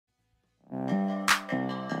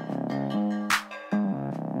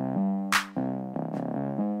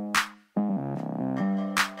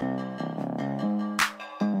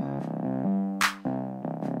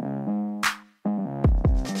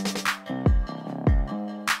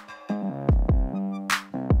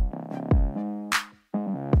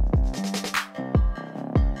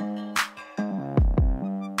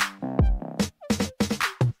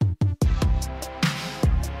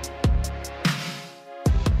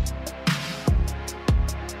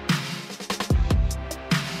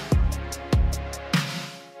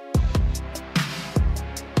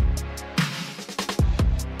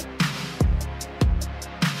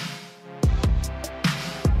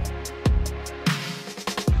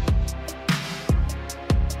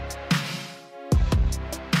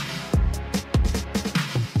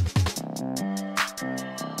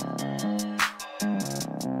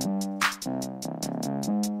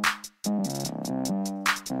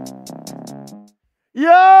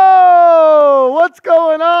Yo, what's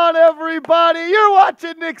going on, everybody? You're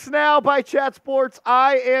watching Knicks Now by Chat Sports.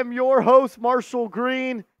 I am your host, Marshall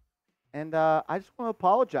Green, and I just want to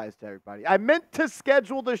apologize to everybody. I meant to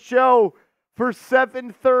schedule the show for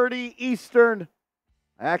 7:30 Eastern.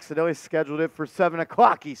 I accidentally scheduled it for 7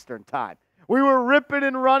 o'clock Eastern time. We were ripping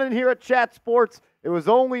and running here at Chat Sports. It was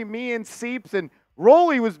only me and Seeps, and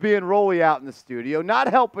Rolly was being Rolly out in the studio, not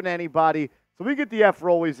helping anybody. So we get the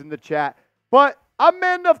F-Rollies in the chat. But I'm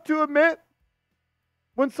man enough to admit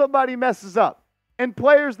when somebody messes up. And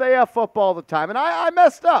players, they F up all the time. And I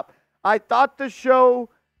messed up. I thought the show,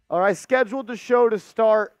 or I scheduled the show to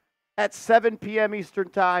start at 7 p.m. Eastern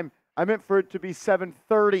time. I meant for it to be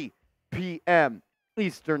 7:30 p.m.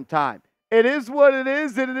 Eastern time. It is what it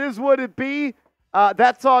is, and it is what it be.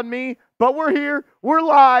 That's on me. But we're here, we're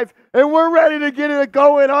live, and we're ready to get it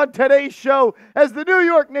going on today's show as the New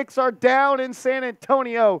York Knicks are down in San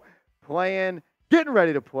Antonio getting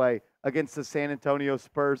ready to play against the San Antonio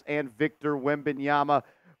Spurs and Victor Wembanyama.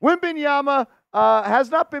 Wembanyama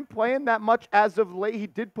has not been playing that much as of late. He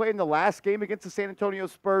did play in the last game against the San Antonio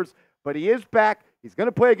Spurs, but he is back. He's going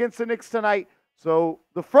to play against the Knicks tonight. So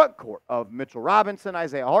the front court of Mitchell Robinson,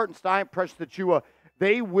 Isaiah Hartenstein, Precious Achiuwa,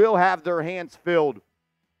 they will have their hands filled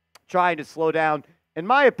trying to slow down, in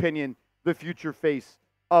my opinion, the future face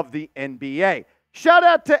of the NBA. Shout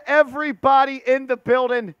out to everybody in the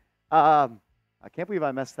building. I can't believe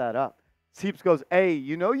I messed that up. Seeps goes, hey,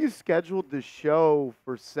 you know you scheduled the show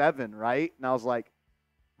for 7, right? And I was like,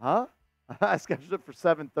 huh? I scheduled it for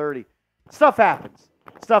 7:30. Stuff happens.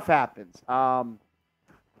 But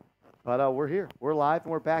we're here. We're live,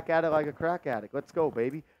 and we're back at it like a crack addict. Let's go,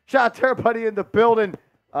 baby. Shout out to everybody in the building.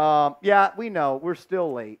 Yeah, we know. We're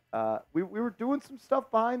still late. We were doing some stuff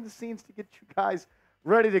behind the scenes to get you guys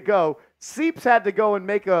ready to go. Seeps had to go and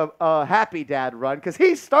make a Happy Dad run because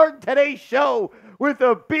he's starting today's show with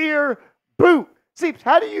a beer boot. Seeps,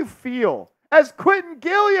 how do you feel as Quentin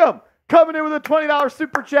Gilliam coming in with a $20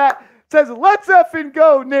 super chat says, let's effing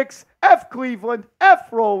go, Knicks, F Cleveland,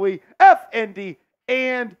 F Rolly, F Indy,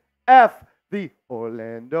 and F the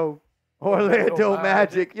Orlando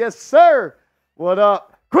Magic. Yes, sir. What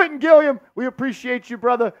up? Quentin Gilliam, we appreciate you,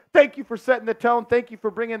 brother. Thank you for setting the tone. Thank you for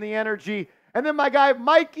bringing the energy. And then my guy,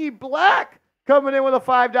 Mikey Black, coming in with a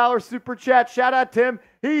 $5 super chat. Shout out to him.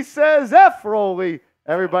 He says, F Rolly.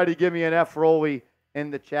 Everybody give me an F Rolly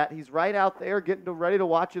in the chat. He's right out there getting ready to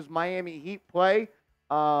watch his Miami Heat play.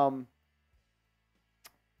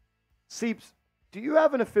 Seeps, do you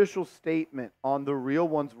have an official statement on the real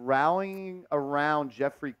ones rallying around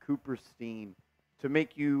Jeffrey Cooperstein to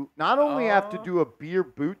make you not only have to do a beer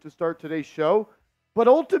boot to start today's show, but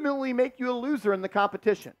ultimately make you a loser in the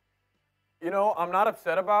competition? You know, I'm not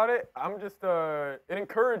upset about it. I'm just it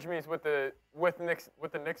encouraged me with the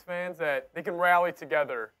Knicks fans that they can rally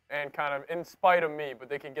together and kind of in spite of me, but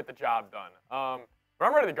they can get the job done. But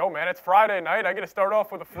I'm ready to go, man. It's Friday night. I get to start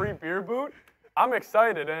off with a free beer boot. I'm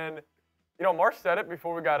excited, and you know, Marsh said it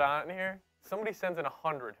before we got on here. Somebody sends in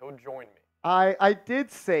 100, he'll join me. I did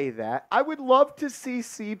say that. I would love to see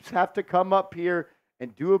Seeps have to come up here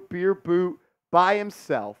and do a beer boot by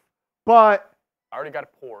himself, but I already got it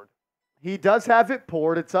poured. He does have it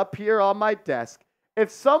poured. It's up here on my desk.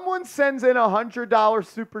 If someone sends in a $100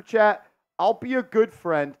 super chat, I'll be a good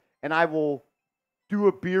friend, and I will do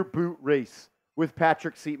a beer boot race with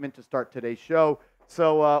Patrick Seatman to start today's show,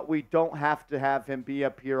 so we don't have to have him be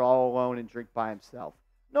up here all alone and drink by himself.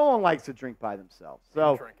 No one likes to drink by themselves.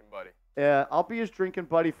 So, drinking buddy. I'll be his drinking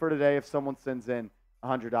buddy for today if someone sends in a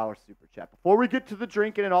 $100 super chat. Before we get to the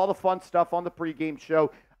drinking and all the fun stuff on the pregame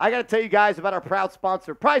show, I got to tell you guys about our proud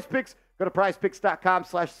sponsor, Prize Picks. Go to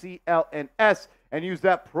prizepicks.com/CLNS and use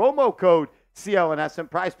that promo code CLNS,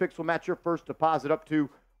 and Prize Picks will match your first deposit up to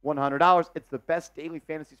 $100. It's the best daily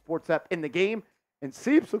fantasy sports app in the game. And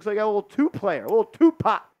Seeps looks like a little two-player, a little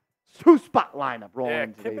two-spot lineup rolling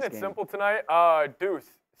in today's game. Keeping it simple tonight. Deuce,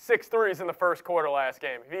 6 threes in the first quarter last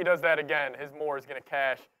game. If he does that again, his more is going to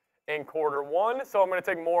cash in quarter one. So I'm going to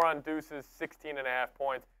take more on Deuce's 16.5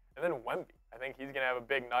 points. And then Wemby, I think he's going to have a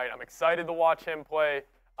big night. I'm excited to watch him play.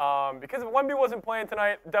 Because if Wemby wasn't playing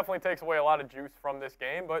tonight, it definitely takes away a lot of juice from this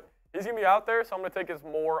game. But he's going to be out there, so I'm going to take his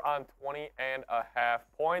more on 20.5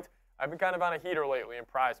 points. I've been kind of on a heater lately in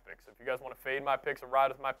Prize Picks. If you guys want to fade my picks or ride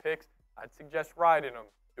with my picks, I'd suggest riding them.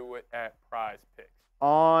 Do it at Prize Picks.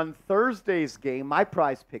 On Thursday's game, my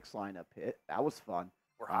Prize Picks lineup hit. That was fun.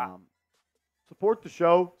 We're hot. Support the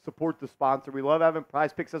show. Support the sponsor. We love having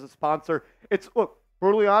Prize Picks as a sponsor. Look,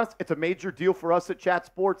 brutally honest, it's a major deal for us at Chat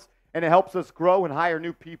Sports, and it helps us grow and hire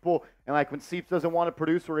new people. And like when Seeps doesn't want to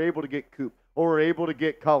produce, we're able to get Coop, or we're able to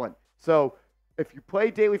get Cullen. So if you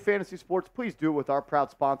play daily fantasy sports, please do it with our proud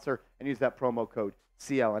sponsor and use that promo code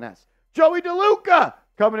CLNS. Joey DeLuca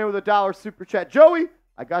coming in with a $1 super chat. Joey,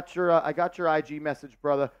 I got your IG message,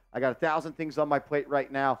 brother. I got 1,000 things on my plate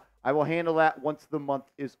right now. I will handle that once the month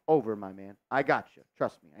is over, my man. I got you.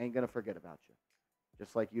 Trust me, I ain't gonna forget about you.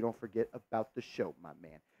 Just like you don't forget about the show, my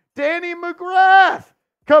man. Danny McGrath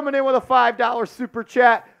coming in with a $5 super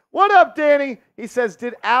chat. What up, Danny? He says,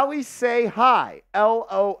 did Allie say hi?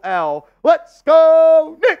 LOL. Let's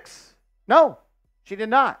go, Knicks. No, she did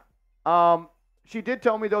not. She did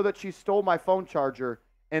tell me, though, that she stole my phone charger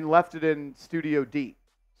and left it in Studio D.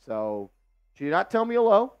 So she did not tell me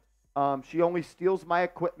hello. She only steals my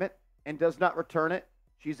equipment and does not return it.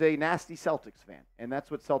 She's a nasty Celtics fan, and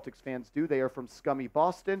that's what Celtics fans do. They are from scummy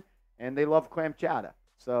Boston, and they love clam chowder.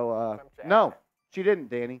 So, no, she didn't,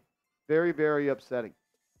 Danny. Very, very upsetting.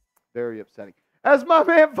 Very upsetting. As my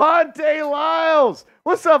man Vontae Lyles.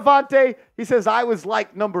 What's up, Vontae? He says, I was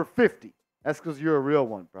like number 50. That's because you're a real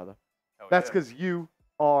one, brother. That's because you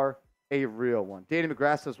are a real one. Danny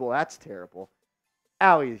McGrath says, well, that's terrible.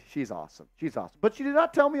 Allie, she's awesome. She's awesome. But she did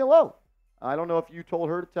not tell me hello. I don't know if you told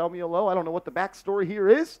her to tell me hello. I don't know what the backstory here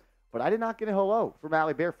is, but I did not get a hello from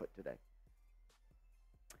Allie Barefoot today.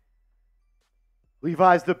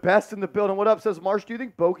 Levi's the best in the building. What up, says Marsh? Do you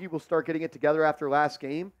think Bogey will start getting it together after last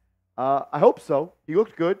game? I hope so. He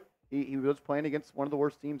looked good. He was playing against one of the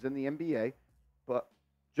worst teams in the NBA. But,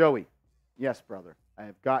 Joey, yes, brother, I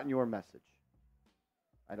have gotten your message.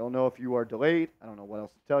 I don't know if you are delayed. I don't know what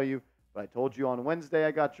else to tell you. But I told you on Wednesday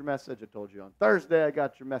I got your message. I told you on Thursday I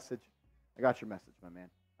got your message. I got your message, my man.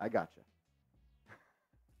 I got you.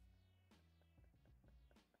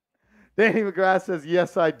 Danny McGrath says,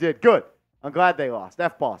 yes, I did. Good. I'm glad they lost.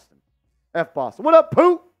 F Boston. F Boston. What up,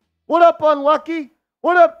 Poot? What up, Unlucky?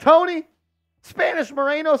 What up, Tony? Spanish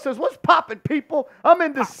Moreno says, what's poppin', people? I'm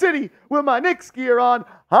in the city with my Knicks gear on.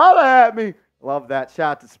 Holla at me. Love that.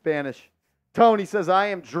 Shout out to Spanish. Tony says, I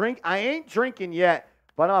ain't drinking yet,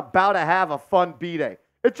 but I'm about to have a fun B-Day.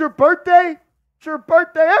 It's your birthday? It's your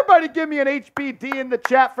birthday. Everybody give me an HBD in the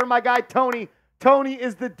chat for my guy, Tony. Tony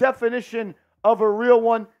is the definition of a real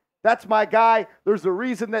one. That's my guy. There's a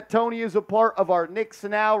reason that Tony is a part of our Knicks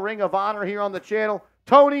Now Ring of Honor here on the channel.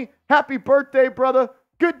 Tony, happy birthday, brother.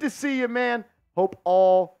 Good to see you, man. Hope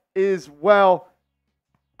all is well.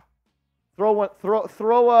 Throw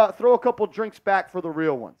a couple drinks back for the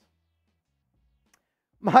real ones.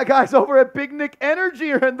 My guys over at Big Nick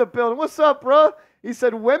Energy are in the building. What's up, bro? He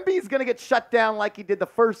said Wemby's going to get shut down like he did the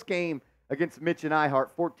first game against Mitch and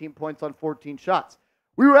iHeart, 14 points on 14 shots.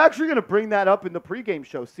 We were actually going to bring that up in the pregame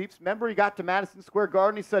show. Seeps, remember he got to Madison Square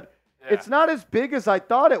Garden. He said, It's not as big as I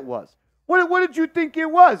thought it was. What did you think it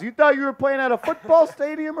was? You thought you were playing at a football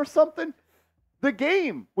stadium or something? The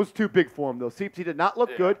game was too big for him, though. Seeps, he did not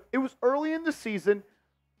look good. It was early in the season,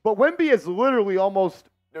 but Wemby has literally almost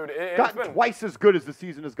gotten twice as good as the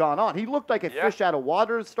season has gone on. He looked like a fish out of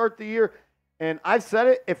water to start the year, and I've said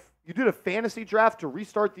it, if you did a fantasy draft to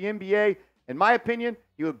restart the NBA, in my opinion,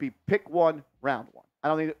 he would be pick one, round one.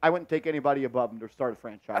 I wouldn't take anybody above him to start a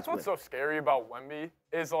franchise. That's what's so scary about Wemby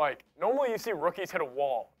is, like, normally you see rookies hit a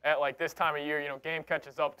wall at, like, this time of year. You know, game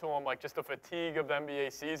catches up to them, like, just the fatigue of the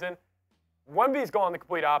NBA season. Wemby's gone the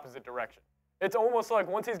complete opposite direction. It's almost like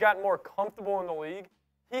once he's gotten more comfortable in the league,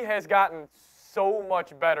 he has gotten so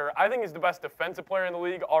much better. I think he's the best defensive player in the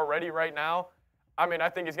league already right now. I mean, I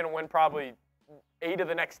think he's going to win probably 8 of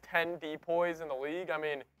the next 10 DPOYs in the league. I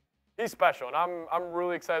mean, he's special, and I'm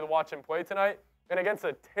really excited to watch him play tonight. And against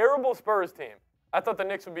a terrible Spurs team, I thought the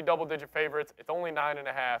Knicks would be double-digit favorites. It's only 9.5.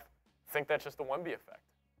 I think that's just the Wemby effect.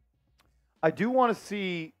 I do want to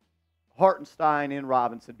see Hartenstein and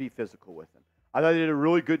Robinson be physical with him. I thought they did a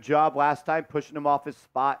really good job last time pushing him off his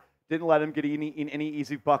spot. Didn't let him get any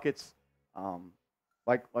easy buckets.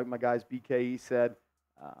 Like my guys BKE said,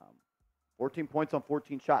 14 points on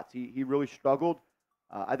 14 shots. He really struggled.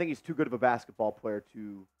 I think he's too good of a basketball player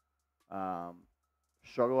to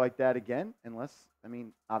struggle like that again, unless, I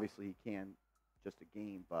mean, obviously he can, just a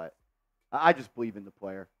game, but I just believe in the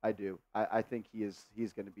player. I do. I think he's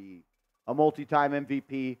going to be a multi-time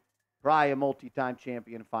MVP, probably a multi-time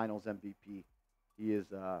champion, finals MVP.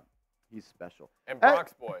 He's special. And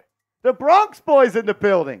Bronx Boy. The Bronx Boy's in the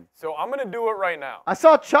building. So I'm going to do it right now. I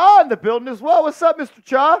saw Cha in the building as well. What's up, Mr.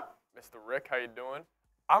 Cha? Mr. Rick, how you doing?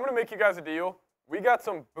 I'm going to make you guys a deal. We got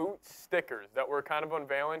some boot stickers that we're kind of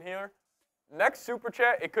unveiling here. Next Super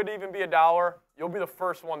Chat, it could even be $1. You'll be the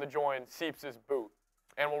first one to join Seeps' boot,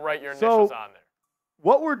 and we'll write your initials on there.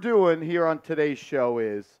 What we're doing here on today's show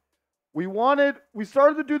is we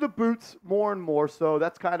started to do the boots more and more, so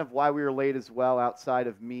that's kind of why we were late as well, outside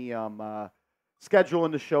of me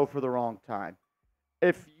scheduling the show for the wrong time.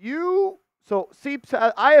 So Seeps,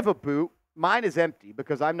 I have a boot. Mine is empty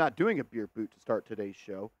because I'm not doing a beer boot to start today's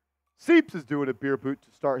show. Seeps is doing a beer boot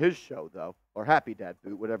to start his show, though, or Happy Dad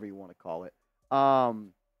boot, whatever you want to call it. I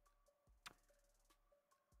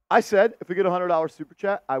said if we get a $100 super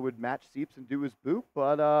chat, I would match Seeps and do his boot,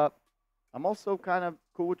 but I'm also kind of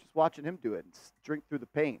cool with just watching him do it and drink through the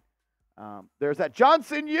pain. There's that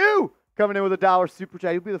Johnson U coming in with a $1 super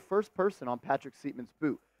chat. He'll be the first person on Patrick Seatman's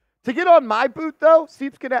boot. To get on my boot, though,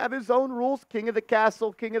 Seeps can have his own rules. King of the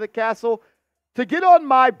castle, king of the castle. To get on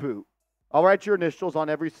my boot, I'll write your initials on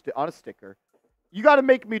on a sticker. You got to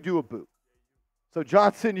make me do a boot. So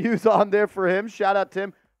Johnson U's on there for him. Shout out to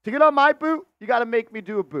him. To get on my boot, you got to make me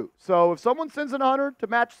do a boot. So if someone sends an 100 to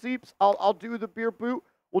match Seeps, I'll do the beer boot.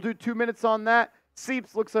 We'll do 2 minutes on that.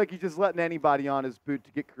 Seeps looks like he's just letting anybody on his boot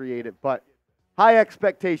to get creative, but high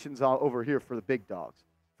expectations over here for the big dogs.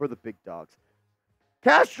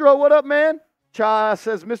 Castro, what up, man? Cha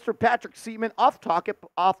says, Mr. Patrick Seatman, off topic,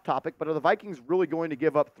 but are the Vikings really going to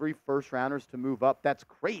give up 3 first-rounders to move up? That's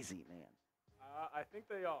crazy, man. I think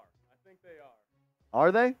they are.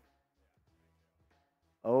 Are they?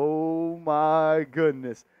 Oh, my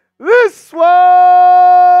goodness. This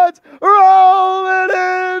one's rolling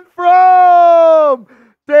in from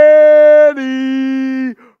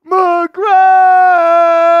Danny McGrath.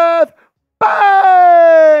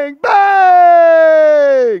 Bang!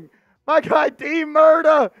 Bang! My guy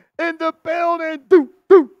D-Murda in the building. Do.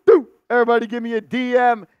 Everybody give me a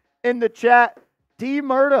DM in the chat.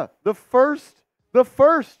 D-Murda, the first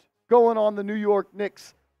going on the New York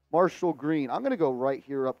Knicks. Marshall Green. I'm going to go right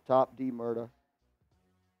here up top, D-Murda.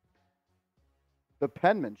 The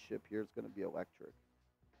penmanship here is going to be electric.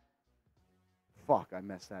 Fuck, I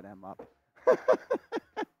messed that M up.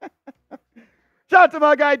 Shout out to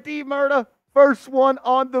my guy D-Murda. First one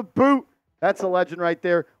on the boot. That's a legend right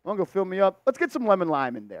there. I'm going to go fill me up. Let's get some lemon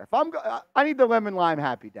lime in there. I need the lemon lime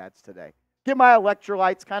Happy Dads today. Get my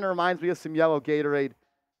electrolytes. Kind of reminds me of some yellow Gatorade.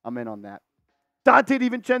 I'm in on that. Donte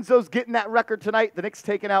DiVincenzo's getting that record tonight. The Knicks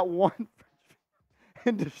taking out one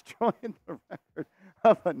and destroying the record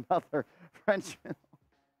of another Frenchman.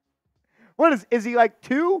 What is he like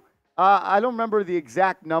 2? I don't remember the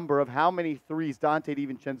exact number of how many threes Donte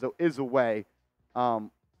DiVincenzo is away. I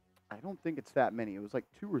don't think it's that many. It was like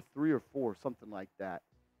 2 or 3 or 4, something like that.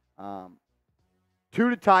 2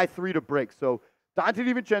 to tie, 3 to break. So Donte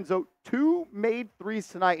DiVincenzo, 2 made threes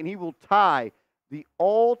tonight, and he will tie the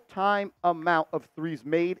all-time amount of threes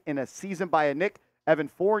made in a season by a Knick. Evan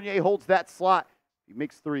Fournier holds that slot. If he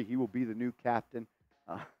makes 3, he will be the new captain.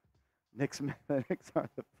 Knicks are the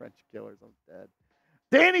French killers. I'm dead.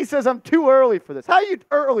 Danny says I'm too early for this. How are you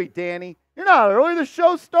early, Danny? You're not early. The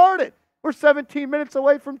show started. We're 17 minutes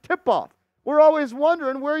away from tip-off. We're always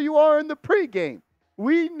wondering where you are in the pregame.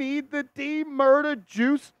 We need the D-Murda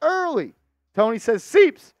juice early. Tony says,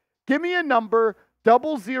 Seeps, give me a number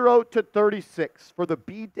 00 to 36 for the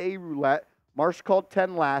B-Day roulette. Marsh called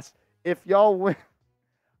 10 last. If y'all win,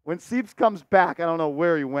 when Seeps comes back, I don't know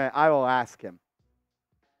where he went. I will ask him.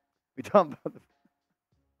 We talking about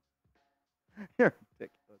the...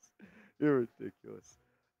 You're ridiculous.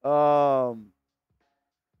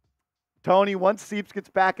 Tony, once Seeps gets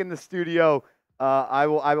back in the studio, I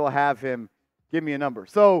will have him give me a number.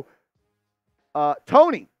 So,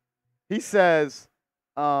 Tony, he says,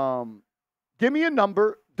 give me a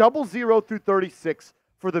number 00 through 36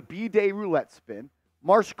 for the B-Day roulette spin.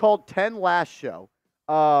 Marsh called 10 last show.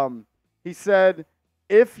 He said,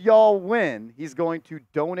 if y'all win, he's going to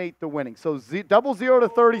donate the winning. So 00 to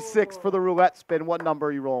 36 for the roulette spin. What number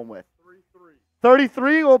are you rolling with?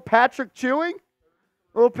 33. Little Patrick chewing?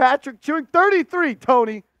 33,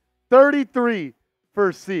 Tony. 33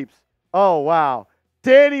 for Seeps. Oh, wow.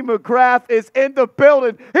 Danny McGrath is in the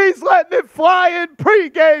building. He's letting it fly in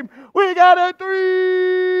pregame. We got a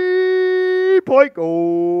 3-point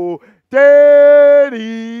goal.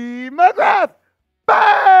 Danny McGrath.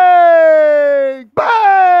 Bang!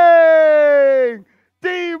 Bang!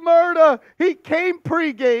 D-Murda, he came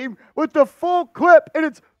pregame with the full clip, and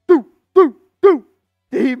it's do.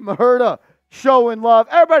 D-Murda showing love.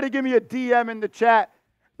 Everybody give me a DM in the chat.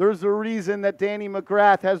 There's a reason that Danny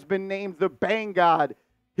McGrath has been named the Bang God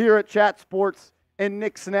here at Chat Sports and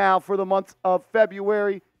Knicks Now for the months of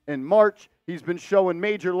February and March. He's been showing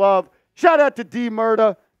major love. Shout out to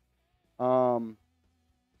D-Murda. I'm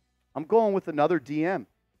going with another DM.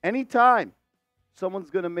 Anytime someone's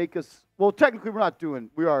going to make us, well, technically we're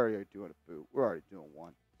already doing a boot. We're already doing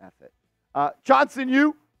one. F it. Johnson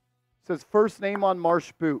U says first name on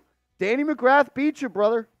Marsh boot. Danny McGrath beat you,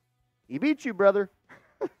 brother. He beat you, brother.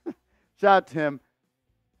 Shout out to him.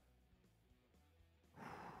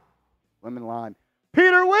 Lemon lime.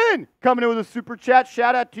 Peter Wynn coming in with a super chat.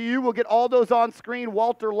 Shout out to you. We'll get all those on screen.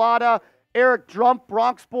 Walter Lotta, Eric Drump,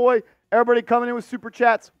 Bronx Boy, everybody coming in with super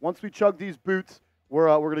chats. Once we chug these boots, we're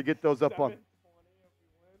going to get those up on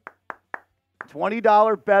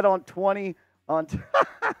 $20 bet on 20 on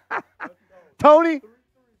Tony,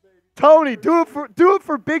 do it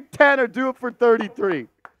for Big 10 or do it for 33.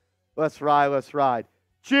 Let's ride.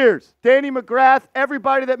 Cheers. Danny McGrath,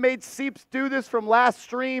 everybody that made Seeps do this from last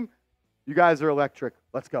stream. You guys are electric.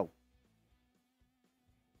 Let's go.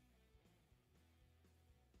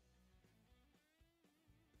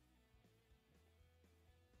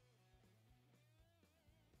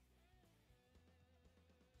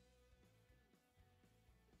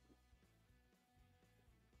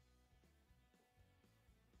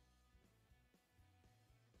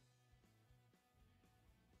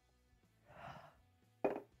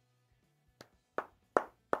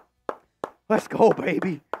 Let's go,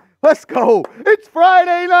 baby. Let's go. It's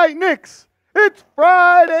Friday Night Knicks. Let's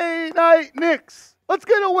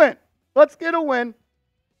get a win.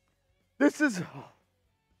 This is...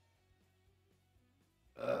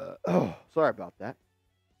 sorry about that.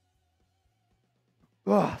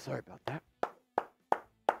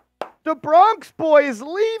 The Bronx Boy is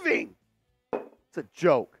leaving. It's a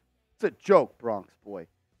joke, Bronx Boy.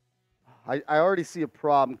 I already see a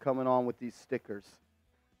problem coming on with these stickers.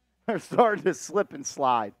 They're starting to slip and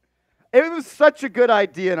slide. It was such a good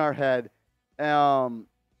idea in our head. I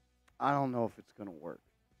don't know if it's going to work.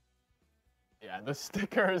 Yeah, the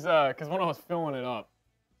stickers, because when I was filling it up,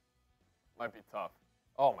 might be tough.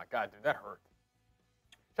 Oh, my God, dude, that hurt.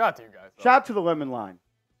 Shout out to you guys. Shout out to the lemon lime.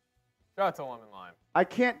 Shout out to lemon lime. I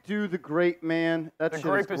can't do the grape, man. That shit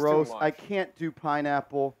is gross. I can't do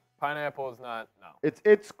pineapple. Pineapple is not, no.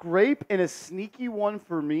 It's grape, and a sneaky one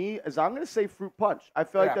for me is I'm going to say fruit punch. I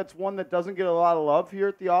feel like that's one that doesn't get a lot of love here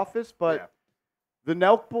at the office, but the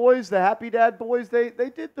Nelk boys, the Happy Dad boys, they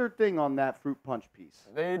did their thing on that fruit punch piece.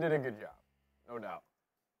 They did a good job, no doubt.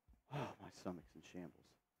 Oh, my stomach's in shambles.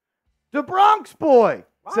 The Bronx Boy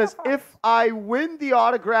says, if I win the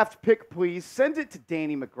autographed pick, please send it to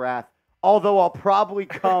Danny McGrath, although I'll probably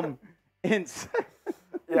come in...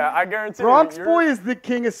 Yeah, I guarantee Bronx Boy is the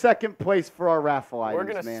king of second place for our raffle items, We're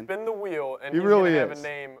going to spin the wheel, and he's really going to have a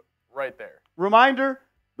name right there. Reminder,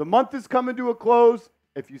 the month is coming to a close.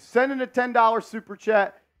 If you send in a $10 super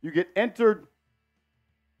chat, you get entered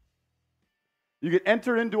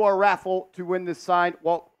into our raffle to win this signed.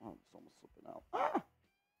 Well, it's almost slipping out.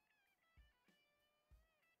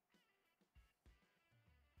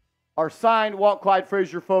 Our signed Walt Clyde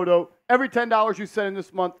Frazier photo. Every $10 you send in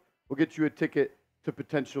this month will get you a ticket to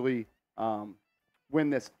potentially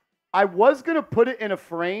win this. I was going to put it in a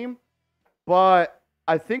frame, but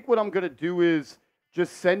I think what I'm going to do is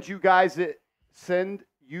just send you guys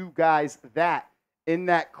that in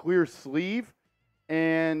that clear sleeve,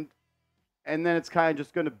 and then it's kind of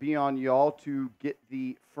just going to be on y'all to get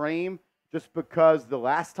the frame, just because the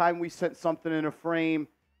last time we sent something in a frame,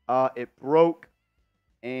 it broke,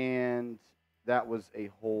 and that was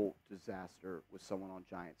a whole disaster with someone on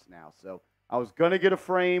Giants Now. So I was going to get a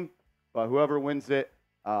frame, but whoever wins it,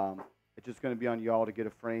 it's just going to be on y'all to get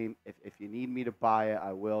a frame. If you need me to buy it,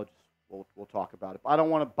 I will. We'll talk about it. But I don't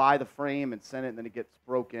want to buy the frame and send it, and then it gets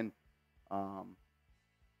broken. I'm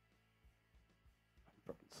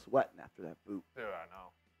fucking sweating after that boot. Dude, I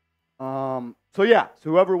know. So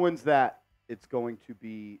whoever wins that, it's going to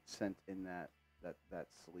be sent in that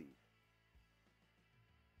sleeve.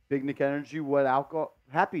 Big Nick Energy, what alcohol?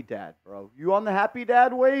 Happy Dad, bro. You on the Happy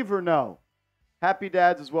Dad wave or no? Happy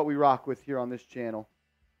Dads is what we rock with here on this channel.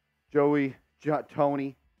 Joey,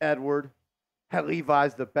 Tony, Edward,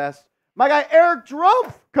 Levi's the best. My guy Eric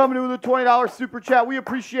Drump coming in with a $20 super chat. We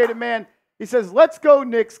appreciate it, man. He says, let's go,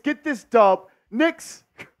 Knicks. Get this dub. Knicks.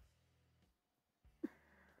 You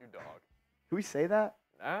dog. Can we say that?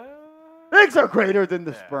 Nah. Knicks are greater than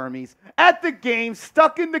the Spermies. At the game,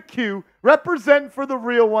 stuck in the queue, representing for the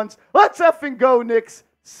real ones. Let's effing go, Knicks.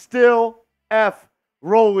 Still F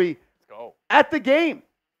Rolly. Go. At the game.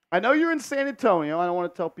 I know you're in San Antonio. I don't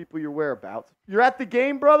want to tell people your whereabouts. You're at the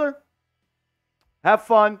game, brother. Have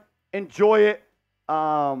fun. Enjoy it.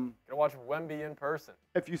 Gonna watch Wemby in person.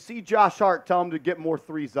 If you see Josh Hart, tell him to get more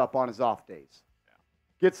threes up on his off days. Yeah.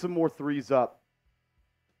 Get some more threes up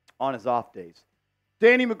on his off days.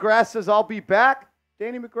 Danny McGrath says, I'll be back.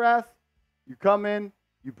 Danny McGrath, you come in,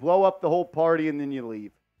 you blow up the whole party, and then you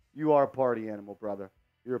leave. You are a party animal, brother.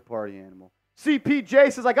 You're a party animal.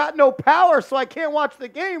 CPJ says, I got no power, so I can't watch the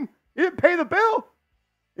game. You didn't pay the bill.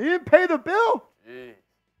 You didn't pay the bill. Jeez.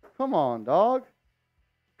 Come on, dog.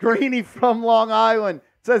 Greeny from Long Island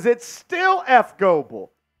says, it's still F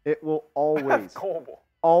Goble. It will always, Coble.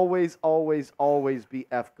 always, always, always be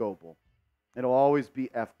F Goble. It'll always be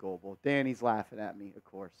F Goble. Danny's laughing at me, of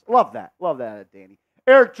course. Love that. Love that, Danny.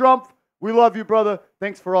 Eric Drumpf, we love you, brother.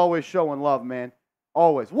 Thanks for always showing love, man.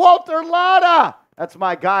 Always. Walter Lotta, that's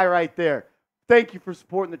my guy right there. Thank you for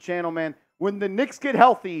supporting the channel, man. When the Knicks get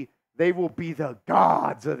healthy, they will be the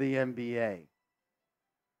gods of the NBA.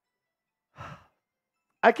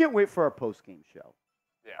 I can't wait for our post-game show.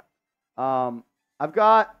 Yeah. I've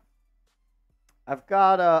got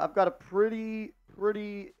a pretty.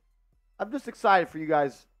 I'm just excited for you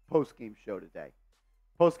guys' post-game show today.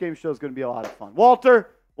 Post-game show is going to be a lot of fun.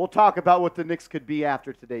 Walter, we'll talk about what the Knicks could be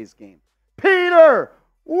after today's game. Peter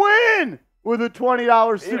Win with a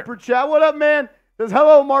 $20 super chat. What up, man? Says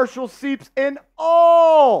hello, Marshall Seeps, and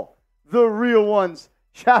all the real ones.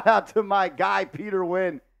 Shout out to my guy, Peter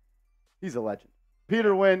Win. He's a legend.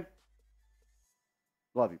 Peter Win,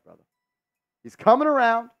 love you, brother. He's coming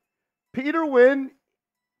around. Peter Win,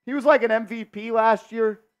 he was like an MVP last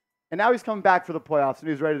year, and now he's coming back for the playoffs, and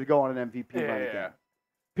he's ready to go on an MVP run again.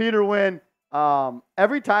 Peter Win,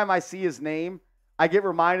 every time I see his name, I get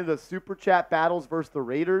reminded of the Super Chat battles versus the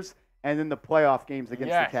Raiders and then the playoff games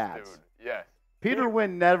against the Cavs. Dude. Yes. Peter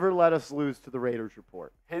Win never let us lose to the Raiders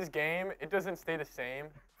report. His game, it doesn't stay the same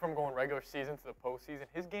from going regular season to the postseason.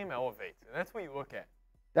 His game elevates, and that's what you look at.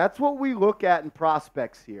 That's what we look at in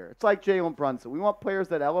prospects here. It's like Jalen Brunson. We want players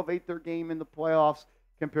that elevate their game in the playoffs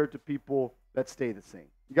compared to people that stay the same.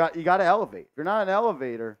 You got to elevate. If you're not an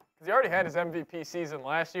elevator. Because he already had his MVP season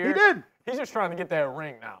last year. He did. He's just trying to get that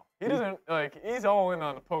ring now. He doesn't, he's all in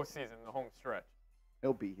on the postseason, the home stretch.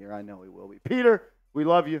 He'll be here. I know he will be. Peter, we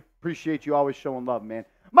love you. Appreciate you always showing love, man.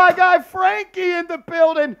 My guy Frankie in the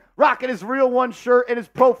building, rocking his Real One shirt and his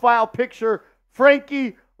profile picture.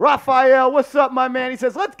 Frankie Raphael, what's up, my man? He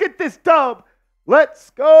says, let's get this dub.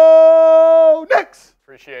 Let's go Knicks.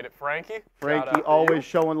 Appreciate it, Frankie. Frankie always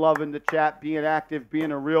showing love in the chat, being active,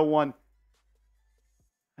 being a real one.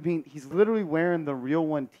 I mean, he's literally wearing the Real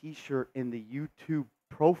One t-shirt in the YouTube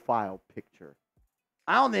profile picture.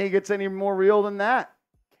 I don't think it gets any more real than that.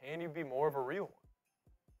 Can you be more of a real one?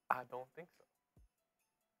 I don't think so.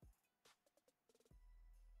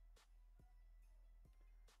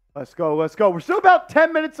 Let's go, let's go. We're still about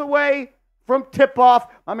 10 minutes away from tip-off.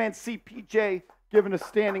 My man CPJ giving a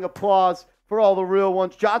standing applause for all the real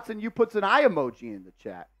ones. Johnson, you puts an eye emoji in the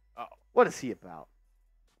chat. Uh-oh. What is he about?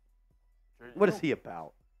 What is he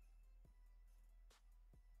about?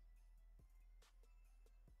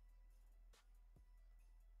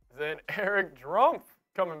 Then Eric Drumpf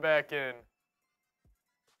coming back in.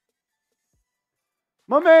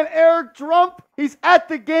 My man Eric Drumpf, he's at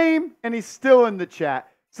the game, and he's still in the chat.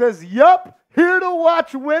 Says, yup, here to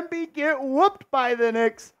watch Wemby get whooped by the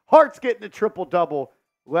Knicks. Hart's getting a triple-double.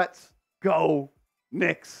 Let's go,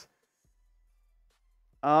 Knicks.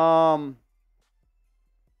 Shout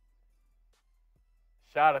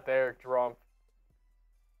out to Eric Drumpf.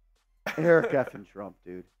 Eric effing Drumpf,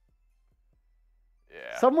 dude.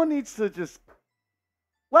 Yeah. Someone needs to just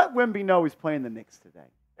let Wemby know he's playing the Knicks today.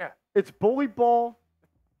 Yeah. It's bully ball.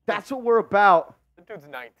 That's what we're about. The dude's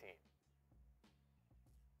 19.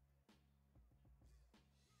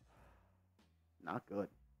 Not good.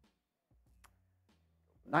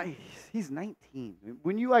 He's 19.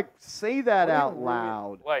 When you say that out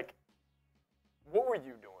loud. What were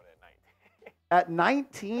you doing At at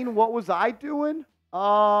 19? 19, what was I doing? I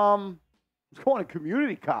was going to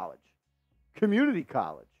community college. Community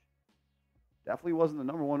college. Definitely wasn't the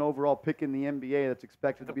number one overall pick in the NBA that's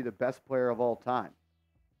expected to be the best player of all time.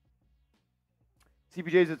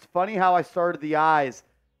 CPJs, it's funny how I started the eyes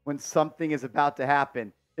when something is about to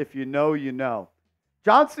happen. If you know, you know.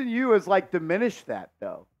 Johnson Yu has diminished that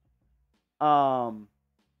though.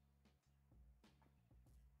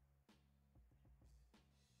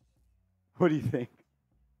 What do you think?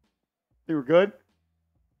 Think we're good?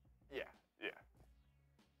 Yeah.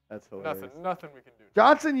 That's hilarious. Nothing we can do.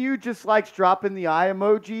 Johnson Yu just likes dropping the eye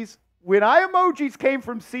emojis. When eye emojis came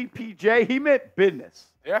from CPJ, he meant business.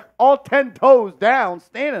 Yeah. All 10 toes down,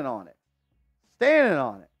 standing on it. Standing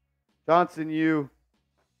on it. Johnson Yu.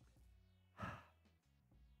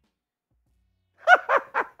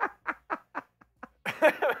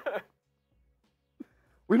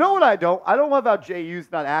 We know what I don't. I don't love how JU's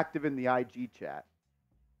not active in the IG chat.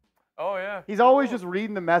 Oh, yeah. He's always just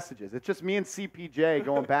reading the messages. It's just me and CPJ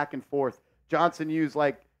going back and forth. Johnson Yu's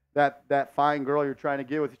like that fine girl you're trying to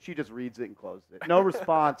get with. She just reads it and closes it. No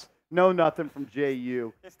response. No nothing from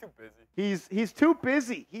JU. He's too busy. He's too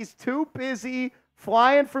busy. He's too busy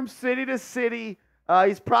flying from city to city.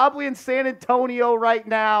 He's probably in San Antonio right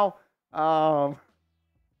now.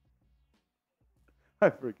 I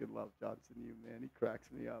freaking love Johnson, man. He cracks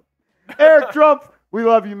me up. Eric Drumpf, we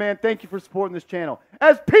love you, man. Thank you for supporting this channel.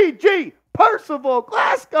 As PG Percival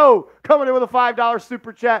Glasgow coming in with a $5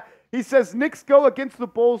 super chat. He says, Knicks go against the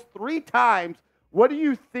Bulls 3 times. What do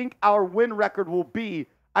you think our win record will be?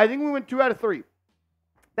 I think we win 2 out of 3.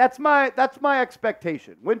 That's my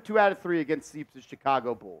expectation. Win 2 out of 3 against the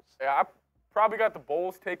Chicago Bulls. Yeah, I probably got the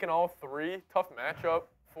Bulls taking all 3. Tough matchup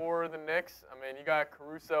for the Knicks. I mean, you got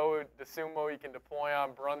Caruso, DeSumo you can deploy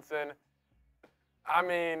on Brunson. I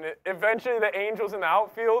mean, eventually the Angels in the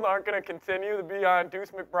outfield aren't going to continue to be on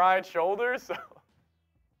Deuce McBride's shoulders. So.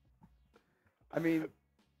 I mean,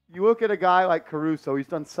 you look at a guy like Caruso, he's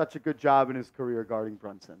done such a good job in his career guarding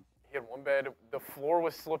Brunson. He had one bad, the floor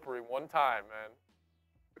was slippery one time, man.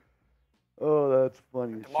 Oh, that's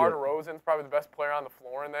funny. DeMar DeRozan's probably the best player on the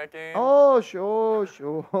floor in that game. Oh, sure.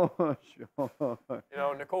 You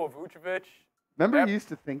know, Nikola Vucevic. Remember you used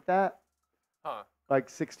to think that? Huh. Like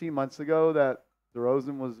 16 months ago that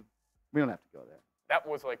DeRozan was, we don't have to go there. That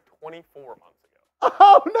was like 24 months ago.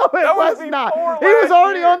 Oh, no, it was not. He was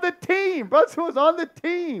already on the team. Brunson was on the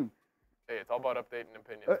team. Hey, it's all about updating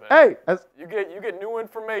opinions, man. Hey. You get new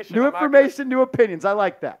information. New information, new opinions. I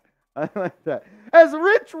like that. I like that. As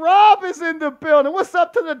Rich Rob is in the building. What's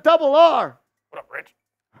up to the double R? What up, Rich?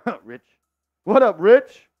 Rich. What up,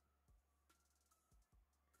 Rich?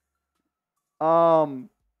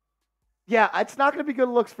 Yeah, it's not going to be good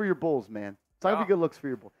looks for your Bulls, man. It's not going to be good looks for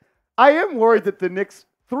your Bulls. I am worried that the Knicks,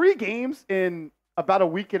 3 games in about a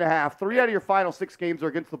week and a half, 3 out of your final 6 games are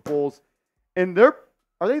against the Bulls, and are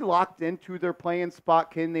they locked into their playing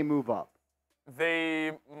spot? Can they move up?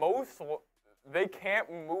 They can't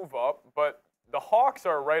move up, but the Hawks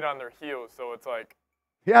are right on their heels, so it's like...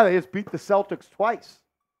 Yeah, they just beat the Celtics twice.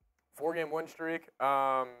 4-game win streak.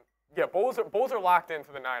 Yeah, Bulls are locked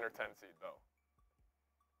into the 9 or 10 seed, though.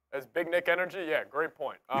 As Big Nick Energy, yeah, great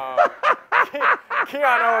point.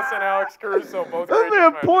 Keon Ellis and Alex Caruso both great.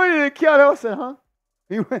 That man pointed at Keon Ellison, huh?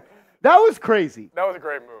 That was crazy. That was a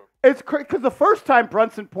great move. It's crazy because the first time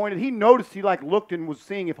Brunson pointed, he noticed he looked and was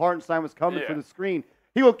seeing if Hartenstein was coming for the screen.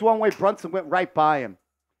 He looked one way, Brunson went right by him.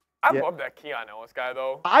 I love that Keon Ellis guy,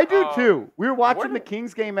 though. I do, too. We were watching the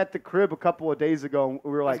Kings game at the crib a couple of days ago, and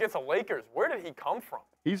we were like... Against the Lakers. Where did he come from?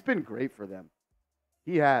 He's been great for them.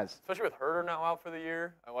 He has. Especially with Herter now out for the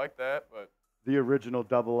year. I like that, but... The original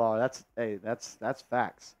double R. That's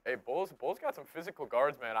facts. Hey, Bulls got some physical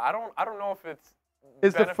guards, man. I don't know if it's...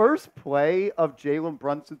 Is the first play of Jalen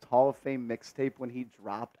Brunson's Hall of Fame mixtape when he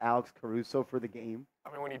dropped Alex Caruso for the game?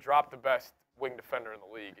 I mean, when he dropped the best wing defender in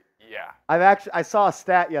the league, yeah. I saw a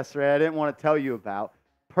stat yesterday I didn't want to tell you about.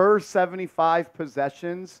 Per 75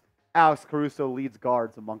 possessions, Alex Caruso leads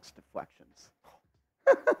guards amongst deflections.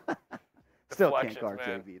 Still can't guard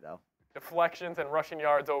JV, though. Deflections and rushing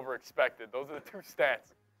yards over expected. Those are the 2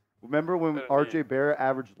 stats. Remember when RJ Barrett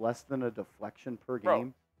averaged less than a deflection per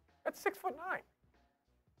game? That's 6'9".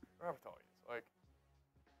 Whatever tell you. Like,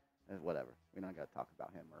 whatever. We're not gonna talk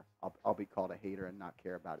about him, or I'll be called a hater and not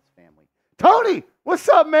care about his family. Tony, what's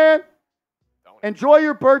up, man? Tony. Enjoy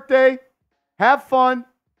your birthday. Have fun.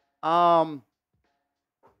 Don't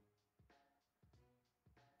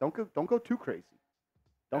go too crazy.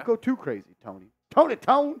 Don't go too crazy, Tony.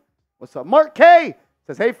 Tone. What's up? Mark K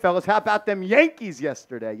says, hey, fellas, how about them Yankees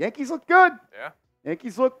yesterday? Yankees looked good. Yeah.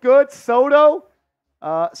 Yankees looked good. Soto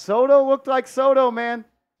looked like Soto, man.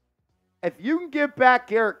 If you can get back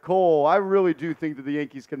Garrett Cole, I really do think that the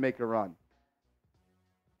Yankees can make a run.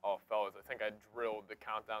 Oh, fellas, I think I drilled the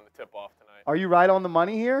countdown to tip-off tonight. Are you right on the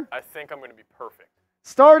money here? I think I'm going to be perfect.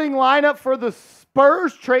 Starting lineup for the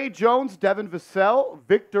Spurs, Trey Jones, Devin Vassell,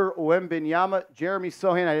 Victor Wembanyama, Jeremy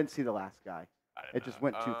Sohan. I didn't see the last guy. It just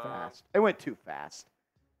went too fast. It went too fast.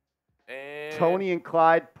 And Tony and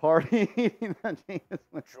Clyde partying.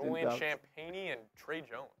 Julian Champagnie and Trey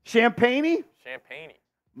Jones. Champagnie? Champagnie.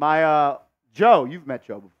 My Joe, you've met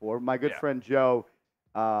Joe before. My good friend Joe,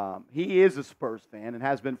 he is a Spurs fan and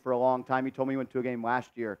has been for a long time. He told me he went to a game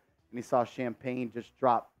last year and he saw Champagne just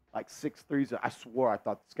drop like 6 threes. I swore I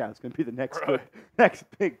thought this guy was going to be the next big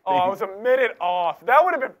thing. Oh, I was a minute off. That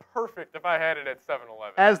would have been perfect if I had it at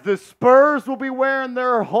 7-Eleven. As the Spurs will be wearing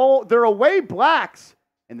their away blacks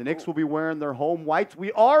and the Knicks will be wearing their home whites.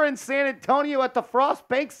 We are in San Antonio at the Frost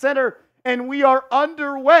Bank Center and we are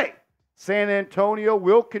underway. San Antonio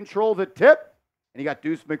will control the tip. And you got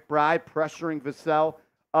Deuce McBride pressuring Vassell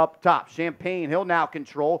up top. Champagne, he'll now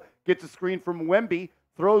control. Gets a screen from Wemby.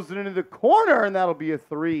 Throws it into the corner, and that'll be a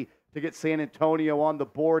 3 to get San Antonio on the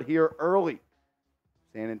board here early.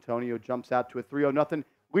 San Antonio jumps out to a 3-0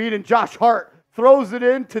 lead, and Josh Hart throws it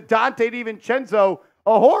in to Donte DiVincenzo.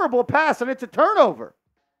 A horrible pass, and it's a turnover.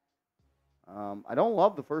 I don't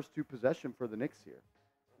love the first 2 possession for the Knicks here.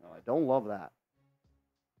 No, I don't love that.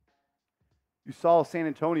 You saw San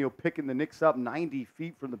Antonio picking the Knicks up 90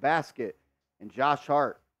 feet from the basket, and Josh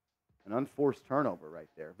Hart, an unforced turnover right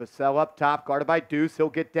there. Vassell up top, guarded by Deuce. He'll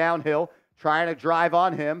get downhill, trying to drive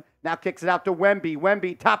on him. Now kicks it out to Wemby.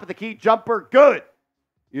 Wemby, top of the key, jumper, good.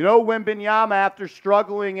 You know, Wembanyama, after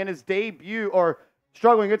struggling in his debut, or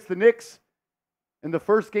struggling against the Knicks in the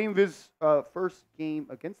first game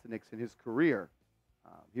against the Knicks in his career,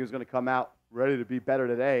 he was going to come out ready to be better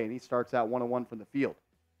today, and he starts out 1-on-1 from the field.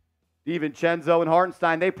 DiVincenzo and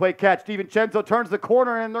Hartenstein, they play catch. DiVincenzo turns the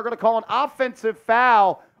corner, and they're going to call an offensive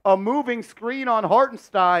foul, a moving screen on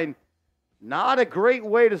Hartenstein. Not a great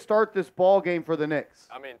way to start this ball game for the Knicks.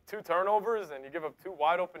 I mean, 2 turnovers, and you give up 2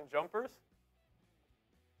 wide-open jumpers?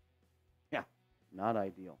 Yeah, not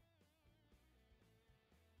ideal.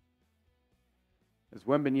 As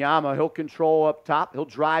Wembanyama, he'll control up top. He'll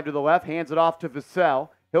drive to the left, hands it off to Vassell.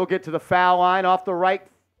 He'll get to the foul line off the right,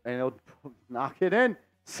 and he'll knock it in.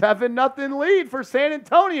 7-0 lead for San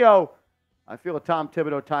Antonio. I feel a Tom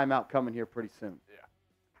Thibodeau timeout coming here pretty soon.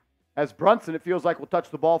 Yeah. As Brunson, it feels like, will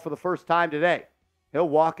touch the ball for the first time today. He'll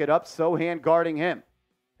walk it up, Sohan guarding him.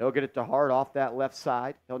 He'll get it to Hart off that left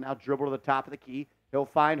side. He'll now dribble to the top of the key. He'll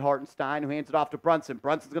find Hartenstein, who hands it off to Brunson.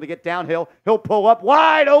 Brunson's going to get downhill. He'll pull up,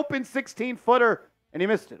 wide open 16-footer, and he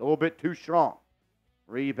missed it. A little bit too strong.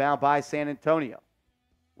 Rebound by San Antonio.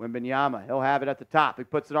 Wembanyama, he'll have it at the top. He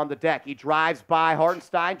puts it on the deck. He drives by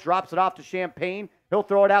Hartenstein, drops it off to Champagne. He'll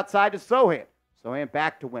throw it outside to Sohan. Sohan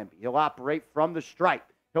back to Wemby. He'll operate from the stripe.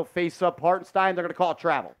 He'll face up Hartenstein. They're going to call it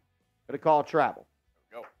travel.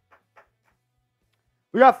 Go.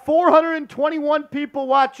 We got 421 people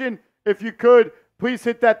watching. If you could, please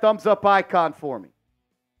hit that thumbs up icon for me.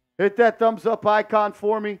 Hit that thumbs up icon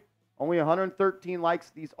for me. Only 113 likes.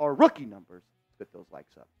 These are rookie numbers. Let's get those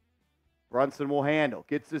likes up. Brunson will handle.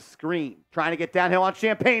 Gets the screen. Trying to get downhill on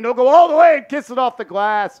Champagne. He'll go all the way and kiss it off the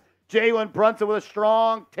glass. Jalen Brunson with a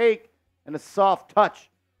strong take and a soft touch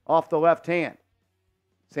off the left hand.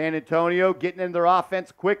 San Antonio getting in their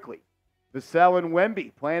offense quickly. Vassell and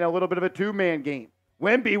Wemby playing a little bit of a 2-man game.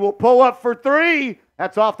 Wemby will pull up for 3.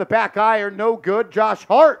 That's off the back iron. No good. Josh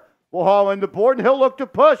Hart will haul in the board, and he'll look to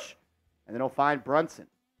push. And then he'll find Brunson.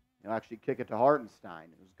 He'll actually kick it to Hartenstein.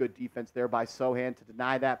 It was good defense there by Sohan to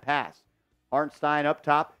deny that pass. Hartenstein up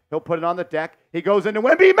top. He'll put it on the deck. He goes into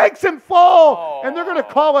Wemby, makes him fall. And they're going to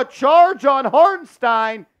call a charge on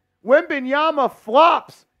Hartenstein. Wembanyama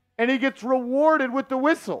flops, and he gets rewarded with the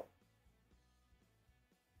whistle.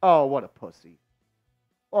 Oh, what a pussy.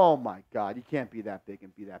 Oh, my God. You can't be that big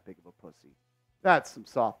and be that big of a pussy. That's some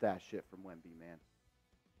soft-ass shit from Wemby, man.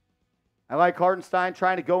 I like Hartenstein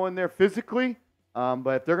trying to go in there physically, but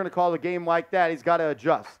if they're going to call the game like that, he's got to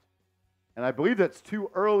adjust. And I believe that's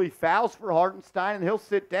 2 early fouls for Hartenstein, and he'll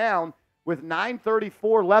sit down with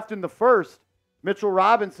 9:34 left in the first. Mitchell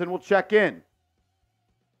Robinson will check in.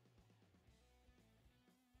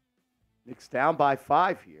 Knicks down by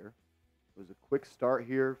 5 here. It was a quick start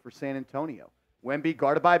here for San Antonio. Wemby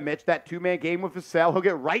guarded by Mitch. That 2-man game with Vassell. He'll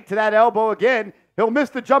get right to that elbow again. He'll miss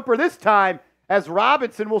the jumper this time as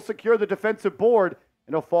Robinson will secure the defensive board,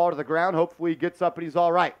 and he'll fall to the ground. Hopefully he gets up and he's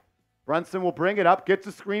all right. Brunson will bring it up, gets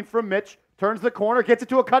a screen from Mitch, turns the corner, gets it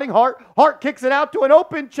to a cutting Hart. Hart kicks it out to an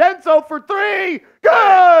open Chenzo for 3.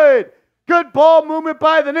 Good! Good ball movement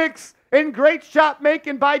by the Knicks and great shot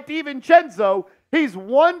making by DiVincenzo. He's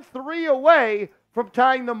 1-3 away from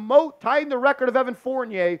tying the record of Evan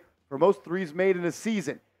Fournier for most threes made in a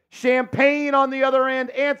season. Champagne, on the other end,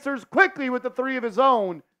 answers quickly with the 3 of his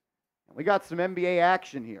own. And we got some NBA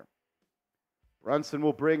action here. Brunson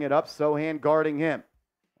will bring it up, Sohan guarding him.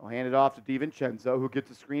 He'll hand it off to DiVincenzo, who gets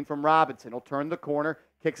a screen from Robinson. He'll turn the corner,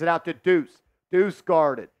 kicks it out to Deuce. Deuce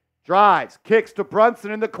guarded, drives, kicks to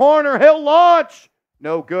Brunson in the corner. He'll launch.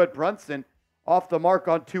 No good. Brunson off the mark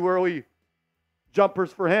on 2 early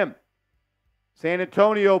jumpers for him. San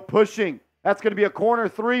Antonio pushing. That's going to be a corner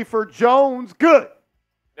 3 for Jones. Good.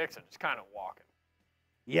 Knicks are just kind of walking.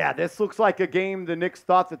 Yeah, this looks like a game the Knicks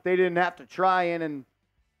thought that they didn't have to try in, and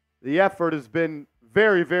the effort has been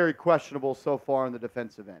very, very questionable so far on the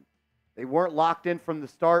defensive end. They weren't locked in from the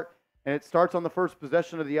start, and it starts on the first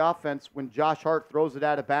possession of the offense when Josh Hart throws it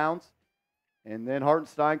out of bounds, and then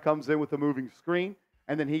Hartenstein comes in with a moving screen,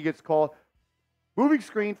 and then he gets called moving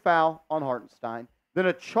screen foul on Hartenstein, then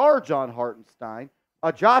a charge on Hartenstein,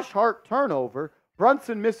 a Josh Hart turnover.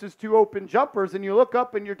 Brunson misses 2 open jumpers, and you look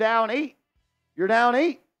up and you're down 8. You're down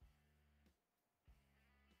 8.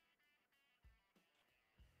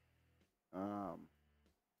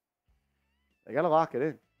 They got to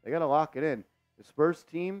lock it in. The Spurs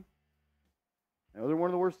team You know, they're one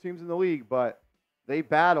of the worst teams in the league, but they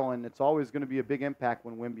battle, and it's always going to be a big impact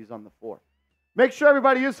when Wemby's on the floor. Make sure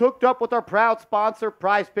everybody is hooked up with our proud sponsor,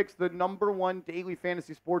 Prize Picks, the #1 daily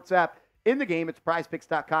fantasy sports app in the game. It's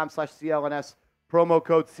prizepicks.com/CLNS, promo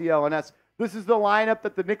code CLNS. This is the lineup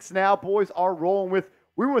that the Knicks Now boys are rolling with.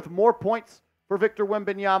 We were with more points for Victor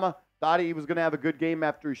Wembanyama. Thought he was going to have a good game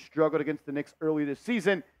after he struggled against the Knicks early this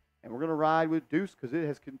season. And we're going to ride with Deuce because it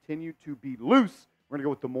has continued to be loose. We're going to go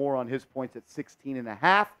with the more on his points at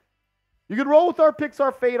 16.5. You can roll with our picks,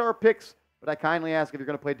 our fade, our picks. But I kindly ask if you're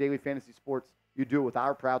going to play daily fantasy sports, you do it with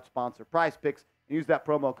our proud sponsor, Prize Picks, and use that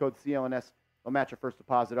promo code CLNS. They'll match your first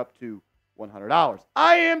deposit up to $100.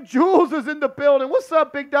 I am Jules is in the building. What's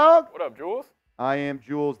up, big dog? What up, Jules? I am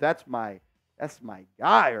Jules. That's my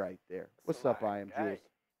guy right there. What's up, I am Jules?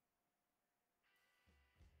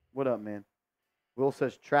 What up, man? Will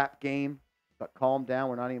says trap game, but calm down.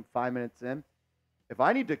 We're not even 5 minutes in. If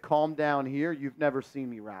I need to calm down here, you've never seen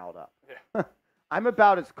me riled up. Yeah. I'm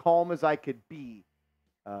about as calm as I could be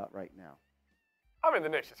right now. I mean, the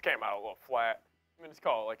Knicks just came out a little flat. I mean, just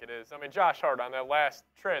call it like it is. I mean, Josh Hart on that last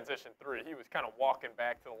transition three, he was kind of walking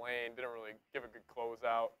back to the lane, didn't really give a good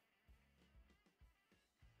closeout.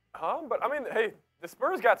 But, I mean, hey, the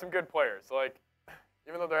Spurs got some good players. Like,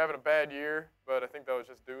 even though they're having a bad year, but I think that was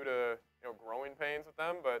just due to, growing pains with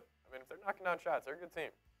them. But, I mean, if they're knocking down shots, they're a good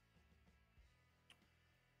team.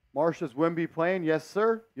 Marsha's Wemby playing. Yes,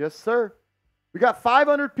 sir. Yes, sir. We got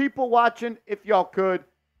 500 people watching. If y'all could,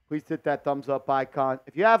 please hit that thumbs up icon.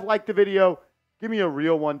 If you have liked the video, give me a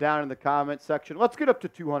real one down in the comment section. Let's get up to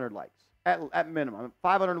 200 likes at minimum.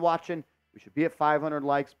 500 watching. We should be at 500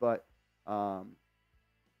 likes, but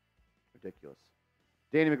ridiculous.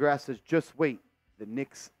 Danny McGrath says, just wait. The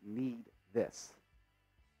Knicks need this.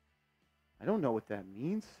 I don't know what that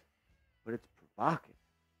means, but it's provocative.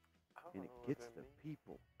 And it gets the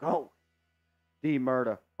people going. D.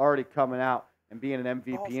 Murda already coming out and being an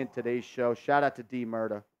MVP in today's show. Shout out to D.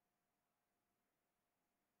 Murda.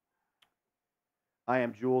 I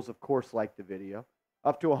am Jules, of course, like the video.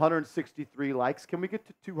 Up to 163 likes. Can we get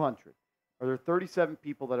to 200? Are there 37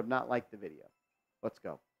 people that have not liked the video? Let's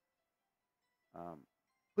go.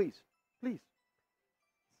 Please.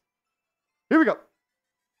 Here we go.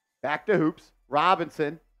 Back to hoops.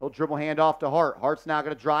 Robinson. He'll dribble hand off to Hart. Hart's now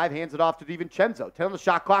going to drive, hands it off to DiVincenzo. 10 on the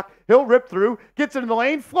shot clock. He'll rip through, gets into the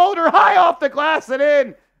lane, floater high off the glass and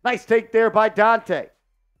in. Nice take there by Donte.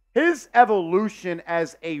 His evolution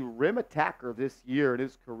as a rim attacker this year in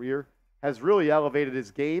his career has really elevated his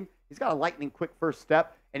game. He's got a lightning quick first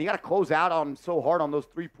step, and you got to close out on him so hard on those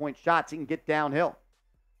three-point shots he can get downhill.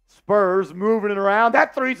 Spurs moving it around.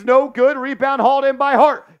 That three's no good. Rebound hauled in by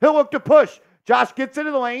Hart. He'll look to push. Josh gets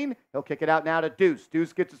into the lane. He'll kick it out now to Deuce.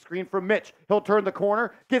 Deuce gets a screen from Mitch. He'll turn the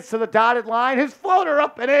corner, gets to the dotted line. His floater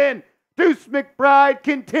up and in. Deuce McBride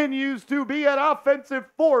continues to be an offensive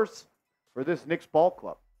force for this Knicks ball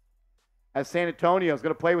club. As San Antonio is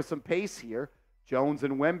going to play with some pace here, Jones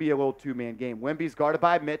and Wemby, a little two-man game. Wemby's guarded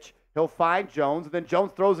by Mitch. He'll find Jones, and then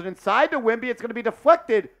Jones throws it inside to Wemby. It's going to be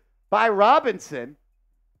deflected by Robinson,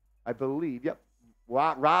 I believe. Yep,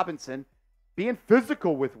 Robinson. Being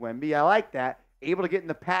physical with Wemby, I like that. Able to get in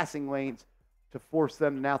the passing lanes to force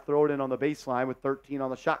them to now throw it in on the baseline with 13 on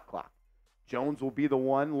the shot clock. Jones will be the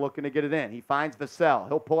one looking to get it in. He finds Vassell.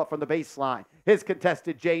 He'll pull up from the baseline. His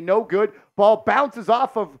contested J, no good. Ball bounces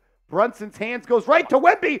off of Brunson's hands, goes right to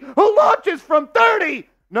Wemby, who launches from 30.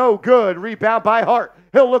 No good. Rebound by Hart.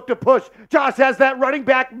 He'll look to push. Josh has that running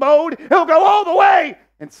back mode. He'll go all the way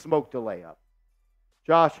and smoked a layup.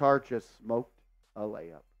 Josh Hart just smoked a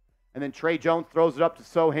layup. And then Trey Jones throws it up to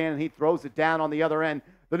Sohan, and he throws it down on the other end.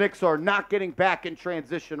 The Knicks are not getting back in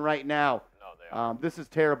transition right now. No, they are. This is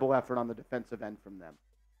terrible effort on the defensive end from them.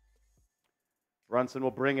 Brunson will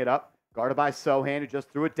bring it up. Guarded by Sohan, who just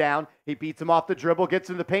threw it down. He beats him off the dribble, gets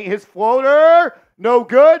in the paint. His floater, no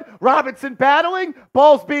good. Robinson battling.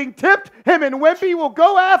 Ball's being tipped. Him and Wemby will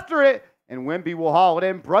go after it, and Wemby will haul it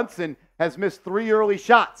in. Brunson has missed 3 early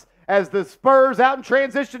shots. As the Spurs out in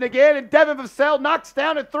transition again, and Devin Vassell knocks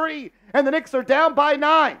down at 3, and the Knicks are down by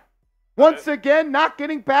 9. Once again, not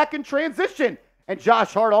getting back in transition. And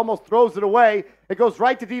Josh Hart almost throws it away. It goes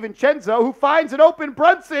right to DiVincenzo, who finds an open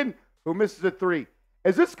Brunson, who misses a 3.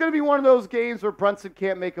 Is this going to be one of those games where Brunson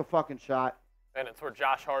can't make a fucking shot? And it's where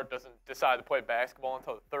Josh Hart doesn't decide to play basketball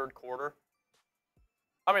until the third quarter.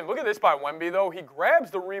 I mean, look at this by Wemby, though. He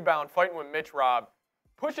grabs the rebound fighting with Mitch Rob,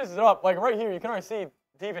 pushes it up. Like right here, you can already see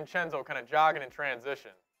DiVincenzo kind of jogging in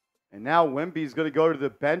transition. And now Wemby's going to go to the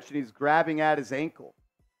bench, and he's grabbing at his ankle.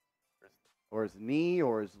 Or his knee,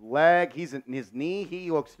 or his leg. He's in his knee.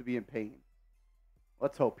 He looks to be in pain.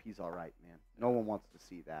 Let's hope he's all right, man. No one wants to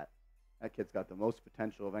see that. That kid's got the most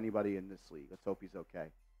potential of anybody in this league. Let's hope he's okay.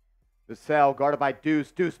 Vassell guarded by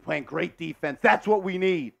Deuce. Deuce playing great defense. That's what we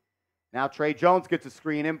need. Now Trey Jones gets a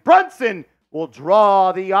screen, and Brunson will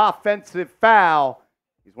draw the offensive foul.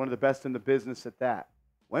 He's one of the best in the business at that.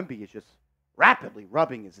 Wemby is just rapidly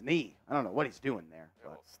rubbing his knee. I don't know what he's doing there. A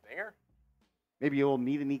little stinger? Maybe a little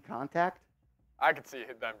knee-to-knee contact? I could see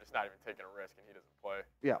them just not even taking a risk, and he doesn't play.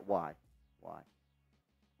 Yeah, why?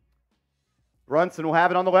 Brunson will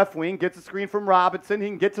have it on the left wing, gets a screen from Robinson. He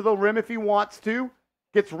can get to the rim if he wants to.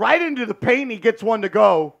 Gets right into the paint, and he gets one to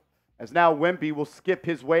go. As now Wemby will skip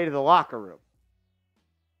his way to the locker room.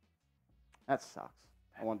 That sucks.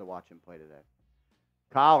 I wanted to watch him play today.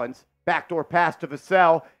 Collins, backdoor pass to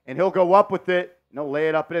Vassell, and he'll go up with it, and he'll lay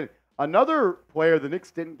it up and in. Another player the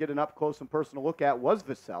Knicks didn't get an up-close and personal look at was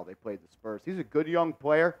Vassell. They played the Spurs. He's a good young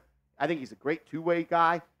player. I think he's a great two-way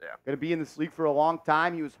guy. Yeah. Going to be in this league for a long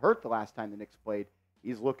time. He was hurt the last time the Knicks played.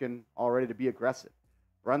 He's looking already to be aggressive.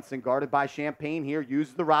 Brunson guarded by Champagne here,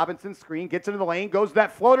 uses the Robinson screen, gets into the lane, goes to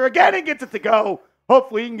that floater again and gets it to go.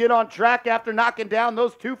 Hopefully he can get on track after knocking down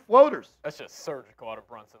those two floaters. That's just surgical out of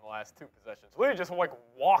Brunson the last two possessions. Literally just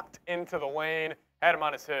walked into the lane, had him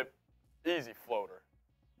on his hip, easy floater.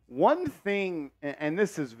 One thing, and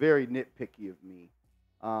this is very nitpicky of me.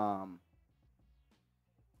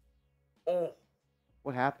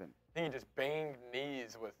 What happened? I think he just banged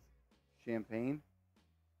knees with Champagne?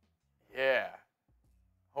 Yeah.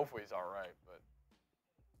 Hopefully he's all right. But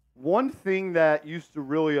one thing that used to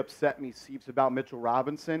really upset me, Seeps, about Mitchell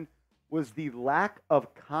Robinson was the lack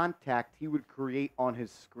of contact he would create on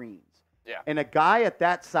his screens. Yeah. And a guy at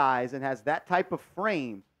that size and has that type of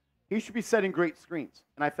frame, he should be setting great screens.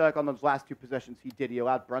 And I feel like on those last two possessions he did. He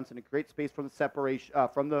allowed Brunson to create space from the separation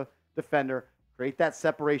from the defender, create that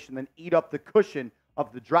separation, then eat up the cushion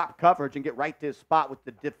of the drop coverage and get right to his spot with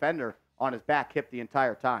the defender on his back hip the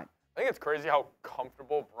entire time. I think it's crazy how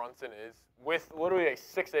comfortable Brunson is with literally a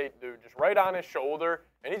 6'8" dude just right on his shoulder,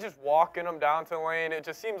 and he's just walking him down to the lane. It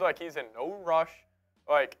just seems like he's in no rush.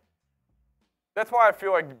 Like, that's why I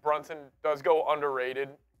feel like Brunson does go underrated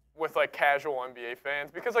with, like, casual NBA fans,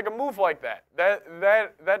 because, like, a move like that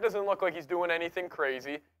doesn't look like he's doing anything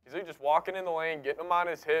crazy. He's just walking in the lane, getting him on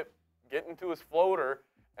his hip, getting to his floater,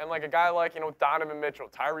 and, like, a guy like, Donovan Mitchell,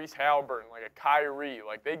 Tyrese Halliburton, like a Kyrie,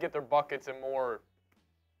 like, they get their buckets in more,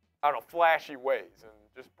 I don't know, flashy ways, and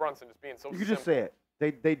just Brunson just being so simple. You can just say it.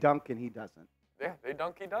 They dunk and he doesn't. Yeah, they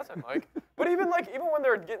dunk, he doesn't. Like, but even when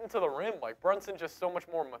they're getting to the rim, like, Brunson's just so much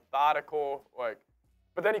more methodical. Like,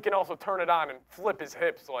 but then he can also turn it on and flip his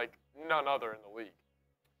hips like none other in the league.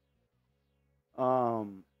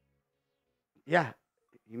 Yeah,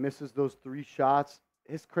 he misses those three shots.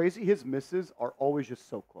 It's crazy. His misses are always just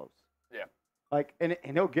so close. Yeah. Like, and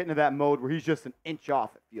he'll get into that mode where he's just an inch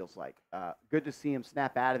off, it feels like. Good to see him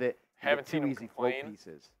snap out of it. Haven't seen him easy float complain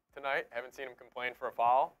pieces tonight. Haven't seen him complain for a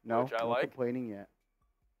foul, no, which I no like. Complaining yet.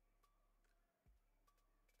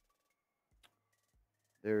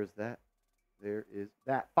 There is that.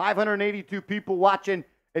 582 people watching.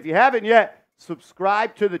 If you haven't yet,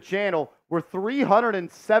 subscribe to the channel. We're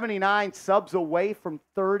 379 subs away from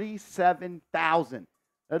 37,000.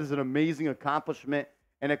 That is an amazing accomplishment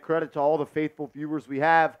and a credit to all the faithful viewers we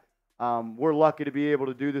have. We're lucky to be able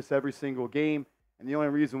to do this every single game. And the only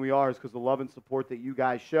reason we are is because of the love and support that you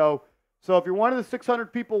guys show. So if you're one of the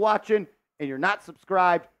 600 people watching and you're not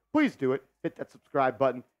subscribed, please do it. Hit that subscribe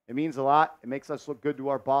button. It means a lot. It makes us look good to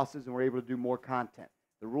our bosses, and we're able to do more content.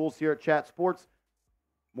 The rules here at Chat Sports,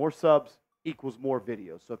 more subs equals more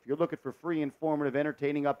videos. So if you're looking for free, informative,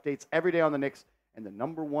 entertaining updates every day on the Knicks and the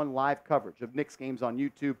 #1 live coverage of Knicks games on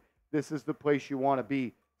YouTube, this is the place you want to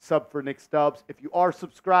be. Sub for Knicks Dubs. If you are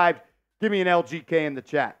subscribed, give me an LGK in the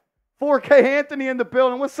chat. 4K Anthony in the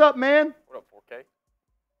building. What's up, man? What up, 4K?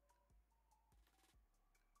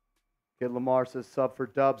 Kid Lamar says sub for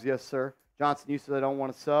Dubs. Yes, sir. Johnson, you said I don't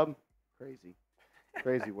want to sub. Crazy.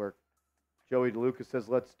 Crazy work. Joey DeLuca says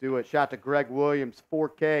let's do it. Shout to Greg Williams,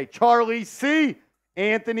 4K. Charlie C.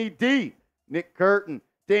 Anthony D. Nick Curtin.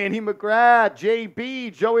 Danny McGrath.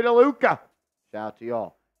 JB. Joey DeLuca. Shout out to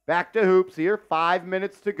y'all. Back to hoops here. 5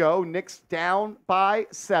 minutes to go. Knicks down by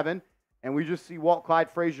 7. And we just see Walt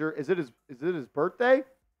Clyde Frazier. Is it his birthday?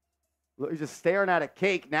 He's just staring at a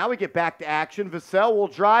cake. Now we get back to action. Vassell will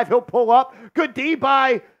drive. He'll pull up. Good D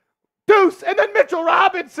by Deuce. And then Mitchell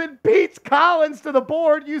Robinson beats Collins to the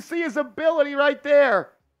board. You see his ability right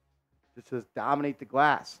there. Just dominate the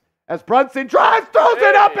glass. As Brunson drives, throws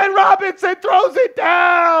it up, and Robinson throws it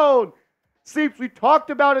down. Seeps, we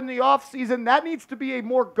talked about in the offseason, that needs to be a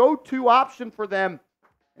more go-to option for them.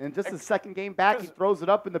 And just the second game back, he throws it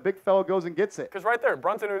up, and the big fella goes and gets it. Because right there,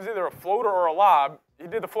 Brunson, it was either a floater or a lob. He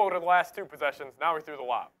did the floater the last 2 possessions. Now he threw the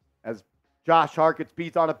lob. As Josh Hart gets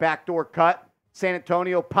beat on a backdoor cut. San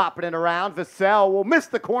Antonio popping it around. Vassell will miss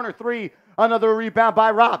the corner 3. Another rebound by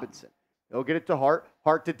Robinson. He'll get it to Hart.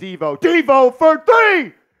 Hart to Devo. Devo for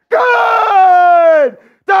 3. Good!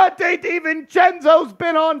 Donte DiVincenzo's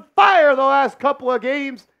been on fire the last couple of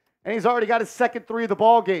games, and he's already got his second 3 of the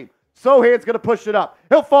ball game. Sohan's going to push it up.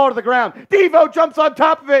 He'll fall to the ground. Devo jumps on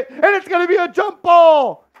top of it, and it's going to be a jump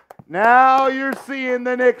ball. Now you're seeing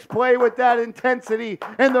the Knicks play with that intensity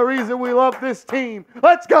and the reason we love this team.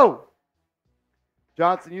 Let's go.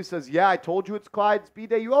 Johnson, you says, yeah, I told you it's Clyde's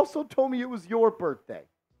B-Day. You also told me it was your birthday.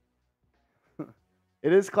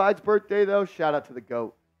 It is Clyde's birthday, though. Shout out to the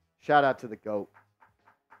GOAT. Shout out to the GOAT.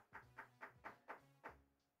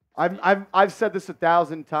 I've said this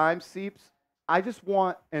 1,000 times, Seeps. I just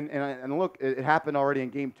want, and look, it happened already in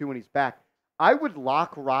Game 2 when he's back. I would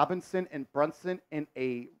lock Robinson and Brunson in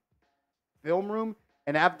a film room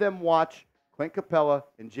and have them watch Clint Capella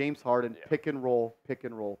and James Harden pick and roll, pick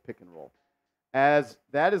and roll, pick and roll. As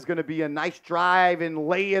that is going to be a nice drive and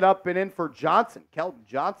lay it up and in for Johnson. Keldon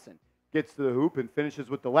Johnson gets to the hoop and finishes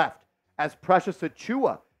with the left. As Precious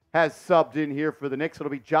Achiuwa has subbed in here for the Knicks, it'll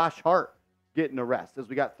be Josh Hart getting a rest as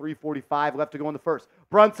we got 3:45 left to go in the first.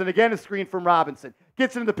 Brunson again, a screen from Robinson.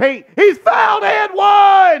 Gets into the paint. He's fouled and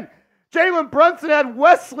one! Jalen Brunson had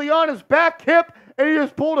Wesley on his back hip, and he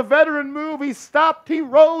just pulled a veteran move. He stopped, he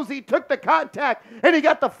rose, he took the contact, and he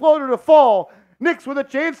got the floater to fall. Knicks with a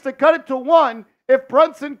chance to cut it to 1 if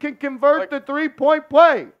Brunson can convert the 3-point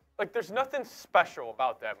play. Like, there's nothing special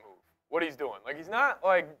about that move, what he's doing. Like, he's not,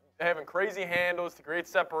 like, having crazy handles to create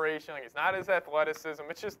separation. Like, it's not his athleticism.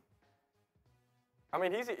 It's just, I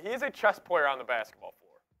mean, he's a chess player on the basketball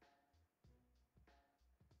floor.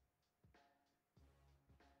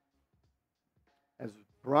 As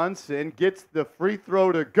Brunson gets the free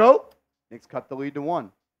throw to go, Knicks cut the lead to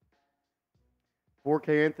 1.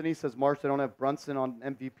 4K Anthony says, Marsh, they don't have Brunson on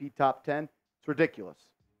MVP top 10. It's ridiculous.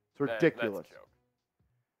 It's ridiculous. That's a joke.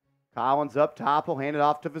 Collins up top. He'll hand it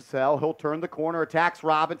off to Vassell. He'll turn the corner, attacks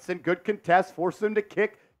Robinson. Good contest. Forces him to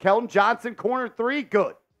kick. Keldon Johnson, corner 3.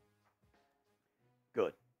 Good.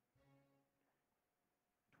 Good.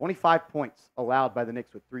 25 points allowed by the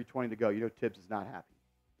Knicks with 3:20 to go. You know Tibbs is not happy.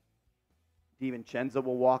 DiVincenzo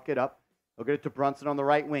will walk it up. He'll get it to Brunson on the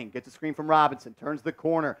right wing. Gets a screen from Robinson. Turns the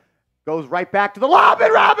corner. Goes right back to the lob,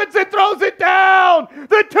 and Robinson throws it down.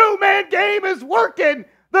 The two-man game is working.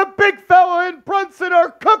 The big fella and Brunson are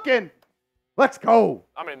cooking. Let's go.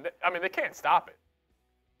 I mean, they can't stop it.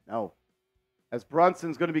 No. As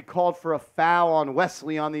Brunson's going to be called for a foul on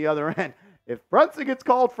Wesley on the other end. If Brunson gets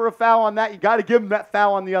called for a foul on that, you got to give him that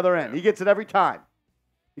foul on the other end. He gets it every time.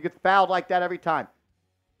 He gets fouled like that every time.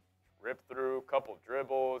 Rip through, couple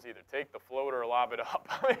dribbles, either take the floater or lob it up.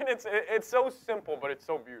 I mean, it's so simple, but it's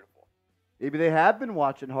so beautiful. Maybe they have been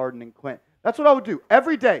watching Harden and Clint. That's what I would do.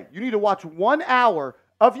 Every day, you need to watch 1 hour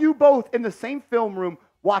of you both in the same film room.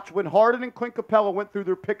 Watch when Harden and Clint Capella went through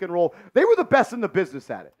their pick and roll. They were the best in the business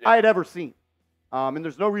at it I had ever seen. And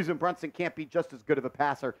there's no reason Brunson can't be just as good of a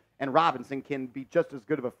passer and Robinson can be just as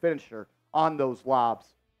good of a finisher on those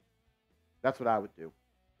lobs. That's what I would do.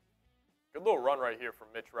 Good little run right here from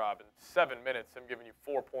Mitch Robbins. 7 minutes, him giving you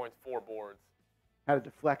 4 points, 4 boards. Had a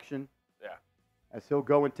deflection. Yeah. As he'll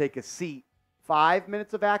go and take a seat. 5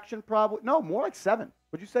 minutes of action probably. No, more like 7.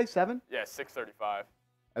 Would you say 7? Yeah, 6:35.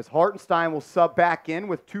 As Hartenstein will sub back in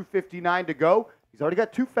with 2:59 to go. He's already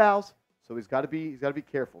got 2 fouls, so he's got to be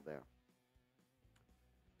careful there.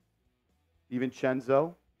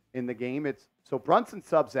 DiVincenzo in the game. So Brunson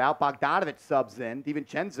subs out. Bogdanovich subs in.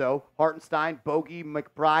 DiVincenzo, Hartenstein, Bogey,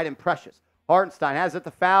 McBride, and Precious. Hartenstein has it at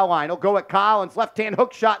the foul line. He'll go at Collins. Left-hand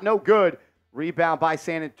hook shot, no good. Rebound by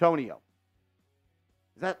San Antonio.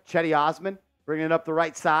 Is that Chetty Osman bringing it up the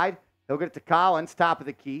right side? He'll get it to Collins, top of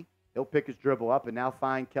the key. He'll pick his dribble up and now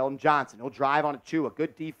find Keldon Johnson. He'll drive on Achiuwa.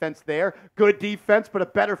 Good defense there. Good defense, but a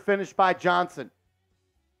better finish by Johnson.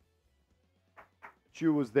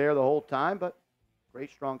 Achiuwa was there the whole time, but great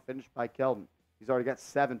strong finish by Keldon. He's already got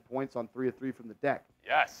 7 points on 3 of 3 from the deck.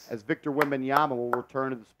 Yes. As Victor Wembanyama will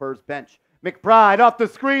return to the Spurs bench. McBride off the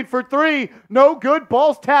screen for 3. No good.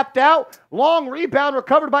 Ball's tapped out. Long rebound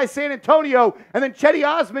recovered by San Antonio. And then Chetty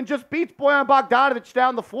Osman just beats Bojan Bogdanovich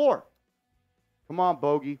down the floor. Come on,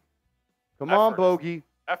 Bogey. Come on, Bogey.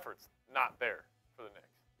 Effort's not there for the Knicks.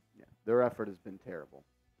 Yeah, their effort has been terrible.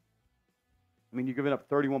 I mean, you're giving up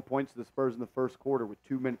 31 points to the Spurs in the first quarter with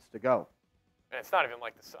 2 minutes to go. And it's not even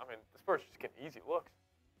like this. I mean, the Spurs just getting easy looks.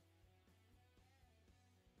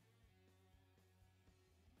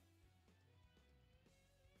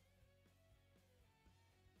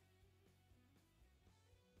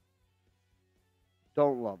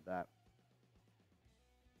 Don't love that.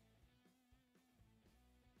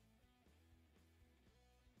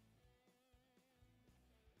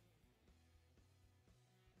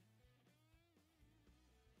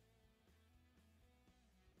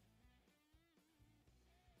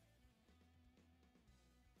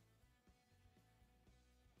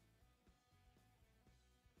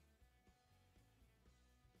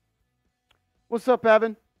 What's up,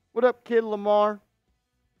 Evan? What up, kid Lamar?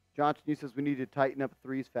 Johnson, he says we need to tighten up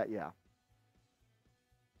threes. Fat, yeah.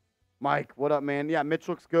 Mike, what up, man? Yeah, Mitch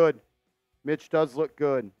looks good. Mitch does look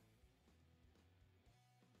good.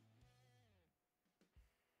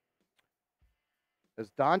 As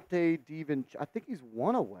Donte DiVincenzo, I think he's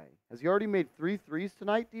one away. Has he already made 3 threes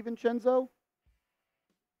tonight, DiVincenzo?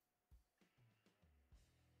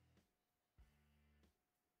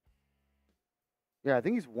 Yeah, I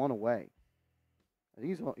think he's one away. I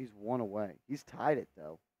think he's one away. He's tied it,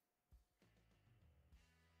 though.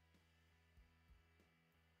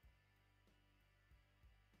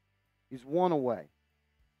 He's one away.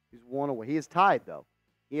 He's one away. He is tied, though.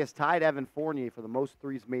 He has tied Evan Fournier for the most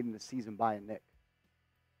threes made in the season by a Knick.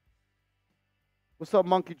 What's up,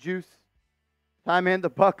 Monkey Juice? Time in the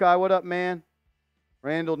Buckeye. What up, man?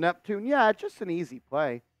 Randle Neptune. Yeah, it's just an easy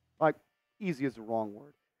play. Like, easy is the wrong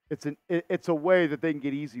word. It's a way that they can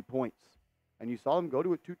get easy points. And you saw them go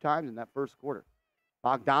to it 2 times in that first quarter.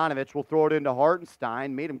 Bogdanovich will throw it into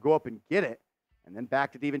Hartenstein, made him go up and get it. And then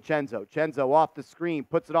back to DiVincenzo. Cenzo off the screen,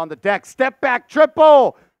 puts it on the deck. Step back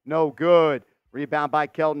triple. No good. Rebound by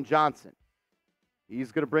Keldon Johnson.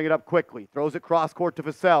 He's going to bring it up quickly. Throws it cross court to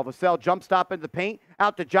Vassell. Vassell jump stop into the paint.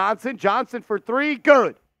 Out to Johnson. Johnson for 3.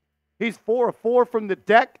 Good. He's 4 of 4 from the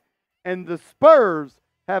deck. And the Spurs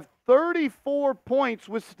have 34 points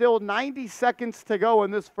with still 90 seconds to go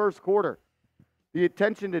in this first quarter. The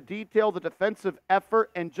attention to detail, the defensive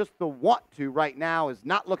effort, and just the want to right now is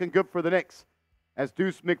not looking good for the Knicks. As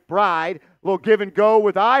Deuce McBride, a little give and go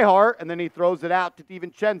with Hart, and then he throws it out to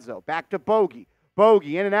DiVincenzo. Back to Bogey.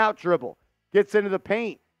 Bogey, in and out dribble. Gets into the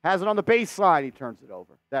paint. Has it on the baseline. He turns it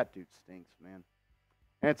over. That dude stinks, man.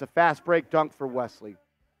 And it's a fast break dunk for Wesley.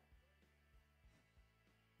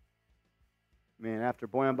 Man, after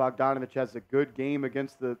Bojan Bogdanović has a good game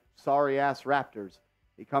against the sorry-ass Raptors,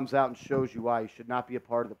 he comes out and shows you why he should not be a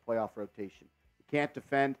part of the playoff rotation. He can't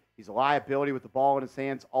defend. He's a liability with the ball in his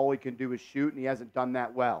hands. All he can do is shoot, and he hasn't done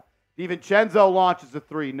that well. DiVincenzo launches a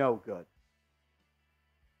 3. No good.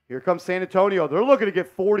 Here comes San Antonio. They're looking to get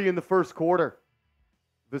 40 in the first quarter.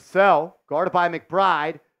 Vassell, guarded by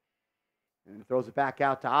McBride, and throws it back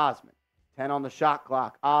out to Osman. 10 on the shot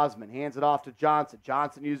clock. Osman hands it off to Johnson.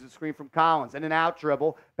 Johnson uses the screen from Collins. In and out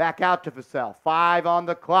dribble. Back out to Vassell. 5 on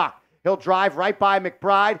the clock. He'll drive right by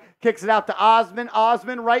McBride. Kicks it out to Osman.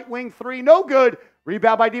 Osman, right wing 3. No good.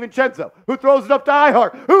 Rebound by DiVincenzo, who throws it up to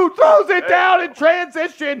Hart, who throws it down in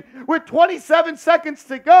transition with 27 seconds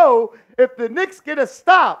to go. If the Knicks get a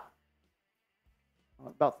stop,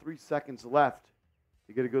 about 3 seconds left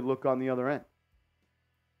to get a good look on the other end.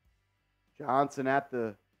 Johnson at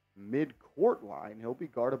the mid-court line. He'll be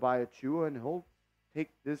guarded by Achua, and he'll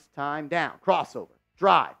take this time down. Crossover,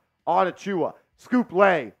 drive, on Achua, scoop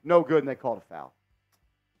lay, no good, and they called a foul.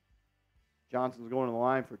 Johnson's going to the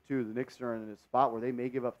line for 2. The Knicks are in a spot where they may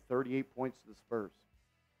give up 38 points to the Spurs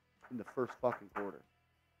in the first fucking quarter.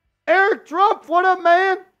 Eric Drupp, what up,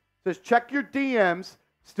 man? Says, check your DMs.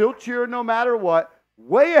 Still cheering no matter what.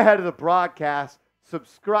 Way ahead of the broadcast.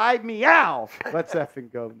 Subscribe meow. Let's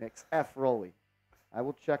effing go, Knicks. F Rolly. I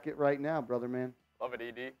will check it right now, brother, man. Love it,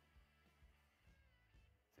 ED. He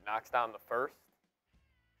knocks down the first.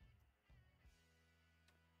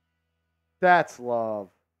 That's love.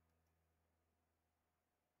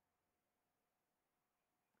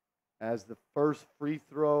 As the first free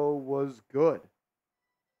throw was good.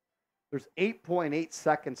 There's 8.8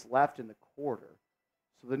 seconds left in the quarter.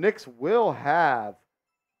 So the Knicks will have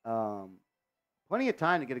plenty of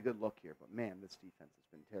time to get a good look here. But, man, this defense has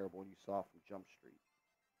been terrible, and you saw from Jump Street.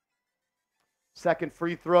 Second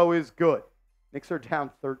free throw is good. Knicks are down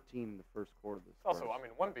 13 in the first quarter of this. Also, I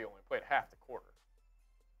mean, Wemby only played half the quarter.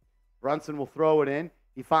 Brunson will throw it in.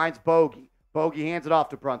 He finds Bogey. Bogey hands it off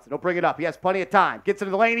to Brunson. He'll bring it up. He has plenty of time. Gets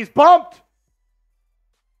into the lane. He's bumped.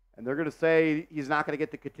 And they're going to say he's not going to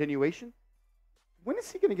get the continuation. When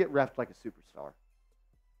is he going to get reffed like a superstar?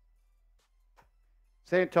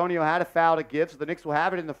 San Antonio had a foul to give, so the Knicks will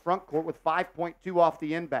have it in the front court with 5.2 off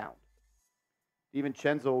the inbound.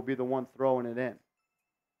 DiVincenzo will be the one throwing it in.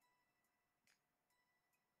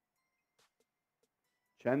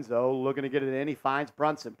 Cenzo looking to get it in. He finds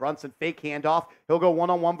Brunson. Brunson fake handoff. He'll go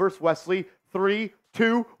one-on-one versus Wesley. 3,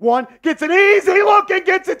 2, 1. Gets an easy look and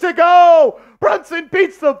gets it to go. Brunson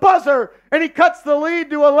beats the buzzer, and he cuts the lead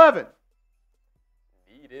to 11.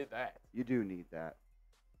 Needed that. You do need that.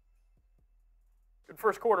 Good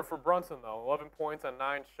first quarter for Brunson, though. 11 points on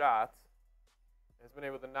 9 shots. Has been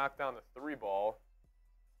able to knock down the 3 ball.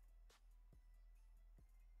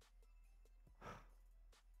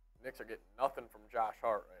 Knicks are getting nothing from Josh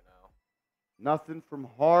Hart right now. Nothing from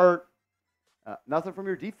Hart. Nothing from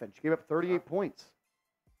your defense. You gave up 38 points.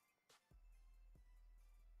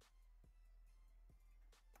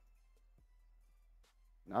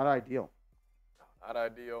 Not ideal. Not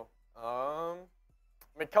ideal.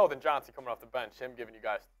 Keldon Johnson coming off the bench, him giving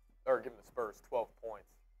giving the Spurs 12 points.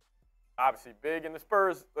 Obviously big, and the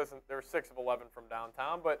Spurs, listen, they were 6 of 11 from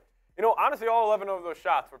downtown, but honestly, all 11 of those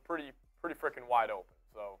shots were pretty freaking wide open.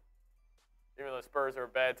 So even though the Spurs are a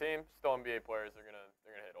bad team, still NBA players are gonna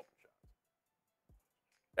hit open shots.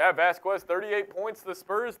 Yeah, Vasquez, 38 points to the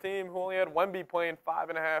Spurs team, who only had Wemby playing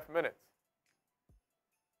 5.5 minutes.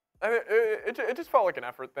 I mean, it just felt like an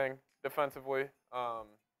effort thing defensively.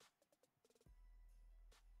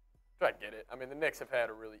 I get it. I mean, the Knicks have had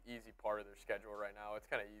a really easy part of their schedule right now. It's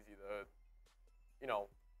kind of easy to,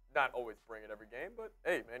 not always bring it every game. But,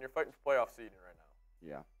 hey, man, you're fighting for playoff seeding right now.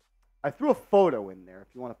 Yeah. I threw a photo in there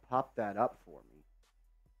if you want to pop that up for me.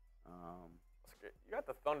 You got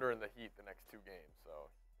the Thunder and the Heat the next 2 games. So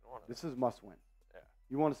this is must win. Yeah.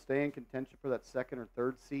 You want to stay in contention for that 2nd or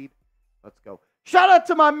 3rd seed? Let's go. Shout out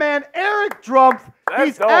to my man, Eric Drumpf.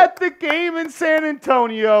 He's at the game in San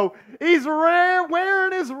Antonio. He's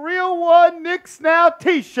wearing his Real One Knicks Now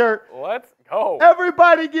t-shirt. Let's go.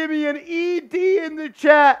 Everybody give me an ED in the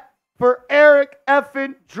chat for Eric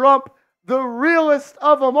effing Drumpf, the realest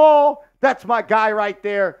of them all. That's my guy right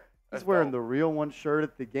there. He's wearing the Real One shirt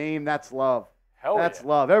at the game. That's love. That's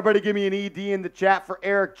love. Everybody give me an ED in the chat for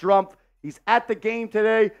Eric Drumpf. He's at the game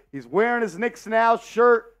today. He's wearing his Knicks Now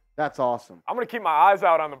shirt. That's awesome. I'm going to keep my eyes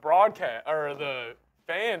out on the broadcast or the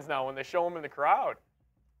fans now when they show him in the crowd.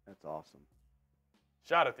 That's awesome.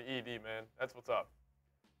 Shout out to ED, man. That's what's up.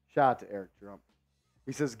 Shout out to Eric Drumpf.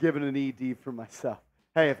 He says, giving an ED for myself.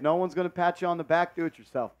 Hey, if no one's going to pat you on the back, do it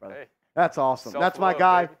yourself, brother. Hey, that's awesome. That's my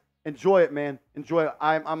guy. Baby. Enjoy it, man. Enjoy it.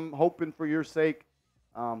 I'm hoping for your sake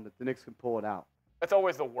that the Knicks can pull it out. That's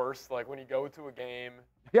always the worst, like when you go to a game.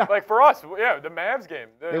 Yeah. Like for us, yeah, the Mavs game.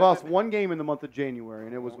 They lost 1 game in the month of January,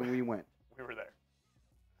 and it was when we went. We were there.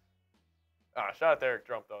 Shout out to Eric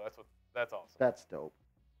Drumpf, though. That's awesome. That's dope.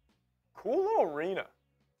 Cool little arena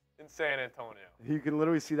in San Antonio. You can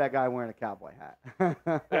literally see that guy wearing a cowboy hat.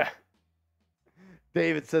 Yeah.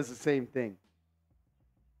 David says the same thing.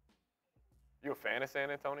 You a fan of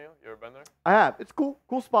San Antonio? You ever been there? I have. It's cool.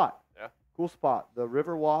 Cool spot. Yeah. Cool spot. The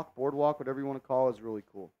river walk, boardwalk, whatever you want to call it, is really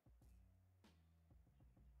cool.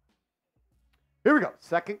 Here we go.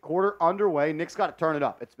 2nd quarter underway. Knicks got to turn it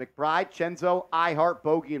up. It's McBride, Chenzo, Ihart,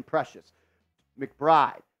 Bogey, and Precious.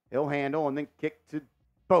 McBride, he'll handle and then kick to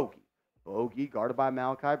Bogey. Bogey, guarded by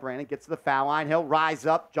Malachi Brannon, gets to the foul line. He'll rise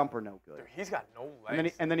up. Jumper no good. Dude, he's got no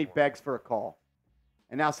legs. And then he begs for a call.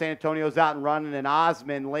 And now San Antonio's out and running, and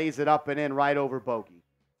Osman lays it up and in right over Bogey.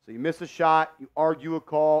 So you miss a shot, you argue a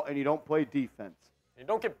call, and you don't play defense. You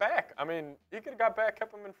don't get back. I mean, he could have got back,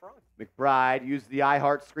 kept him in front. McBride used the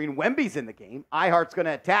Ihart screen. Wemby's in the game. Ihart's going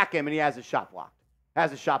to attack him, and he has a shot blocked.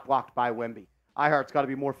 Has a shot blocked by Wemby. Ihart's got to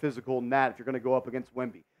be more physical than that if you're going to go up against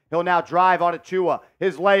Wemby. He'll now drive on Achua.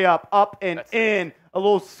 His layup up and in. A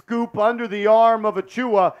little scoop under the arm of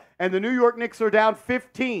Achua, and the New York Knicks are down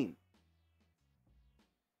 15.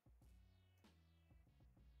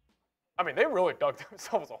 I mean, they really dug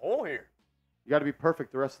themselves a hole here. You got to be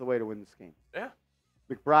perfect the rest of the way to win this game. Yeah.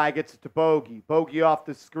 McBride gets it to Bogey. Bogey off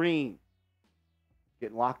the screen.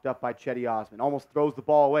 Getting locked up by Cedi Osman. Almost throws the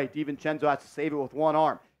ball away. DiVincenzo has to save it with one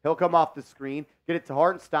arm. He'll come off the screen. Get it to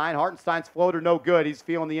Hartenstein. Hartenstein's floater no good. He's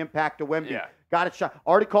feeling the impact of Wemby. Yeah. Got it shot.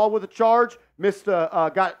 Already called with a charge. Missed.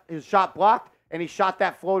 Got his shot blocked, and he shot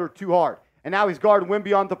that floater too hard. And now he's guarding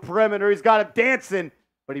Wemby on the perimeter. He's got him dancing,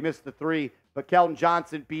 but he missed the 3. But Keldon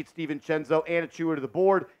Johnson beats DiVincenzo and Achua to the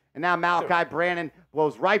board. And now Malachi Brannon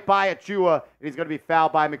blows right by Achua, and he's going to be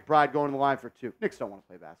fouled by McBride going to the line for 2. Knicks don't want to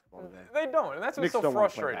play basketball today. They don't, and that's what's so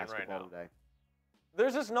frustrating right now. Today.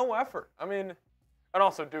 There's just no effort. I mean, and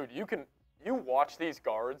also, dude, you watch these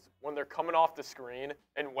guards when they're coming off the screen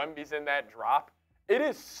and Wemby's in that drop. It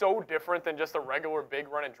is so different than just a regular big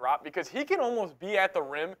run and drop because he can almost be at the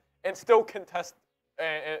rim and still contest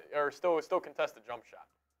or still contest the jump shot.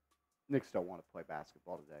 Knicks don't want to play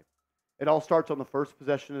basketball today. It all starts on the first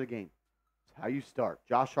possession of the game. It's how you start.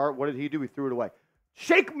 Josh Hart, what did he do? He threw it away.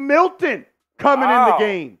 Shake Milton coming in the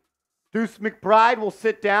game. Deuce McBride will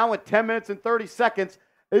sit down with 10 minutes and 30 seconds.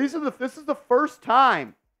 This is the first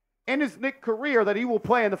time in his Knicks career that he will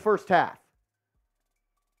play in the first half.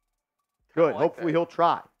 Good. Hopefully he'll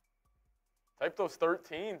try. Type those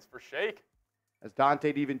 13s for Shake. As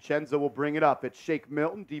Donte DiVincenzo will bring it up. It's Shake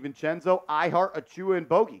Milton, DiVincenzo, Hart, Achua, and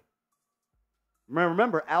Bogey.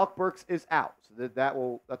 Remember, Alec Burks is out. So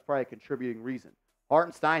that's probably a contributing reason.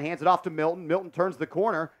 Hartenstein hands it off to Milton. Milton turns the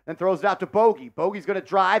corner, then throws it out to Bogey. Bogey's going to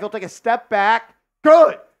drive. He'll take a step back.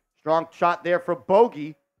 Good. Strong shot there from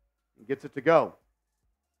Bogey. He gets it to go.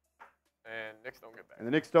 And Knicks don't get back. And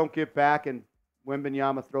the Knicks don't get back, and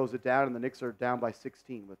Wembanyama throws it down, and the Knicks are down by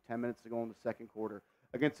 16 with 10 minutes to go in the second quarter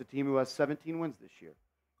against a team who has 17 wins this year.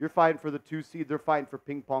 You're fighting for the 2 seed. They're fighting for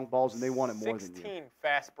ping pong balls, and they want it more than you. 16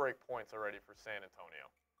 fast break points already for San Antonio.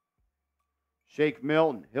 Shake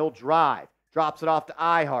Milton. He'll drive. Drops it off to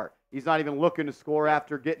Hart. He's not even looking to score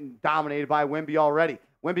after getting dominated by Wemby already.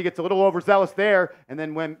 Wemby gets a little overzealous there, and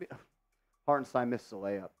then Hartenstein misses a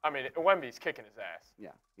layup. I mean, Wemby's kicking his ass. Yeah,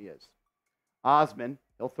 he is. Osman,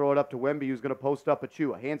 he'll throw it up to Wemby, who's going to post up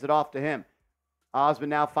Achua. Hands it off to him. Osman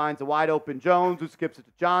now finds a wide open Jones, who skips it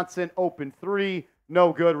to Johnson. Open 3,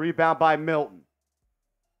 no good. Rebound by Milton.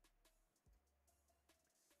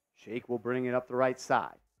 Shake will bring it up the right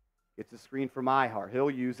side. Gets a screen from Hart. He'll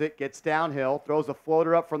use it. Gets downhill. Throws a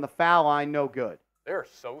floater up from the foul line. No good. They're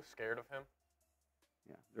so scared of him.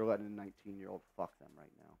 Yeah, they're letting a 19-year-old fuck them right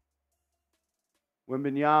now.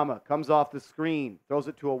 Wembanyama comes off the screen. Throws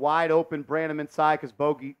it to a wide open Branham inside because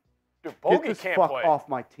Bogey. Dude, Bogey get this can't fuck play. Off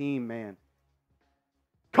my team, man.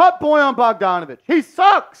 Cut Bojan Bogdanovic. He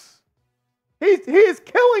sucks. He is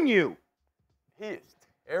killing you. He is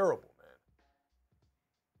terrible.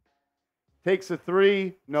 Takes a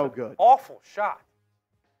 3, no good. Awful shot.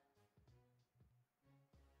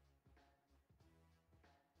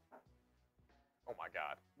 Oh, my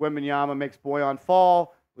God. Wembanyama makes Bojan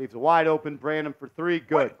fall, leaves a wide open Brandon for 3,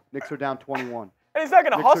 good. Wait. Knicks are down 21. And he's not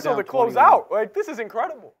going to hustle to close 21. out. Like, this is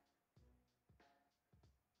incredible.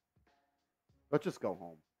 Let's just go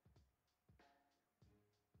home.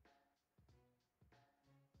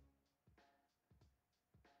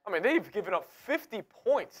 I mean, they've given up 50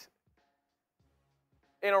 points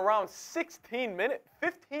in around 16 minutes,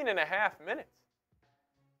 15 and a half minutes.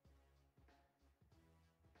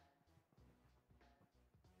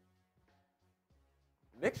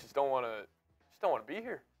 Knicks just don't want to be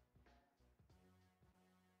here.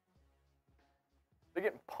 They're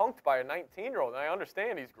getting punked by a 19-year-old, and I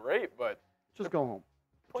understand he's great, but just go home.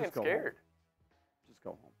 Playing just go scared. Home. Just go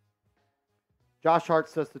home. Josh Hart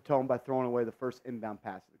sets the tone by throwing away the first inbound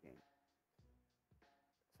pass of the game.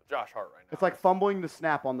 So Josh Hart right now. It's like fumbling the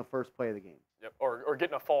snap on the first play of the game. Yep, or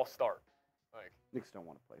getting a false start. Like, Knicks don't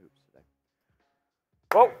want to play hoops today.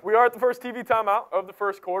 Well, we are at the first TV timeout of the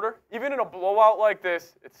first quarter. Even in a blowout like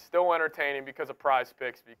this, it's still entertaining because of Prize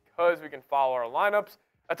Picks, because we can follow our lineups.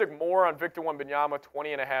 I took more on Victor Wembanyama,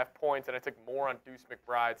 20.5 points, and I took more on Deuce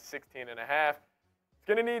McBride, 16.5.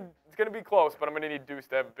 It's gonna be close, but I'm gonna need Deuce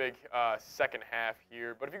to have a big second half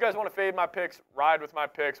here. But if you guys want to fade my picks, ride with my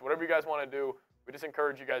picks, whatever you guys want to do, we just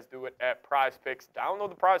encourage you guys to do it at Prize Picks. Download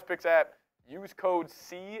the Prize Picks app. Use code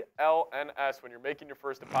CLNS when you're making your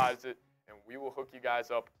first deposit, and we will hook you guys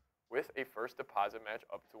up with a first deposit match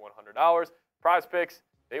up to $100. Prize Picks,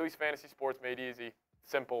 Daily's fantasy sports made easy.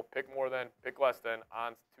 Simple. Pick more than, pick less than,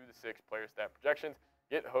 on to the 6 player stat projections.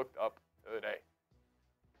 Get hooked up today.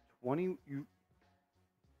 20, you.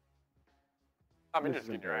 I mean, This just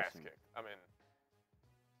is getting your ass embarrassing. kicked. I mean,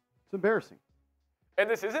 It's embarrassing. and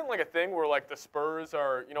this isn't like a thing where like the Spurs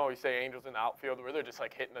are, you know, you say Angels in the outfield where they're just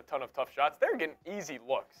like hitting a ton of tough shots. They're getting easy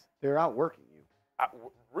looks. They're outworking you.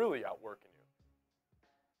 Really outworking you.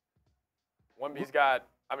 Wemby's got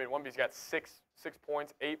 6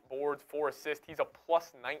 points, 8 boards, 4 assists. He's a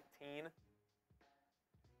plus 19.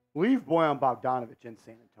 Leave Bojan Bogdanovic in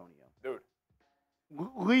San Antonio. Dude.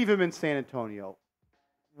 Leave him in San Antonio.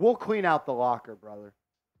 We'll clean out the locker, brother.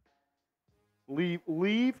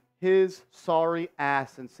 Leave his sorry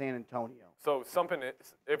ass in San Antonio. So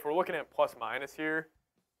if we're looking at plus minus here,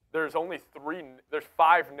 there's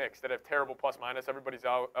 5 Knicks that have terrible plus minus. Everybody's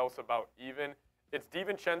else about even. It's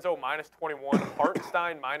DiVincenzo minus 21,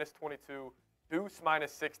 Hartenstein minus 22, Deuce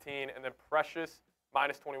minus 16, and then Precious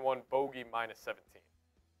minus 21, Bogey minus 17.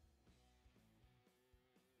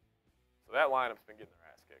 So that lineup's been getting their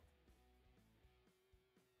ass kicked.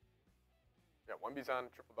 Yeah, Wemby's on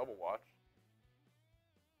triple-double watch.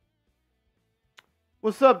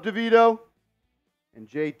 What's up, DeVito? And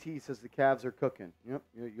JT says the Cavs are cooking. Yep,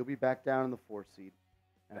 you'll be back down in the 4 seed.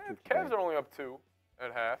 Cavs are only up 2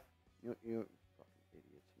 at half. You fucking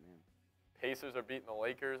idiots, man. Pacers are beating the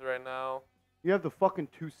Lakers right now. You have the fucking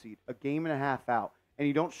 2 seed, a game and a half out, and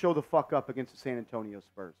you don't show the fuck up against the San Antonio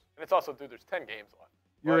Spurs. And it's also, dude, there's 10 games left.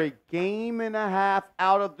 You're a game and a half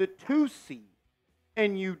out of the 2 seed,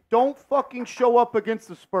 and you don't fucking show up against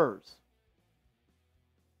the Spurs.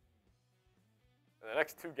 And the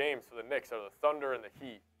next 2 games for the Knicks are the Thunder and the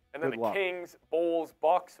Heat. And then Good the luck. Kings, Bulls,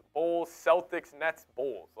 Bucks, Bulls, Celtics, Nets,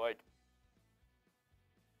 Bulls. Like,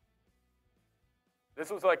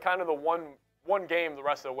 this was like kind of the one game the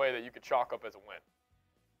rest of the way that you could chalk up as a win.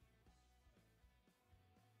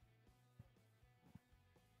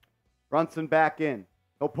 Brunson back in.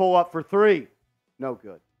 He'll pull up for 3. No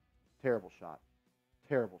good. Terrible shot.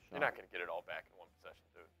 Terrible shot. You're not going to get it all back in one possession,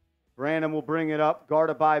 dude. Brandon will bring it up,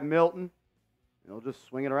 guarded by Milton. He'll just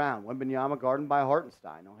swing it around. Wembanyama guarded by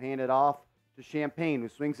Hartenstein. He'll hand it off to Champagne, who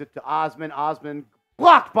swings it to Osman. Osman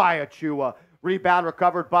blocked by Achua. Rebound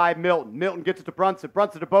recovered by Milton. Milton gets it to Brunson.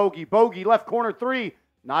 Brunson to Bogey. Bogey left corner 3.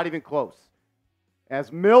 Not even close.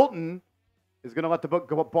 As Milton is going to let the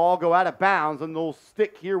ball go out of bounds, and they'll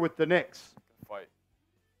stick here with the Knicks. Good fight.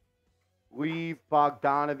 Leave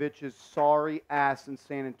Bogdanovich's sorry ass in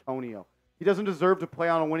San Antonio. He doesn't deserve to play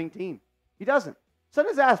on a winning team. He doesn't. Send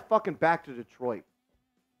his ass fucking back to Detroit.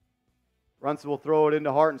 Brunson will throw it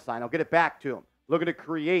into Hartenstein. I'll get it back to him. Looking to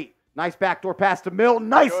create. Nice backdoor pass to Milton.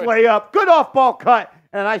 Nice Good. layup. Good off-ball cut.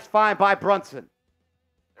 And a nice find by Brunson.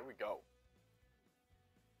 There we go.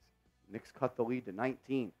 Knicks cut the lead to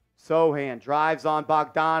 19. Sohan drives on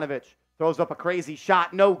Bogdanovich. Throws up a crazy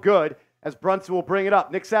shot. No good. As Brunson will bring it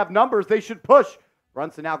up. Knicks have numbers. They should push.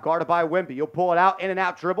 Brunson now guarded by Wemby. He'll pull it out. In and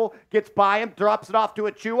out dribble. Gets by him. Drops it off to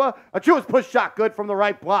Achua. Achua's push shot good from the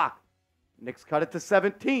right block. Knicks cut it to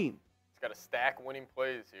 17. He's got to stack winning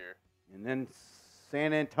plays here. And then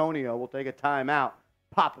San Antonio will take a timeout.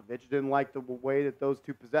 Popovich didn't like the way that those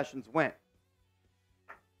 2 possessions went.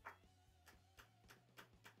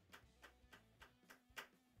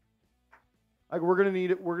 Like we're gonna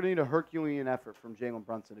need a Herculean effort from Jalen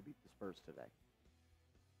Brunson to beat the Spurs today.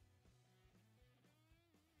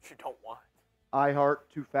 You don't want. Hart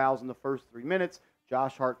 2 fouls in the first 3 minutes.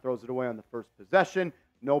 Josh Hart throws it away on the first possession.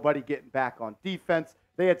 Nobody getting back on defense.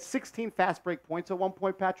 They had 16 fast break points at one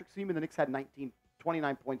point, Patrick Seaman. The Knicks had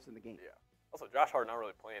 29 points in the game. Yeah. Also, Josh Hart not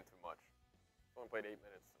really playing too much. He only played 8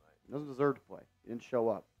 minutes tonight. He doesn't deserve to play. He didn't show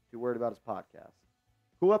up. Too worried about his podcast.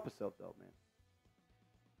 Cool episode, though, man.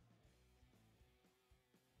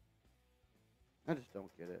 I just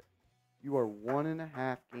don't get it. You are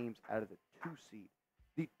 1.5 games out of the 2 seed.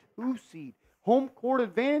 The 2 seed. Home court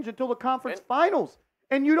advantage until the conference finals.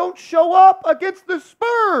 And you don't show up against the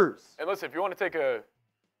Spurs. And listen, if you want to take a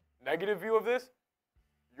negative view of this,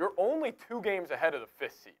 you're only 2 games ahead of the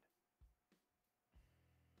 5th seed.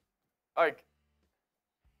 Like,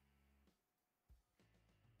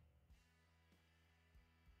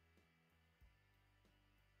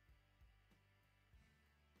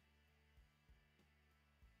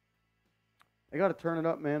 They got to turn it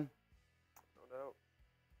up, man. no doubt.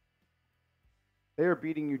 They are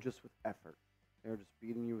beating you just with effort. They're just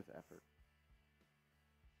beating you with effort.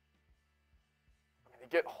 I mean,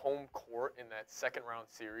 to get home court in that second round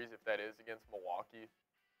series, if that is against Milwaukee,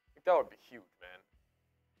 I think that would be huge, man.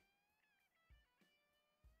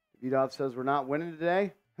 Davidoff says we're not winning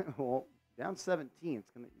today. Well, down 17.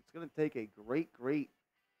 It's gonna take a great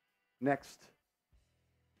next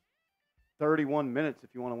 31 minutes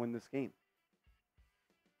if you want to win this game.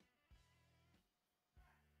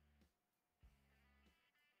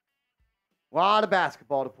 A lot of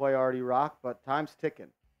basketball to play, Artie Rock, but time's ticking.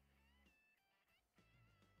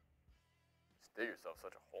 Just dig yourself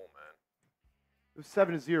such a hole, man. It was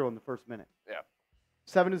 7-0 in the first minute. Yeah.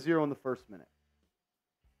 7-0 in the first minute.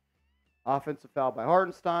 Offensive foul by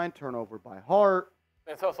Hartenstein, turnover by Hart.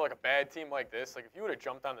 And it's also like a bad team like this. Like, if you would have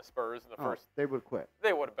jumped on the Spurs in the first, they would have quit.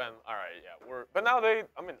 they would have been, all right, yeah. But now they,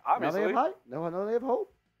 I mean, obviously, Now they have hope. No, they have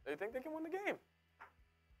hope. they think they can win the game.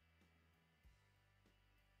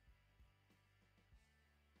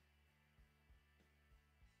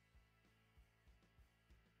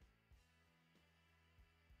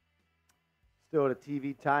 Still at a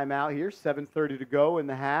TV timeout here. 7:30 to go in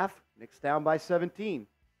the half. Knicks down by 17.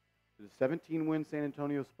 To the 17-win San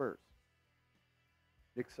Antonio Spurs.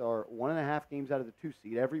 Knicks are 1.5 games out of the 2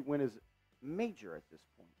 seed. Every win is major at this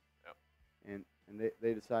point. Yep. And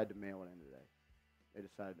they decide to mail it in today. They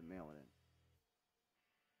decided to mail it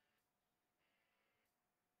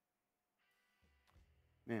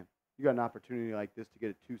in. Man, you got an opportunity like this to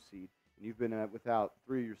get a 2 seed, and you've been without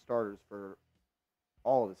 3 of your starters for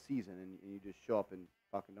all of the season, and you just show up and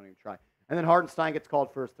fucking don't even try. And then Hartenstein gets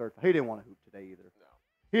called for his third. He didn't want to hoop today either. No.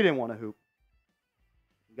 He didn't want to hoop.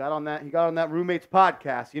 He got on that roommates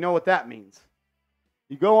podcast. You know what that means.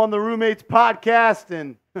 You go on the roommates podcast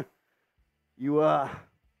and you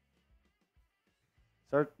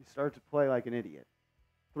start to play like an idiot.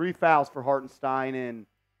 3 fouls for Hartenstein in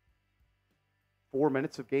 4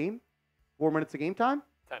 minutes of game. 4 minutes of game time?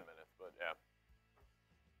 10 minutes, but yeah.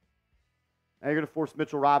 Now you're going to force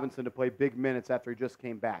Mitchell Robinson to play big minutes after he just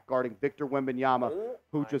came back, guarding Victor Wembanyama,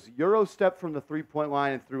 who just Euro stepped from the three-point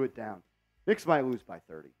line and threw it down. Knicks might lose by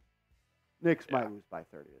 30. Knicks might lose by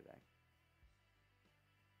 30 today.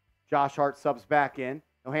 Josh Hart subs back in.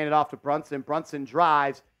 He'll hand it off to Brunson. Brunson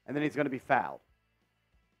drives, and then he's going to be fouled.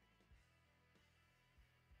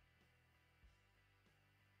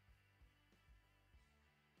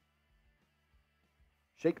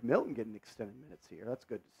 Shake Milton getting extended minutes here. That's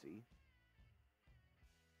good to see.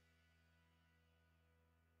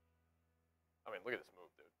 I mean, look at this move,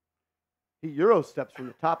 dude. He Euro steps from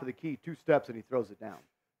the top of the key, 2 steps, and he throws it down.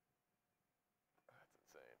 That's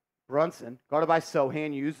insane. Brunson, guarded by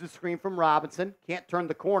Sohan, uses the screen from Robinson. Can't turn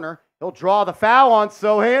the corner. He'll draw the foul on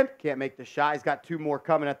Sohan. Can't make the shot. He's got 2 more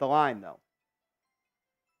coming at the line, though.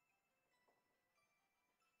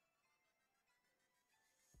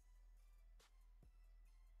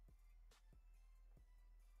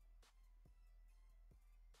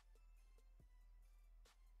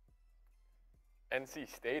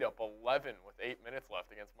 NC State up 11 with 8 minutes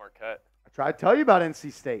left against Marquette. I tried to tell you about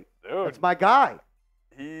NC State. Dude. That's my guy.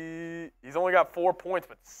 He's only got 4 points,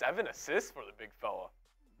 but 7 assists for the big fella.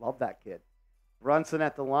 Love that kid. Brunson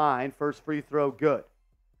at the line. First free throw, good.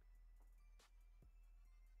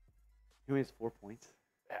 He only has 4 points.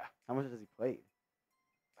 Yeah. How much has he played?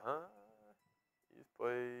 He's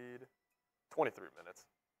played 23 minutes.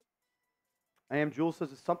 I am Jules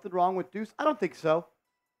says, is something wrong with Deuce? I don't think so.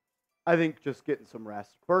 I think just getting some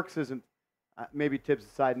rest. Burks isn't, maybe Tibbs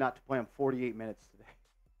decided not to play him 48 minutes today.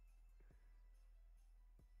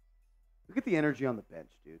 Look at the energy on the bench,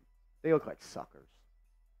 dude. They look like suckers.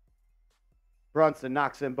 Brunson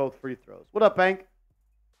knocks in both free throws. What up, Bank?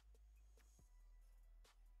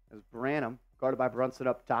 As Branham, guarded by Brunson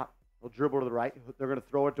up top. He'll dribble to the right. They're going to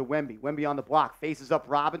throw it to Wemby. Wemby on the block. Faces up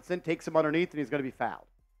Robinson. Takes him underneath, and he's going to be fouled.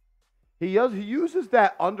 He uses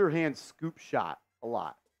that underhand scoop shot a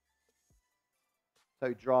lot. So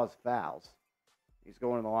he draws fouls. He's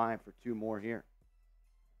going to the line for 2 more here.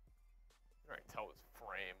 I can tell his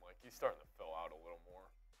frame. Like, he's starting to fill out a little more.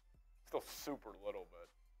 Still super little, but.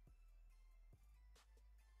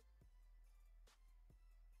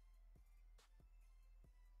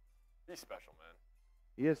 He's special, man.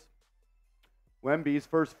 He is. Wemby's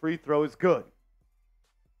first free throw is good.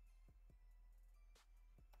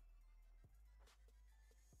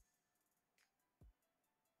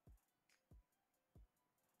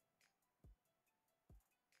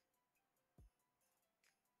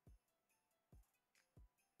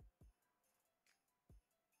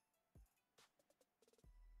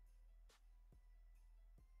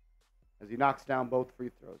 As he knocks down both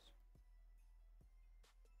free throws.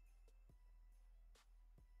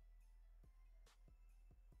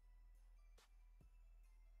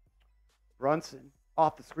 Brunson,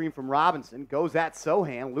 off the screen from Robinson, goes at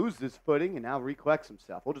Sohan, loses his footing, and now recollects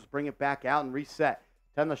himself. We'll just bring it back out and reset.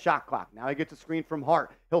 10 the shot clock. Now he gets a screen from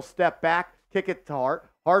Hart. He'll step back, kick it to Hart.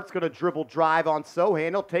 Hart's going to dribble drive on Sohan.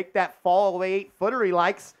 He'll take that fall away 8-footer he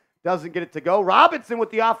likes. Doesn't get it to go. Robinson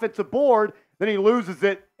with the offensive board. Then he loses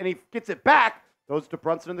it, and he gets it back. Goes to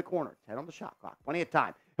Brunson in the corner. 10 on the shot clock. Plenty of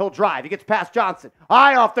time. He'll drive. He gets past Johnson.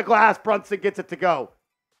 Eye off the glass. Brunson gets it to go.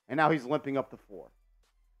 And now he's limping up the floor.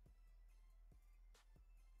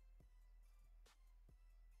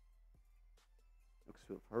 Looks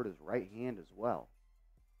to have hurt his right hand as well.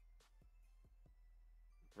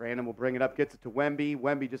 Randle will bring it up, gets it to Wemby.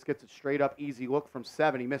 Wemby just gets it straight up, easy look from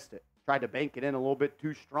 7. He missed it. Tried to bank it in a little bit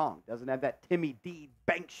too strong. Doesn't have that Timmy D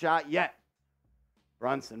bank shot yet.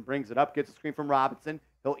 Brunson brings it up, gets a screen from Robinson.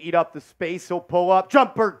 He'll eat up the space. He'll pull up.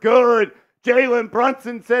 Jumper good. Jalen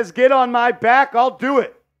Brunson says, get on my back. I'll do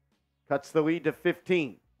it. Cuts the lead to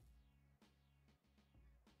 15.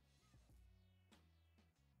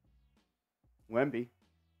 Wemby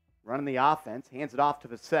running the offense. Hands it off to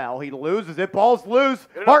Vassell. He loses it. Ball's loose.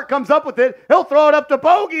 Hart comes up with it. He'll throw it up to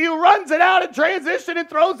Bogey, who runs it out in transition and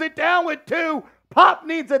throws it down with 2. Pop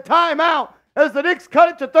needs a timeout as the Knicks cut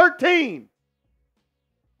it to 13.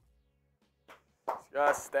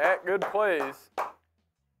 Got stat good plays.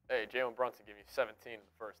 Hey, Jalen Brunson gave you 17 in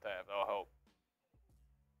the first half. That'll help.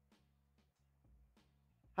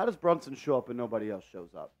 How does Brunson show up and nobody else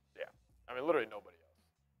shows up? Yeah. I mean, literally nobody else.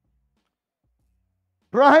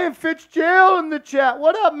 Brian Fitzgerald in the chat.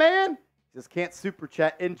 What up, man? He says, can't super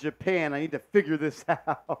chat in Japan. I need to figure this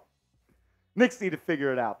out. Knicks need to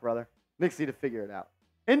figure it out, brother. Knicks need to figure it out.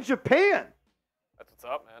 In Japan. That's what's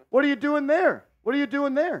up, man. What are you doing there? What are you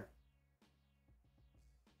doing there?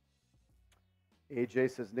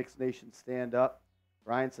 AJ says, Knicks Nation, stand up.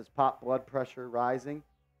 Ryan says, pop blood pressure rising.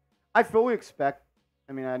 I fully expect,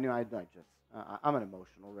 I'm an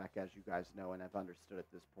emotional wreck, as you guys know, and I've understood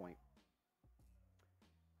at this point.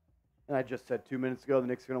 And I just said 2 minutes ago the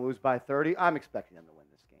Knicks are going to lose by 30. I'm expecting them to win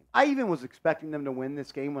this game. I even was expecting them to win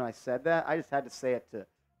this game when I said that. I just had to say it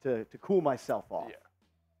to cool myself off. Yeah.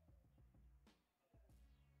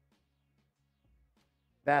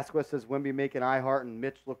 Vasquez says, Wemby making Hart and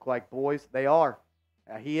Mitch look like boys. They are.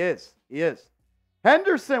 He is. He is.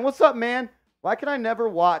 Henderson, what's up, man? Why can I never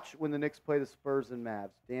watch when the Knicks play the Spurs and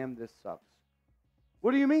Mavs? Damn, this sucks.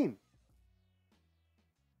 What do you mean?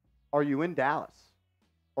 Are you in Dallas?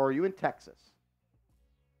 Or are you in Texas?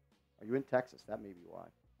 Are you in Texas? That may be why.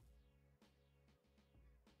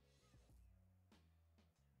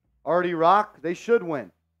 Already rock. They should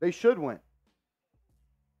win. They should win.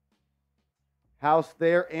 House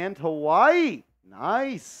there and Hawaii.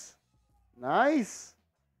 Nice. Nice.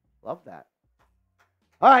 Love that.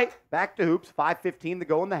 All right, back to hoops. 5:15 to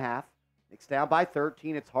go in the half. Knicks down by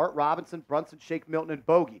 13. It's Hart, Robinson, Brunson, Shake Milton, and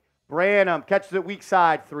Bogey. Branham catches it weak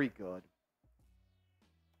side. 3 good.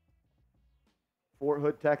 Fort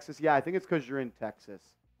Hood, Texas. Yeah, I think it's because you're in Texas.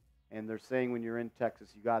 And they're saying when you're in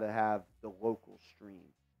Texas, you got to have the local stream.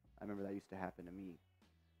 I remember that used to happen to me.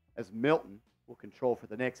 As Milton will control for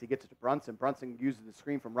the Knicks. He gets it to Brunson. Brunson uses the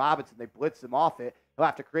screen from Robinson. They blitz him off it. He'll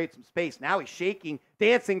have to create some space. Now he's shaking,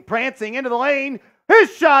 dancing, prancing into the lane.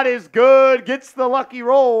 His shot is good. Gets the lucky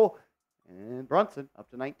roll. And Brunson up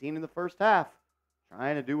to 19 in the first half.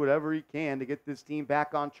 Trying to do whatever he can to get this team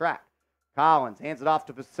back on track. Collins hands it off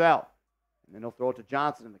to Vassell. And then he'll throw it to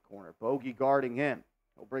Johnson in the corner. Bogey guarding him.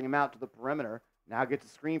 He'll bring him out to the perimeter. Now gets a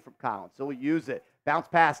screen from Collins. So he'll use it. Bounce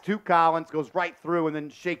pass to Collins. Goes right through. And then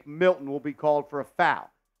Shake Milton will be called for a foul.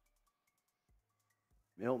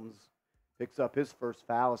 Milton's picks up his first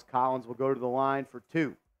foul as Collins will go to the line for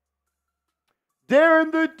 2.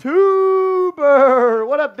 Darren the Tuber.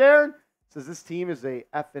 What up, Darren? Says this team is a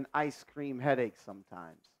effing ice cream headache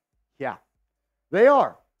sometimes. Yeah, they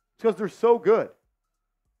are. It's because they're so good.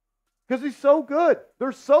 Because he's so good.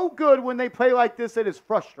 They're so good when they play like this, it is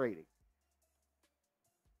frustrating.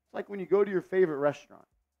 It's like when you go to your favorite restaurant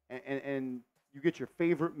and you get your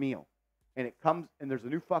favorite meal and it comes and there's a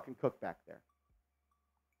new fucking cook back there.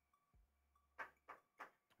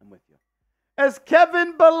 I'm with you. As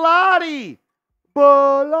Kevin Bellotti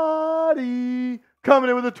coming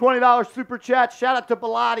in with a $20 super chat. Shout out to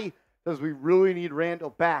Bellotti. Says we really need Randle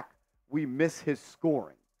back. We miss his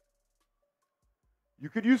scoring. You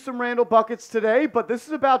could use some Randle buckets today, but this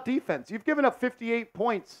is about defense. You've given up 58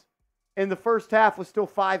 points in the first half with still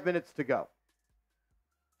 5 minutes to go.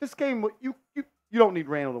 This game, you don't need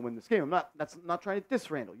Randle to win this game. I'm not trying to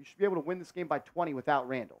diss Randle. You should be able to win this game by 20 without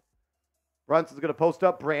Randle. Brunson's going to post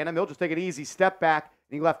up Branham. He'll just take an easy step back,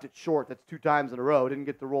 and he left it short. That's 2 times in a row. Didn't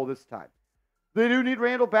get the roll this time. They do need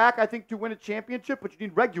Randle back, I think, to win a championship, but you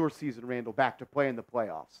need regular season Randle back to play in the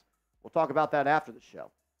playoffs. We'll talk about that after the show.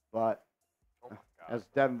 But as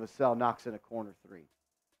Devin Vassell knocks in a corner 3,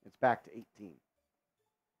 it's back to 18.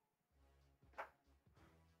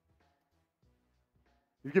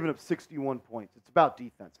 You're giving up 61 points. It's about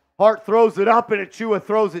defense. Hart throws it up, and Achua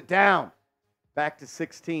throws it down. Back to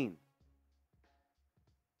 16.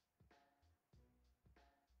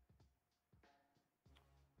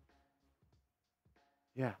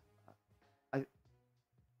 Yeah.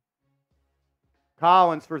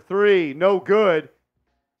 Collins for 3. No good.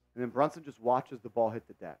 And then Brunson just watches the ball hit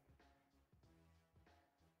the deck.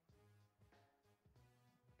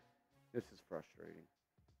 This is frustrating.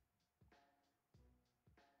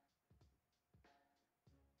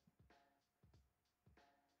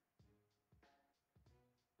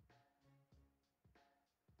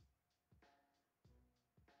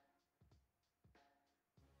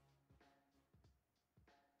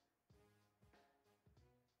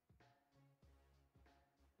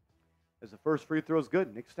 As the first free throw is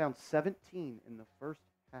good. Knicks down 17 in the first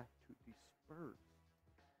half to the Spurs.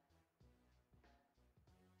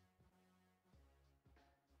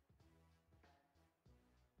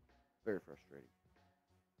 Very frustrating.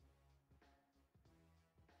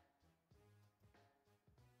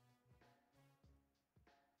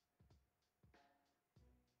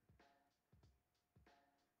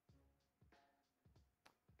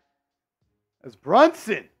 As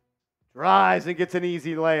Brunson drives and gets an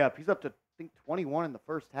easy layup. He's up to, I think, 21 in the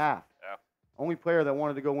first half. Yeah. Only player that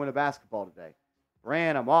wanted to go win a basketball today.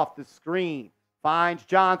 Branham off the screen. Finds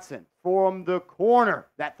Johnson from the corner.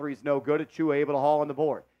 That three's no good. Achua able to haul on the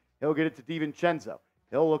board. He'll get it to DiVincenzo.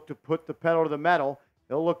 He'll look to put the pedal to the metal.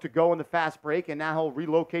 He'll look to go in the fast break, and now he'll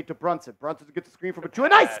relocate to Brunson. Brunson gets the screen from Achua.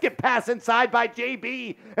 Nice skip pass inside by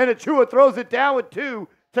JB, and Achua throws it down with 2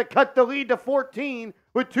 to cut the lead to 14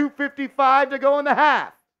 with 2:55 to go in the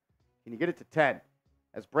half. Can you get it to 10?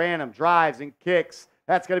 As Branham drives and kicks,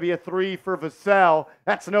 that's going to be a 3 for Vassell.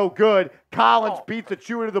 That's no good. Collins beats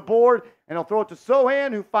Achua to the board, and he'll throw it to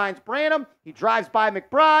Sohan, who finds Branham. He drives by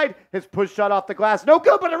McBride. His push shot off the glass. No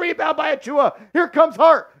good, but a rebound by Achua. Here comes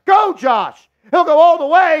Hart. Go, Josh. He'll go all the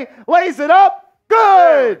way. Lays it up.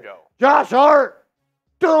 Good. Josh Hart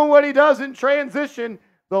doing what he does in transition.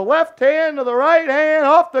 The left hand to the right hand,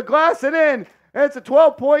 off the glass and in. And it's a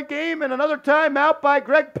 12-point game and another timeout by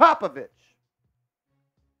Greg Popovich.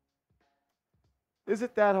 Is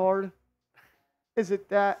it that hard? Is it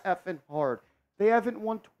that effing hard? They haven't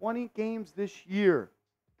won 20 games this year.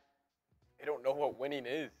 They don't know what winning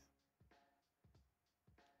is.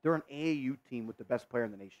 They're an AAU team with the best player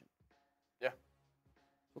in the nation. Yeah.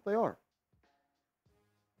 That's what they are.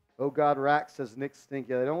 Oh, God, Rack says Knicks stink.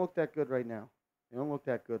 Yeah, they don't look that good right now. They don't look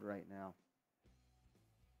that good right now.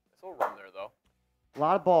 Still run there, though. A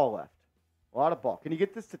lot of ball left. A lot of ball. Can you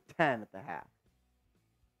get this to 10 at the half?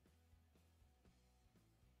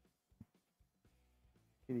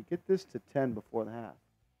 Can you get this to 10 before the half?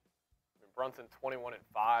 I mean, Brunson 21 and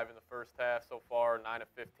 5 in the first half so far, 9 of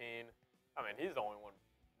 15. I mean, he's the only one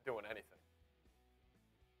doing anything.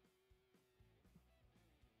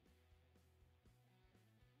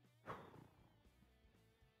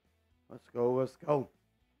 Let's go, let's go.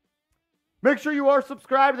 Make sure you are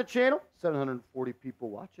subscribed to the channel. 740 people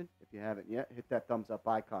watching. If you haven't yet, hit that thumbs up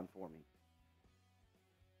icon for me.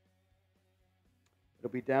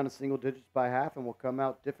 It'll be down to single digits by half, and we'll come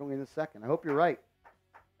out differently in the second. I hope you're right.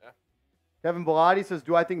 Yeah. Kevin Bellotti says,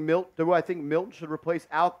 do I think Milton should replace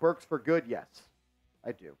Alec Burks for good? Yes,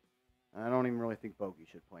 I do. I don't even really think Bogey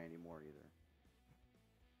should play anymore either.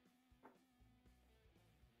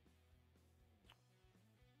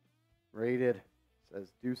 Rated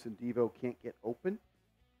says Deuce and Devo can't get open.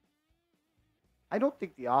 I don't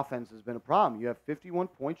think the offense has been a problem. You have 51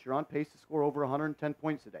 points. You're on pace to score over 110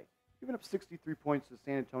 points today. Giving up 63 points to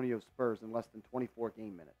San Antonio Spurs in less than 24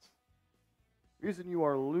 game minutes. The reason you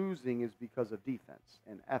are losing is because of defense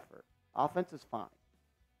and effort. Offense is fine.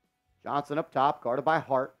 Johnson up top, guarded by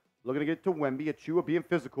Hart. Looking to get it to Wemby. Achua being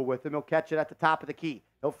physical with him. He'll catch it at the top of the key.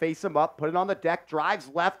 He'll face him up, put it on the deck, drives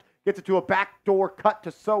left, gets it to a backdoor cut to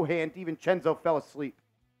Sohan. DiVincenzo fell asleep.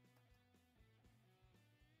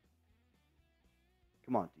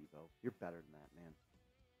 Come on, Devo. You're better than that, man.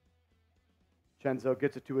 Chenzo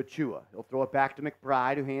gets it to Achua. He'll throw it back to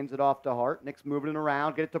McBride, who hands it off to Hart. Knicks moving it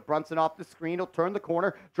around. Get it to Brunson off the screen. He'll turn the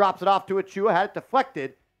corner. Drops it off to Achua. Had it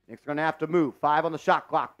deflected. Knicks are going to have to move. 5 on the shot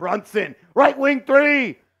clock. Brunson, right wing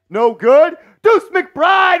 3. No good. Deuce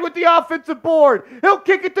McBride with the offensive board. He'll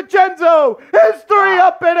kick it to Chenzo. His 3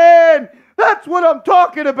 up and in. That's what I'm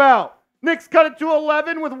talking about. Knicks cut it to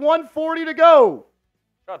 11 with 1:40 to go.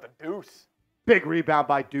 Shout out to Deuce. Big rebound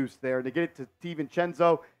by Deuce there. They get it to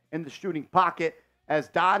DiVincenzo in the shooting pocket, as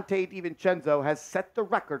Donte DiVincenzo has set the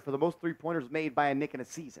record for the most three-pointers made by a Knick in a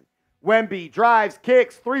season. Wemby drives,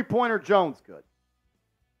 kicks, three-pointer, Jones, good.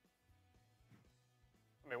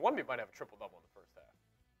 I mean, Wemby might have a triple-double in the first half.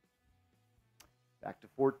 Back to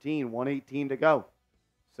 14, 1:18 to go.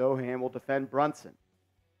 Sohan will defend Brunson.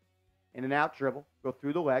 In and out dribble, go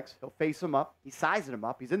through the legs. He'll face him up. He's sizing him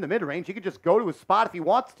up. He's in the mid-range. He could just go to his spot if he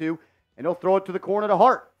wants to, and he'll throw it to the corner to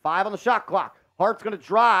Hart. 5 on the shot clock. Hart's going to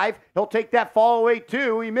drive. He'll take that fall away,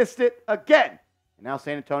 too. He missed it again. And now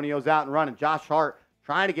San Antonio's out and running. Josh Hart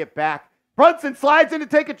trying to get back. Brunson slides in to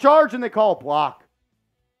take a charge, and they call a block.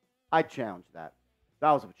 I challenge that. That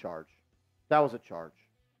was a charge. That was a charge.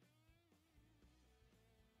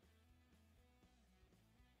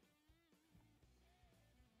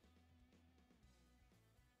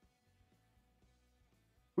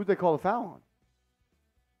 Who'd they call the foul on?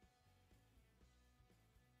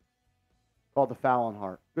 Called the foul on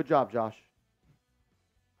Hart. Good job, Josh.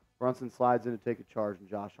 Brunson slides in to take a charge, and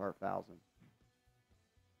Josh Hart fouls him.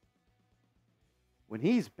 When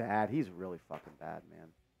he's bad, he's really fucking bad, man.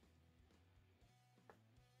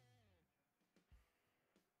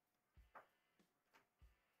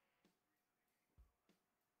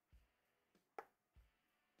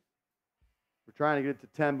 We're trying to get it to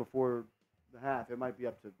 10 before the half. It might be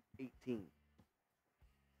up to 18.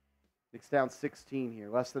 Knicks down 16 here.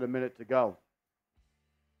 Less than a minute to go.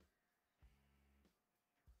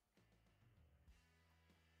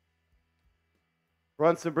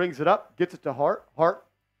 Brunson brings it up, gets it to Hart. Hart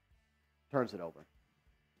turns it over.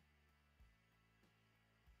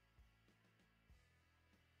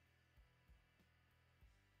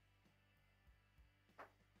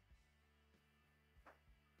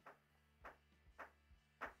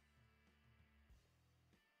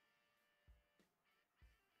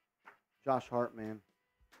 Josh Hart, man.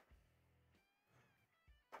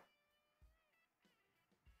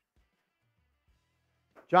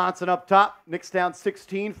 Johnson up top. Knicks down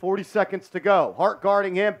 16. 40 seconds to go. Hart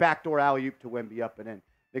guarding him. Backdoor alley-oop to Wemby up and in.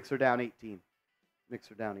 Knicks are down 18. Knicks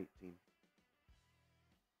are down 18.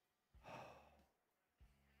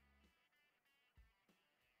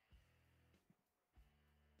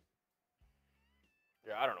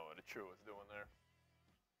 Yeah, I don't know what Achua is doing there.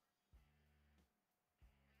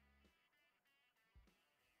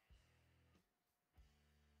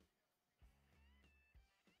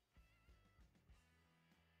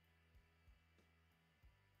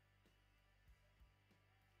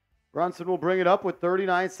 Brunson will bring it up with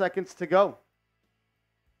 39 seconds to go.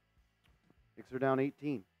 Knicks are down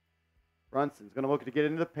 18. Brunson's going to look to get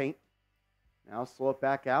into the paint. Now slow it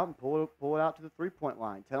back out and pull it out to the three-point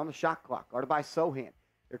line. 10 on the shot clock. Guarded by Sohan.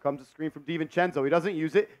 Here comes a screen from DiVincenzo. He doesn't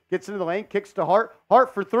use it. Gets into the lane. Kicks to Hart.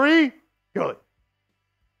 Hart for three. Good.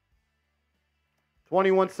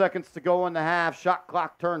 21 seconds to go in the half. Shot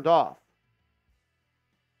clock turned off.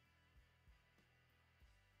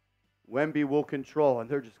 Wemby will control, and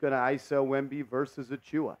they're just going to ISO Wemby versus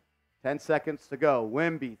Achua. 10 seconds to go.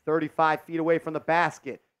 Wemby, 35 feet away from the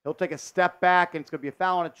basket. He'll take a step back, and it's going to be a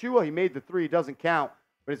foul on Achua. He made the three. It doesn't count,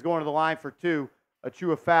 but he's going to the line for two.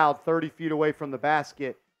 Achua fouled 30 feet away from the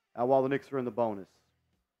basket while the Knicks are in the bonus.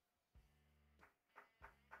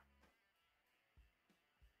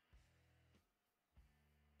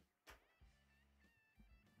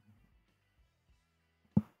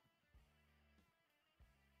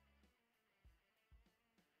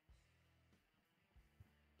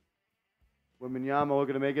 Wembanyama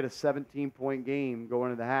looking to make it a 17-point game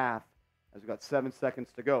going into the half as we've got 7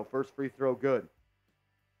 seconds to go. First free throw good.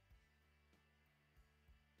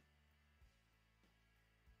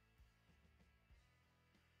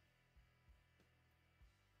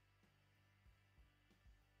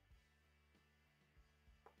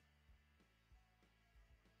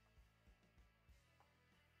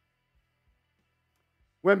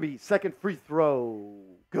 Wemby, second free throw,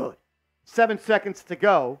 good. 7 seconds to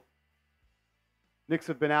go. Knicks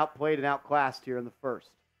have been outplayed and outclassed here in the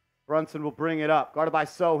first. Brunson will bring it up, guarded by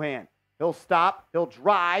Sohan. He'll stop, he'll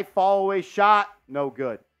drive, fall away shot, no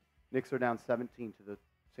good. Knicks are down 17 to the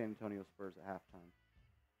San Antonio Spurs at halftime.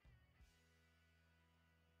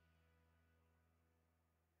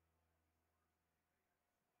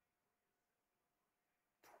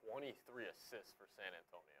 Three assists for San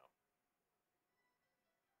Antonio.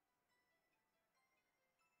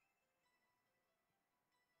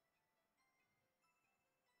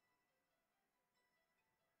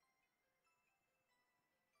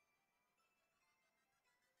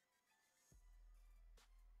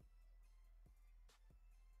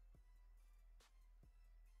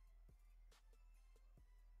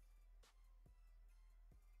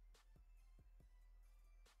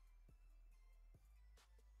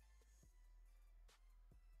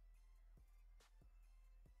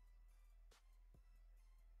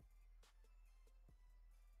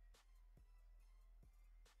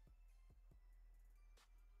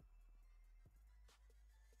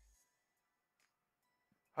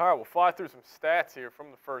 All right, we'll fly through some stats here from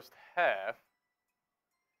the first half.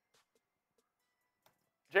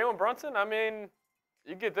 Jalen Brunson, I mean,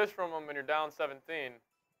 you get this from him and you're down 17.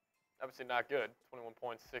 Obviously not good.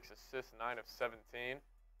 21.6 assists, 9 of 17.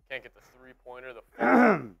 Can't get the three-pointer.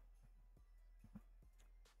 I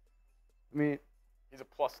mean, he's a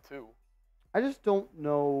 +2. I just don't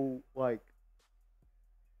know, like,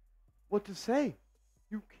 what to say.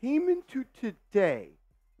 You came into today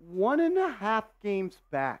 1.5 games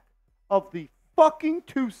back of the fucking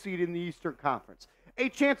 2 seed in the Eastern Conference. A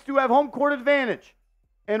chance to have home court advantage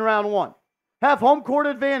in round 1. Have home court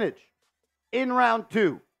advantage in round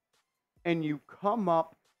 2. And you come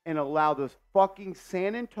up and allow those fucking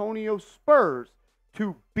San Antonio Spurs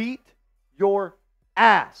to beat your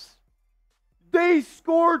ass. They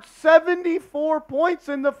scored 74 points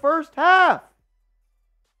in the first half.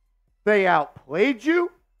 They outplayed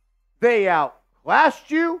you. They outclassed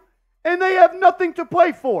you. And they have nothing to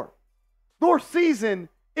play for. Their season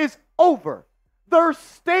is over. Their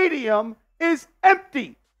stadium is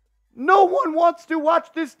empty. No one wants to watch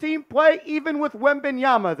this team play, even with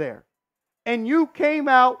Wembanyama there. And you came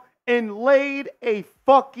out and laid a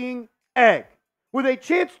fucking egg with a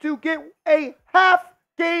chance to get a half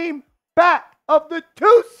game back of the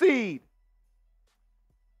 2 seed.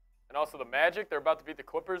 And also the Magic, they're about to beat the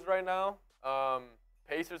Clippers right now.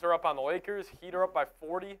 Pacers are up on the Lakers. Heat are up by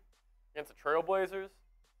 40 against the Trailblazers. It's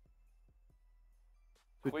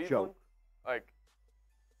a Cleveland, joke. like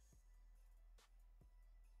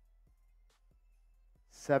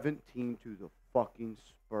 17 to the fucking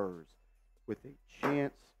Spurs with a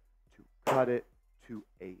chance to cut it to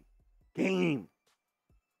a game.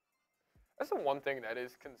 that's the one thing that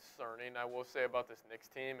is concerning, I will say, about this Knicks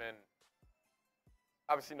team. And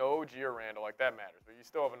obviously no OG or Randle, like that matters. But you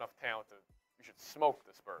still have enough talent to, you should smoke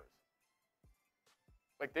the Spurs.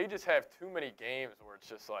 Like they just have too many games where it's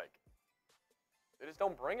just like, they just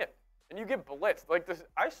don't bring it. And you get blitzed. Like this,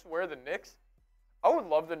 I swear the Knicks, I would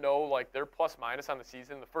love to know like their plus minus on the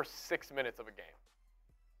season in the first 6 minutes of a game.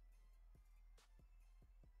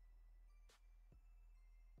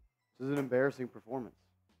 This is an embarrassing performance.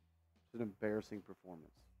 It's an embarrassing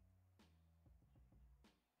performance.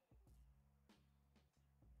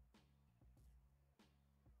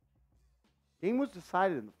 Game was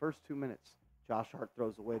decided in the first 2 minutes. Josh Hart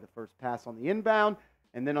throws away the first pass on the inbound,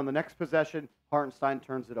 and then on the next possession, Hartenstein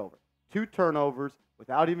turns it over. 2 turnovers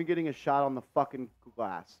without even getting a shot on the fucking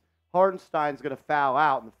glass. Hartenstein's going to foul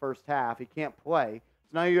out in the first half. He can't play.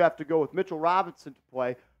 So now you have to go with Mitchell Robinson to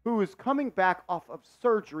play, who is coming back off of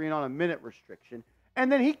surgery and on a minute restriction. And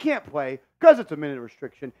then he can't play because it's a minute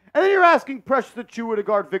restriction. And then you're asking Precious Achiuwa to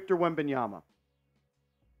guard Victor Wembanyama.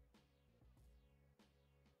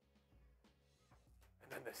 And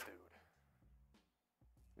then this dude.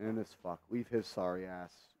 And this fuck. Leave his sorry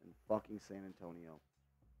ass in fucking San Antonio.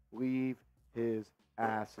 Leave his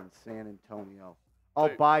ass in San Antonio.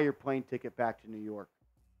 I'll buy your plane ticket back to New York.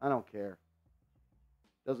 I don't care.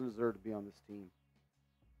 Doesn't deserve to be on this team.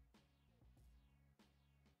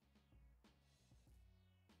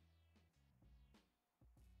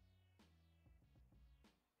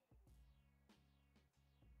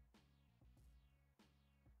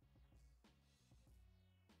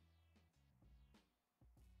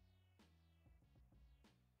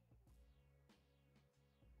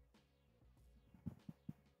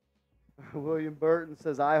 William Burton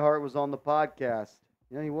says iHeart was on the podcast.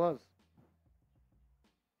 Yeah, he was.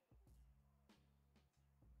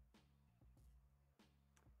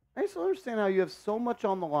 I just don't understand how you have so much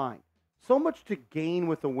on the line, so much to gain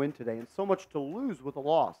with a win today, and so much to lose with a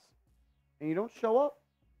loss, and you don't show up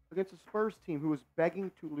against a Spurs team who is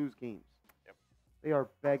begging to lose games. Yep. They are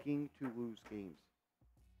begging to lose games.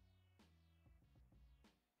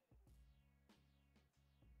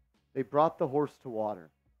 They brought the horse to water.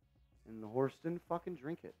 And the horse didn't fucking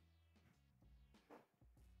drink it.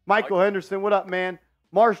 Michael Henderson, what up, man?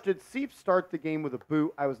 Marsh, did Seeps start the game with a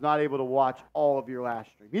boot? I was not able to watch all of your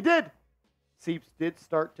last stream. He did. Seeps did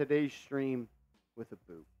start today's stream with a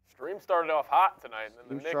boot. Stream started off hot tonight. And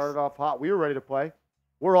then the Knicks started off hot. We were ready to play.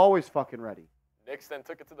 We're always fucking ready. Knicks then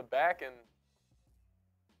took it to the back, and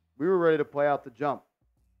we were ready to play out the jump.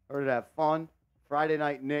 Ready to have fun. Friday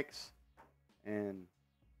night Knicks. And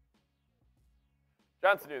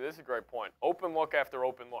Johnson, this is a great point. Open look after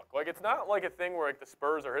open look. Like, it's not like a thing where like the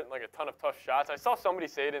Spurs are hitting like a ton of tough shots. I saw somebody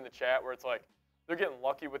say it in the chat where it's like they're getting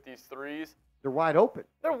lucky with these threes. They're wide open.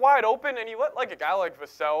 They're wide open, and you let like a guy like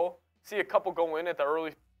Vassell see a couple go in at the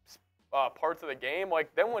early parts of the game.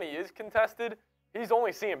 Like, then when he is contested, he's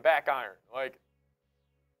only seeing back iron. Like,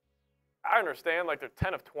 I understand, like, they're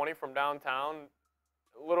 10 of 20 from downtown.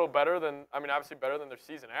 A little better than, I mean, obviously better than their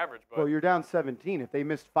season average. But well, you're down 17. If they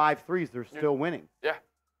missed 5 threes, they're still winning. Yeah.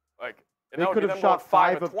 Like, they could have shot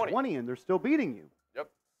 5 of 20, and they're still beating you. Yep.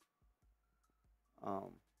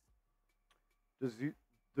 Does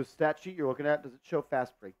the stat sheet you're looking at, does it show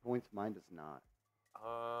fast break points? Mine does not.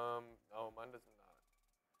 No, mine does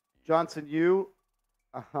not. Johnson, you,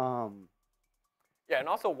 Yeah, and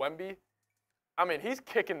also Wemby, I mean, he's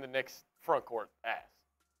kicking the Knicks front court ass.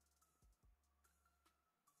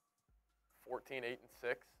 14, 8, and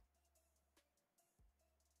 6.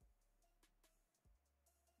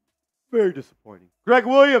 Very disappointing. Greg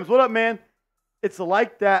Williams, what up, man? It's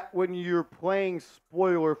like that when you're playing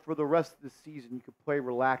spoiler for the rest of the season. You can play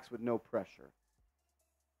relaxed with no pressure.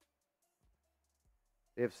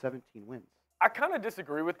 They have 17 wins. I kind of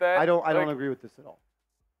disagree with that. I don't agree with this at all.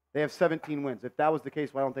 They have 17 wins. If that was the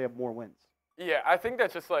case, why don't they have more wins? Yeah, I think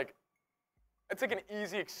that's just like, it's like an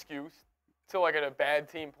easy excuse to like a bad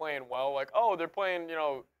team playing well. Like, oh, they're playing,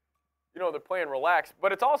 they're playing relaxed.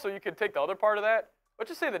 But it's also, you could take the other part of that. Let's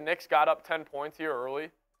just say the Knicks got up 10 points here early.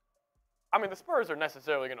 I mean, the Spurs are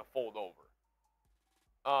necessarily going to fold over.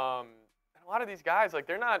 And a lot of these guys, like,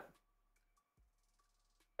 they're not.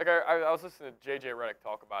 like I was listening to JJ Redick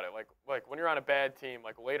talk about it. Like when you're on a bad team,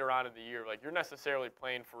 like later on in the year, like you're necessarily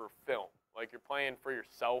playing for film. Like you're playing for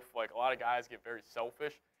yourself. Like a lot of guys get very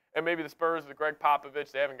selfish. And maybe the Spurs with Greg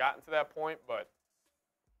Popovich, they haven't gotten to that point, but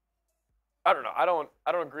I don't know. I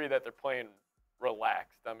don't agree that they're playing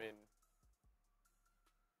relaxed. I mean,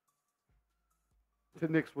 the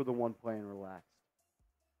Knicks were the one playing relaxed.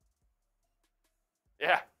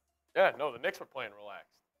 Yeah, no, the Knicks were playing relaxed.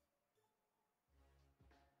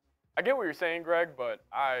 I get what you're saying, Greg, but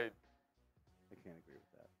I can't agree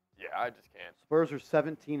with that. Yeah, I just can't. Spurs are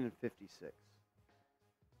 17 and 56.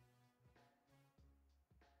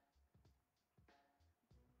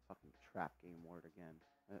 Fucking trap game word again.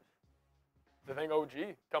 The thing,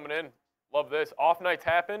 OG coming in. Love this. Off nights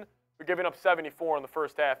happen, but giving up 74 in the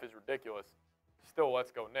first half is ridiculous. Still,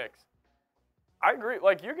 let's go Knicks. I agree.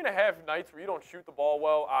 Like, you're going to have nights where you don't shoot the ball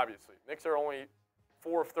well, obviously. Knicks are only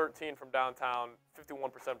 4 of 13 from downtown,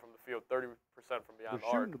 51% from the field, 30% from beyond the arc.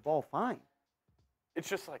 They're shooting the ball fine. It's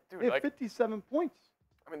just like, dude. They have like 57 points.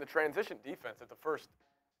 I mean, the transition defense at the first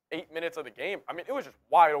 8 minutes of the game, I mean, it was just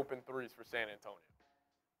wide open threes for San Antonio.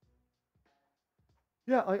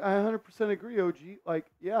 Yeah, like, I 100% agree, OG. Like,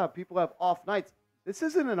 yeah, people have off nights. This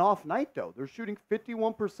isn't an off night, though. They're shooting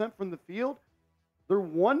 51% from the field. They're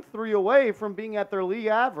 1 3 away from being at their league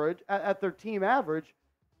average, at their team average.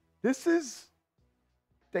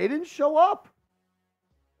 They didn't show up.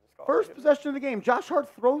 First possession of the game, Josh Hart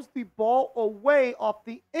throws the ball away off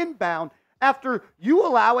the inbound after you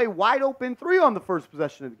allow a wide open 3 on the first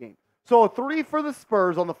possession of the game. So a 3 for the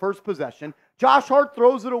Spurs on the first possession. Josh Hart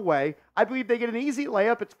throws it away. I believe they get an easy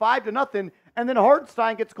layup. It's 5-0. And then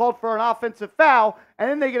Hartenstein gets called for an offensive foul. And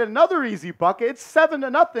then they get another easy bucket. It's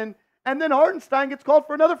 7-0. And then Hartenstein gets called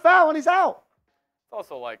for another foul, and he's out. It's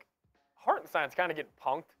also like Hartenstein's kind of getting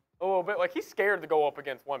punked a little bit. Like, he's scared to go up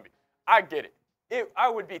against Wemby. I get it. I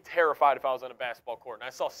would be terrified if I was on a basketball court and I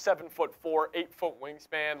saw 7'4", 8-foot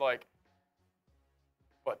wingspan. Like,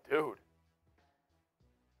 but dude.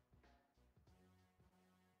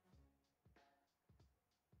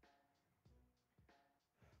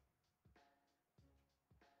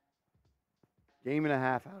 Game and a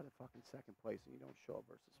half out of fucking second place, and you don't show up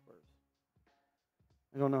versus Spurs.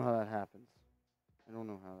 I don't know how that happens. I don't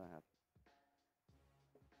know how that happens.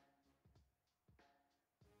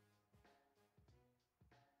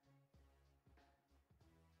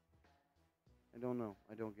 I don't know.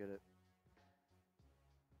 I don't get it.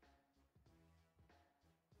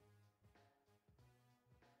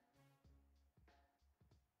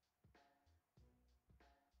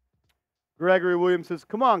 Gregory Williams says,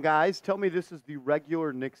 come on, guys. Tell me this is the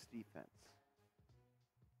regular Knicks defense.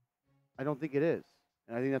 I don't think it is.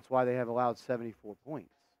 And I think that's why they have allowed 74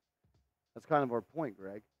 points. That's kind of our point,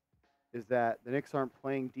 Greg, is that the Knicks aren't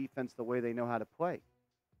playing defense the way they know how to play.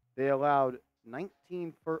 They allowed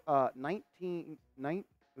 19 for it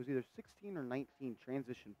was either 16 or 19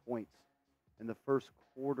 transition points in the first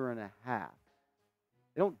quarter and a half.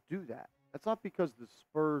 They don't do that. That's not because the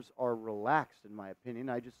Spurs are relaxed, in my opinion.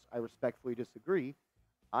 I respectfully disagree.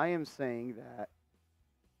 I am saying that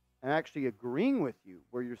I'm actually agreeing with you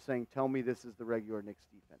where you're saying, tell me this is the regular Knicks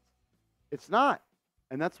defense. It's not.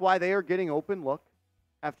 And that's why they are getting open look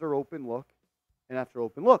after open look and after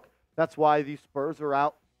open look. That's why the Spurs are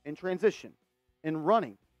out in transition, in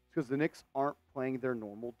running, because the Knicks aren't playing their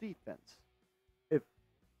normal defense.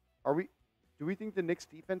 Do we think the Knicks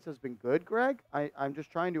defense has been good, Greg? I'm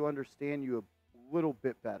just trying to understand you a little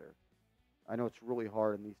bit better. I know it's really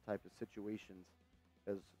hard in these type of situations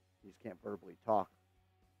because you just can't verbally talk.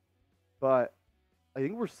 But I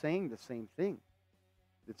think we're saying the same thing.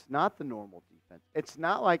 It's not the normal defense. It's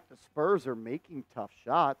not like the Spurs are making tough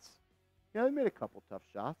shots. Yeah, they made a couple tough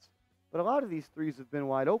shots. But a lot of these threes have been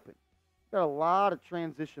wide open. Got a lot of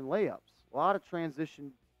transition layups, a lot of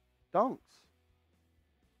transition dunks.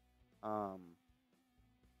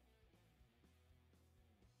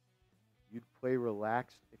 You'd play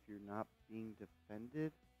relaxed if you're not being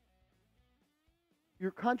defended. You're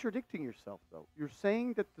contradicting yourself, though. You're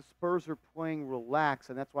saying that the Spurs are playing relaxed,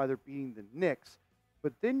 and that's why they're beating the Knicks.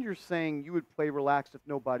 But then you're saying you would play relaxed if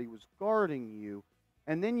nobody was guarding you.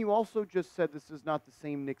 And then you also just said this is not the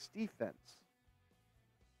same Knicks defense.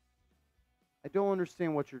 I don't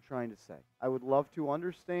understand what you're trying to say. I would love to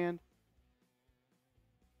understand.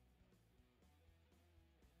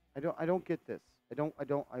 I don't get this.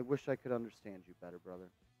 I wish I could understand you better, brother.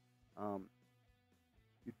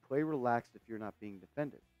 You'd play relaxed if you're not being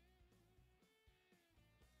defended.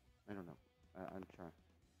 I don't know. I'm trying.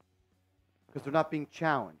 Because they're not being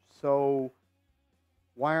challenged. So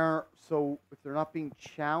if they're not being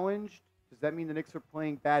challenged, does that mean the Knicks are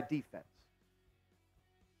playing bad defense?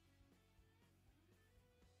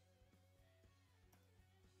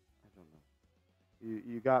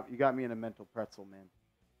 You got me in a mental pretzel, man.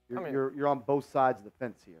 I mean- You're on both sides of the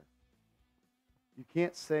fence here. You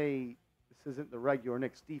can't say this isn't the regular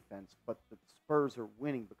Knicks defense, but the Spurs are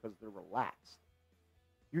winning because they're relaxed.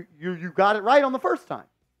 You got it right on the first time.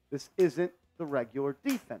 This isn't the regular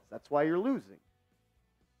defense. That's why you're losing.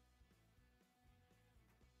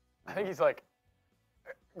 I think he's like,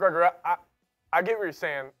 Gregory, I get what you're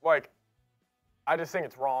saying. Like, I just think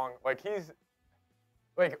it's wrong. Like,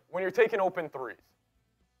 when you're taking open threes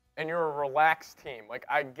and you're a relaxed team, like,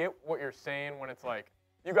 I get what you're saying when it's like,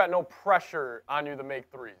 you got no pressure on you to make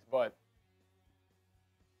threes, but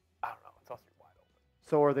I don't know. It's also wide open.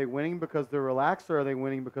 So are they winning because they're relaxed, or are they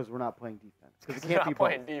winning because we're not playing defense? Because it can't be both.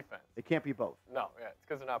 playing defense. It can't be both. No, yeah, it's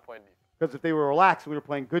because they're not playing defense. Because if they were relaxed and we were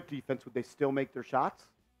playing good defense, would they still make their shots?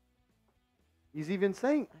 He's even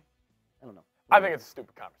saying, I don't know. I think it's a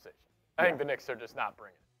stupid conversation. I Yeah. think the Knicks are just not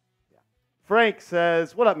bringing it. Yeah. Frank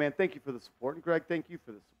says, "What up, man? Thank you for the support." And Greg, thank you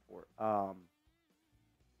for the support. I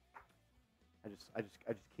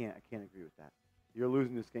can't agree with that. You're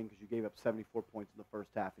losing this game because you gave up 74 points in the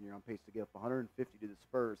first half, and you're on pace to give up 150 to the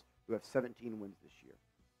Spurs, who have 17 wins this year.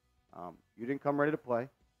 You didn't come ready to play.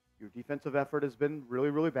 Your defensive effort has been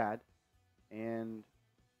really, really bad, and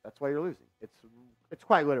that's why you're losing. It's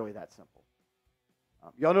quite literally that simple.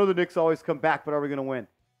 Y'all know the Knicks always come back, but are we going to win?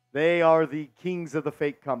 They are the kings of the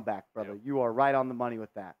fake comeback, brother. Yep. You are right on the money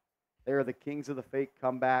with that. They are the kings of the fake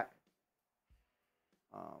comeback.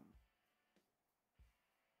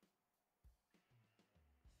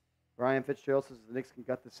 Brian Fitzgerald says the Knicks can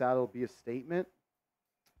gut this out. It'll be a statement.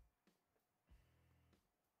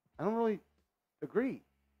 I don't really agree.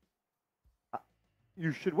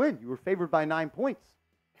 You should win. You were favored by 9 points.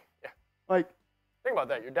 Yeah. Like, Think about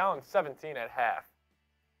that. You're down 17 at half,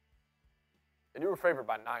 and you were favored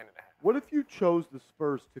by 9.5. what if you chose the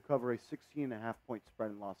Spurs to cover a 16.5-point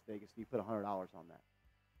spread in Las Vegas and you put $100 on that?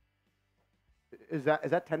 Is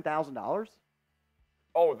that $10,000?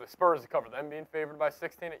 Oh, the Spurs to cover them being favored by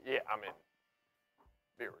 16? Yeah, I mean,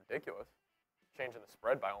 it'd be ridiculous. Changing the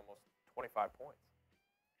spread by almost 25 points.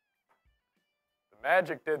 The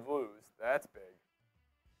Magic did lose. That's big.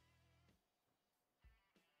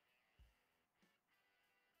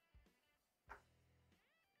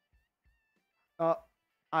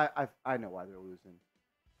 I know why they're losing.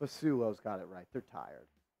 Fasulo's got it right. They're tired.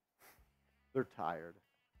 They're tired.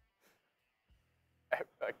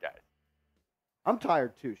 Guys, I'm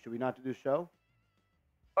tired too. Should we not do the show?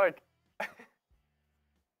 like, this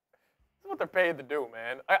is what they're paid to do,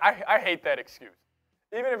 man. I hate that excuse.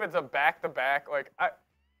 Even if it's a back-to-back, like, It's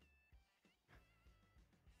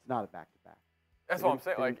not a back-to-back. that's They what I'm didn't-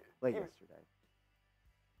 saying. they Like, didn't play even, yesterday.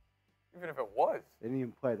 even if it was. They didn't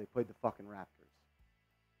even play. They played the fucking Raptors.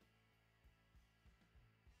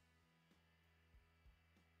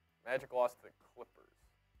 Magic lost to the Clippers.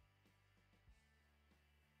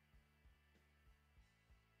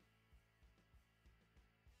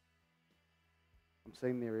 I'm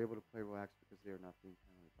saying they were able to play relaxed because they are not being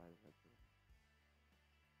penalized by the record.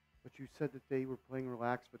 But you said that they were playing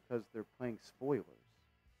relaxed because they're playing spoilers.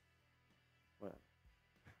 Whatever.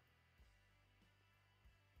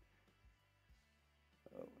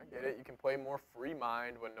 I get it. You can play more free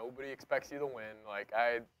mind when nobody expects you to win. Like,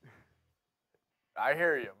 I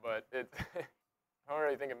hear you, but I don't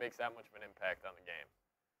really think it makes that much of an impact on the game.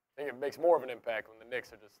 I think it makes more of an impact when the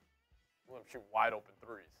Knicks are just letting them shoot wide open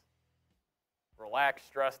threes. Relaxed,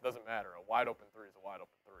 stress, doesn't matter. A wide open three is a wide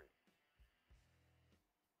open three.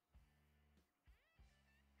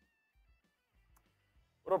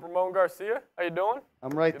 What up, Ramon Garcia? How you doing?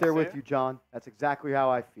 I'm right Good there to see with you. you, John. That's exactly how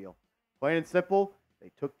I feel. Plain and simple, they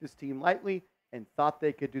took this team lightly and thought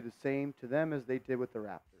they could do the same to them as they did with the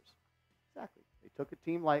Raptors. Exactly. They took a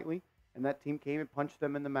team lightly, and that team came and punched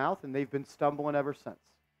them in the mouth, and they've been stumbling ever since.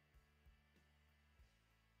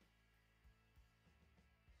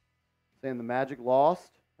 Saying the Magic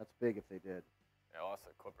lost, that's big if they did. Yeah, lost to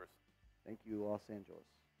the Clippers. Thank you, Los Angeles.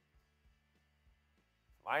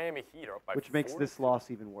 Miami Heat are up by Which makes 40. this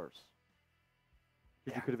loss even worse.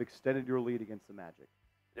 Because you Yeah. could have extended your lead against the Magic.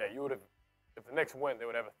 Yeah, you would have. If the Knicks win, they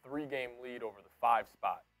would have a 3-game lead over the 5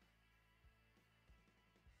 spot.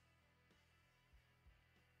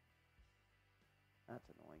 That's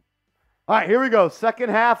annoying. All right, here we go. Second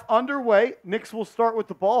half underway. Knicks will start with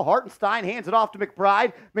the ball. Hartenstein hands it off to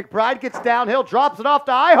McBride. McBride gets downhill, drops it off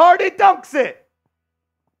to Hart, and dunks it.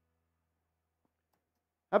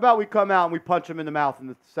 How about we come out and we punch him in the mouth in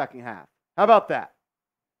the second half? How about that?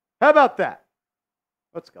 How about that?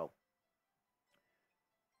 Let's go.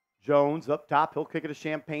 Jones up top. He'll kick it to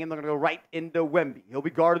Champagne. They're going to go right into Wemby. He'll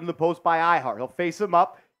be guarded in the post by Ihart. He'll face him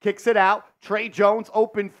up. Kicks it out. Trey Jones,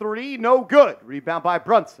 open three. No good. Rebound by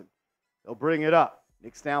Brunson. They'll bring it up.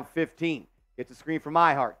 Knicks down 15. Gets a screen from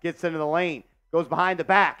Ihart. Gets into the lane. Goes behind the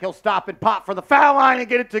back. He'll stop and pop for the foul line and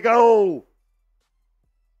get it to go.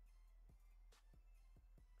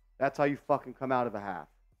 That's how you fucking come out of a half.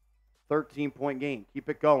 13-point game. Keep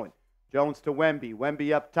it going. Jones to Wemby.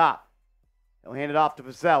 Wemby up top. He'll hand it off to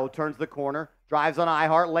Vassell, who turns the corner. Drives on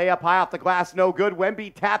Ihart. Layup high off the glass. No good.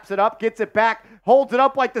 Wemby taps it up. Gets it back. Holds it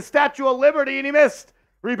up like the Statue of Liberty, and he missed.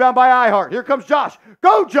 Rebound by Ihart. Here comes Josh.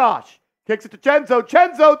 Go, Josh. Kicks it to Chenzo.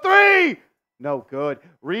 Chenzo, three. No good.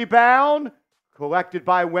 Rebound. Collected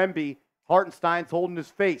by Wemby. Hartenstein's holding his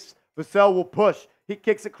face. Vassell will push. He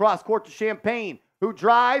kicks it cross court to Champagne, who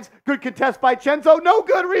drives. Good contest by Chenzo. No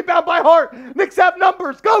good. Rebound by Hart. Knicks have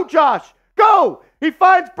numbers. Go, Josh. Go. He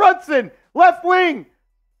finds Brunson. Left wing.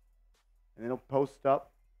 And then he'll post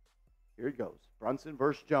up. Here he goes. Brunson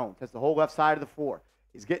versus Jones. Has the whole left side of the floor.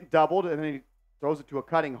 He's getting doubled, and then he throws it to a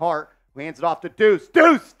cutting Hart, who hands it off to Deuce.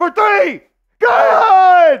 Deuce for three.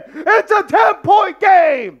 Good. It's a 10-point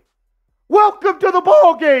game. Welcome to the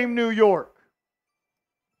ball game, New York.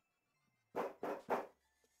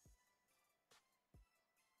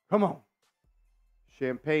 Come on.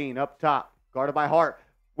 Champagne up top, guarded by Hart.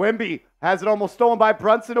 Wemby has it almost stolen by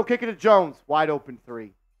Brunson. He'll kick it to Jones. Wide open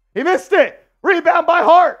three. He missed it. Rebound by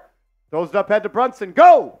Hart. Throws it up head to Brunson.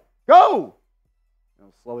 Go. Go.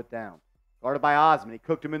 He'll slow it down. Guarded by Osman. He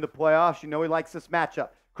cooked him in the playoffs. You know he likes this matchup.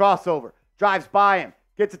 Crossover. Drives by him.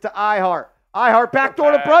 Gets it to Ihart. Ihart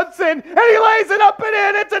backdoor to Brunson, and he lays it up and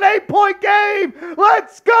in. It's an 8-point game.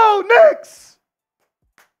 Let's go, Knicks.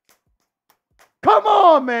 Come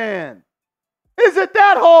on, man. Is it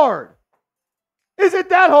that hard? Is it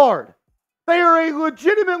that hard? They are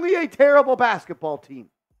legitimately a terrible basketball team.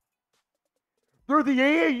 They're the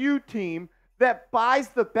AAU team that buys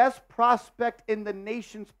the best prospect in the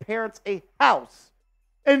nation's parents a house.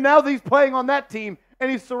 And now he's playing on that team,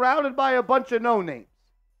 and he's surrounded by a bunch of no-names.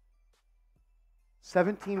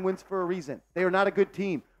 17 wins for a reason. They are not a good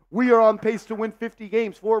team. We are on pace to win 50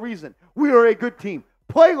 games for a reason. We are a good team.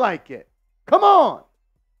 Play like it. Come on.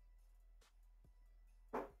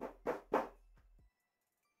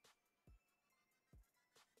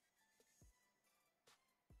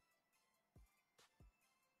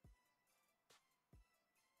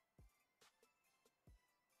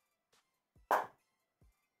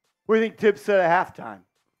 What do you think Tibbs said at halftime?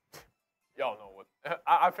 Y'all know what.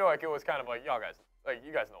 I feel like it was kind of like, y'all guys, like,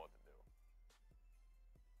 you guys know what to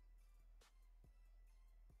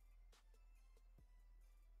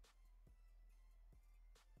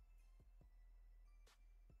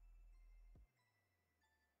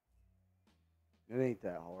do. It ain't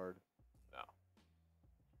that hard. No.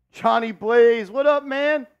 Johnny Blaze, what up,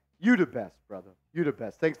 man? You the best, brother. You the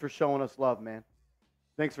best. Thanks for showing us love, man.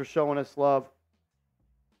 Thanks for showing us love.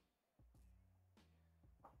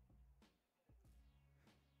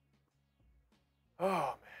 Oh,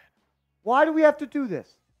 man. Why do we have to do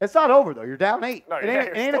this? It's not over, though. You're down 8. No,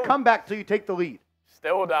 it ain't a comeback till you take the lead.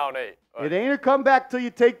 Still down 8. It ain't a comeback till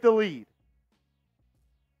you take the lead.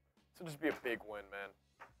 This will just be a big win, man.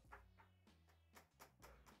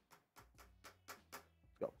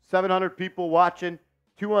 Let's go. 700 people watching.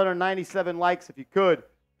 297 likes. If you could,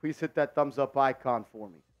 please hit that thumbs up icon for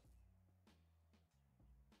me.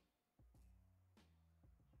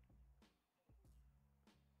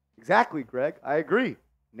 Exactly, Greg. I agree.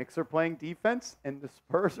 Knicks are playing defense, and the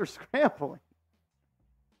Spurs are scrambling.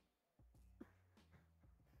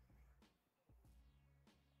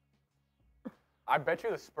 I bet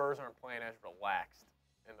you the Spurs aren't playing as relaxed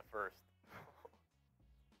in the first.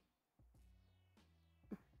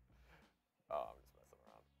 Oh, I'm just messing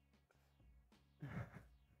around.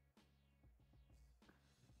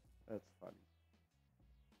 That's funny.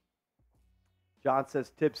 John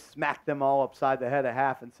says Tibbs smacked them all upside the head at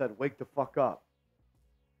half and said, "Wake the fuck up."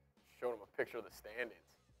 Showed him a picture of the standings.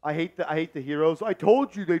 I hate the heroes. I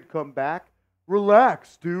told you they'd come back.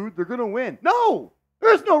 Relax, dude. They're gonna win. No,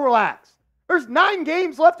 there's no relax. There's 9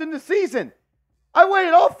 games left in the season. I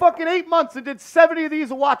waited all fucking 8 months and did 70 of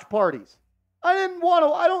these watch parties. I didn't want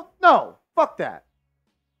to. I don't know. Fuck that.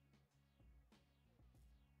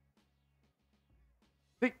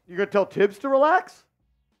 Think you're gonna tell Tibbs to relax?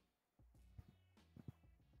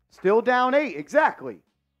 Still down 8, exactly.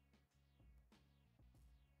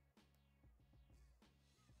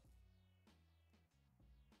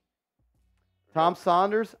 Tom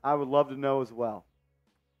Saunders, I would love to know as well.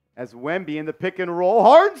 As Wemby in the pick and roll,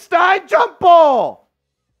 Hartenstein jump ball.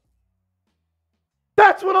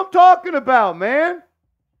 That's what I'm talking about, man.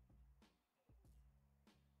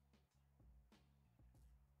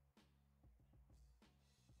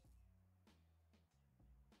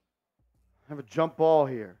 Have a jump ball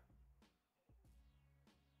here.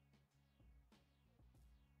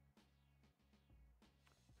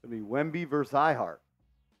 It's going to be Wemby versus Ihart.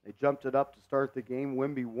 They jumped it up to start the game.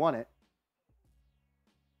 Wemby won it.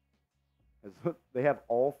 They have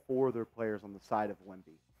all 4 of their players on the side of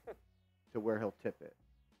Wemby to where he'll tip it.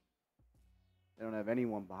 They don't have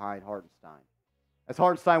anyone behind Hartenstein. As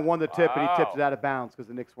Hartenstein won the tip, and he tipped it out of bounds because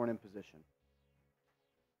the Knicks weren't in position.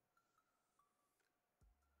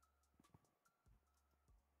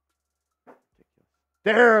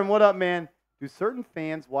 Darren, what up, man? Do certain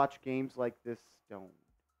fans watch games like this stoned?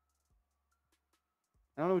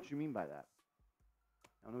 I don't know what you mean by that.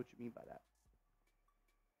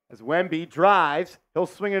 As Wemby drives, he'll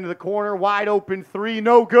swing into the corner, wide open 3,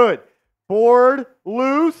 no good. Board,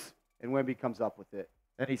 loose, and Wemby comes up with it.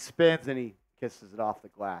 Then he spins and he kisses it off the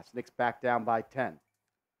glass. Knicks back down by 10.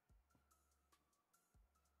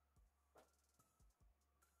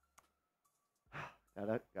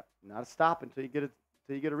 Not a stop until you get a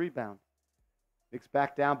rebound. Knicks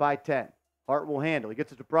back down by 10. Hart will handle. He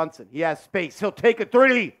gets it to Brunson. He has space. He'll take a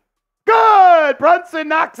 3. Good! Brunson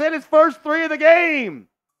knocks in his first 3 of the game.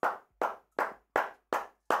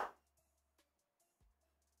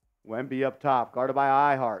 Wemby up top, guarded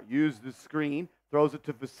by Ihart. Use the screen. Throws it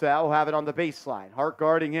to Vassell. He'll have it on the baseline. Hart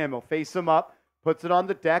guarding him. He'll face him up. Puts it on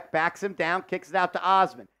the deck. Backs him down. Kicks it out to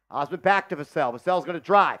Osman. Osman back to Vassell. Vassell's going to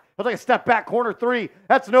drive. He'll take a step back, corner 3.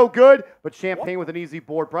 That's no good, but Champagne with an easy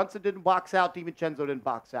board. Brunson didn't box out. DiVincenzo didn't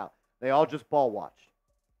box out. They all just ball watched.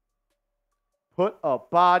 Put a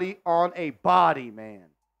body on a body, man.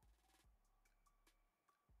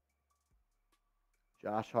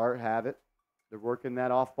 Josh Hart have it. They're working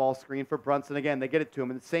that off-ball screen for Brunson again. They get it to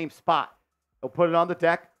him in the same spot. He'll put it on the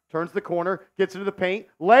deck, turns the corner, gets into the paint,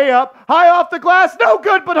 layup, high off the glass, no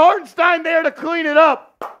good, but Hartenstein there to clean it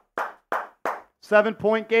up.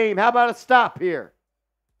 7-point game. How about a stop here?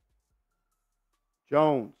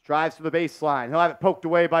 Jones drives to the baseline. He'll have it poked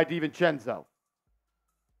away by DiVincenzo.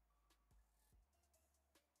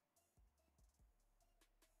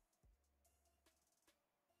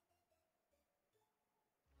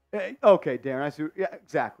 Okay, Darren, I see. Yeah,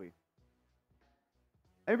 exactly.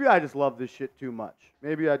 Maybe I just love this shit too much.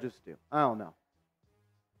 Maybe I just do. I don't know.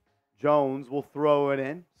 Jones will throw it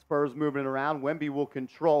in. Spurs moving it around. Wemby will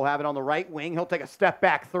control, have it on the right wing. He'll take a step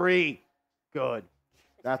back 3. Good.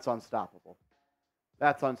 That's unstoppable.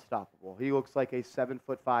 That's unstoppable. He looks like a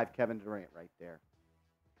 7'5" Kevin Durant right there.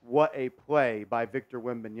 What a play by Victor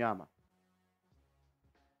Wembanyama.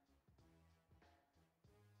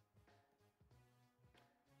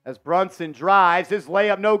 As Brunson drives, his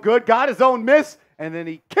layup no good, got his own miss, and then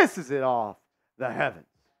he kisses it off the heavens.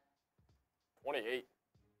 28.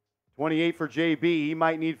 28 for JB. He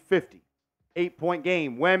might need 50. 8-point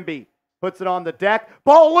game. Wemby puts it on the deck.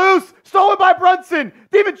 Ball loose. Stolen by Brunson.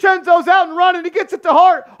 DiVincenzo's out and running. He gets it to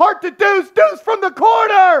Hart. Hart to Deuce. Deuce from the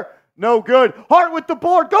corner. No good. Hart with the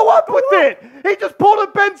board. Go up with it. He just pulled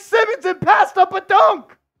a Ben Simmons and passed up a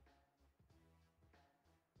dunk.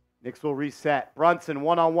 Knicks will reset. Brunson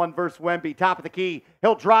one-on-one versus Wemby. Top of the key.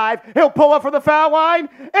 He'll drive. He'll pull up for the foul line.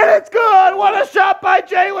 And it's good. What a shot by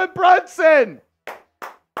Jalen Brunson.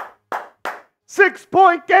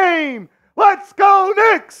 6-point game. Let's go,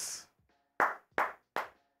 Knicks.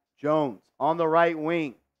 Jones on the right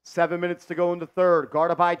wing. 7 minutes to go in the third.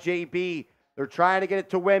 Guarded by JB. They're trying to get it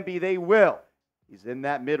to Wemby. They will. He's in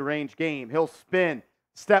that mid-range game. He'll spin.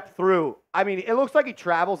 Step through. I mean, it looks like he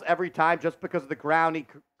travels every time just because of the ground he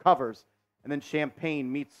covers. And then Champagne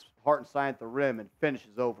meets Hartenstein at the rim and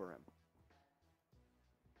finishes over him.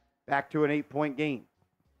 Back to an 8-point game.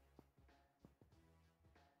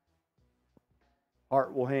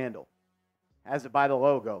 Hart will handle. Has it by the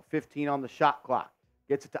logo. 15 on the shot clock.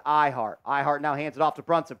 Gets it to Ihart. Ihart now hands it off to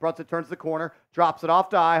Brunson. Brunson turns the corner, drops it off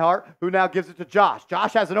to Ihart, who now gives it to Josh.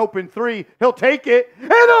 Josh has an open 3. He'll take it, and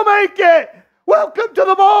he'll make it. Welcome to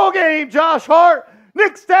the ball game, Josh Hart.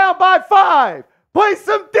 Knicks down by 5. Play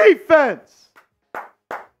some defense.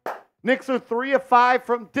 Knicks are 3 of 5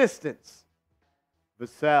 from distance.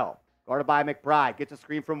 Vassell, guarded by McBride, gets a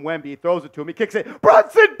screen from Wemby. He throws it to him. He kicks it.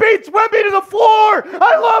 Brunson beats Wemby to the floor.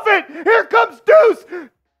 I love it. Here comes Deuce.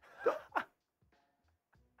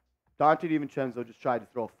 Donte DiVincenzo just tried to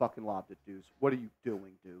throw a fucking lob to Deuce. What are you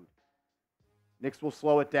doing, dude? Knicks will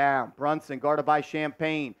slow it down. Brunson, guarded by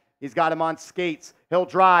Champagne. He's got him on skates. He'll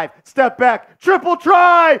drive. Step back. Triple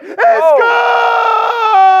try. It's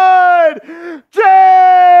good!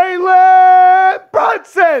 Jalen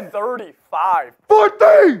Brunson! 35.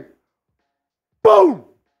 14! Boom!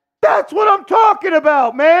 That's what I'm talking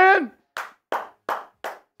about, man!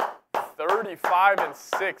 35 and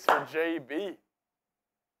 6 for JB.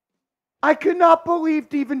 I could not believe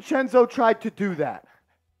DiVincenzo tried to do that.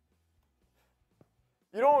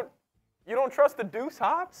 You don't trust the deuce,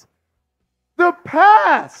 Hops? The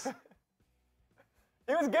pass!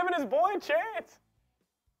 He was giving his boy a chance.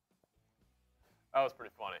 That was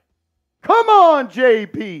pretty funny. Come on,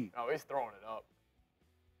 JB. Oh, he's throwing it up.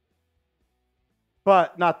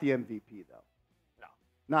 But not the MVP, though. No.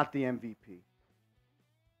 Not the MVP.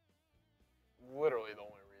 Literally the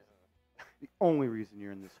only reason. The only reason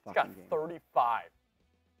you're in this fucking game. He's got 35.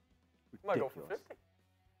 Ridiculous. Might go for 50.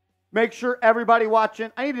 Make sure everybody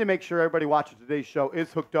watching, I need to make sure everybody watching today's show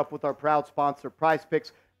is hooked up with our proud sponsor, Prize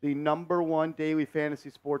Picks, the #1 daily fantasy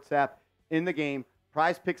sports app in the game.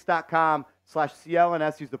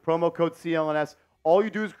 PrizePicks.com/CLNS. Use the promo code CLNS. All you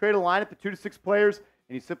do is create a lineup of 2 to 6 players,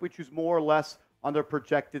 and you simply choose more or less on their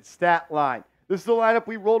projected stat line. This is the lineup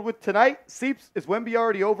we rolled with tonight. Seeps, is Wemby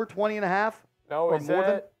already over 20.5? No, it's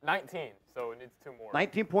at 19, so it needs 2 more.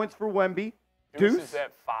 19 points for Wemby. Deuce is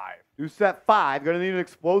at 5. Deuce at 5. Going to need an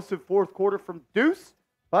explosive fourth quarter from Deuce,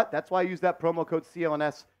 but that's why I use that promo code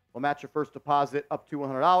CLNS. We'll match your first deposit up to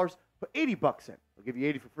 $100. Put 80 bucks in. We'll give you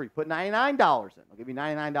 80 for free. Put $99 in. We'll give you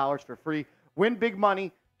 $99 for free. Win big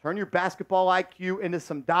money. Turn your basketball IQ into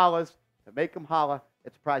some dollars to make them holla.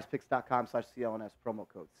 It's prizepicks.com/CLNS, promo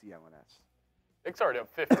code CLNS. Knicks already up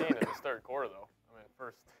 15 in this third quarter, though. I mean,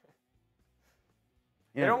 first.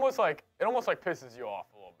 Yeah. It almost like pisses you off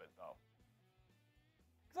a little bit, though.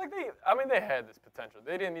 It's like they had this potential.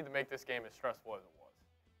 They didn't need to make this game as stressful as it was.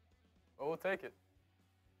 But we'll take it.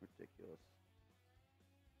 Ridiculous.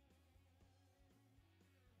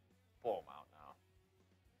 Blow them out now.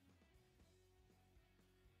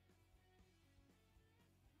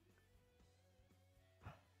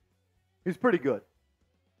 He's pretty good.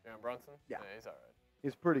 Jalen Brunson? Yeah. He's all right.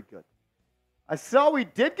 He's pretty good. I saw we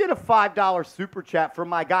did get a $5 super chat from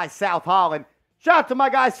my guy, South Holland. Shout out to my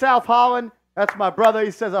guy, South Holland. That's my brother.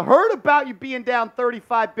 He says, I heard about you being down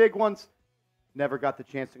 35 big ones. Never got the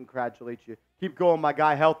chance to congratulate you. Keep going, my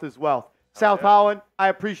guy. Health is wealth. South Holland, I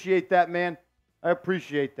appreciate that, man. I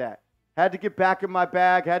appreciate that. Had to get back in my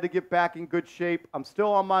bag. Had to get back in good shape. I'm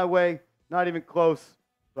still on my way. Not even close.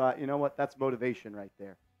 But you know what? That's motivation right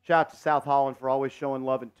there. Shout out to South Holland for always showing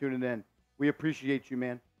love and tuning in. We appreciate you,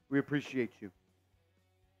 man. We appreciate you.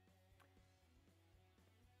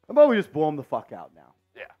 How about we just blow them the fuck out now?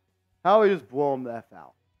 Yeah. How about we just blow them the F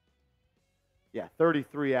out? Yeah,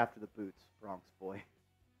 33 after the boots, Bronx boy.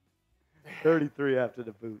 33 after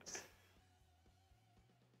the boots.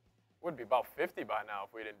 Would be about 50 by now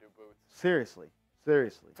if we didn't do boots. Seriously.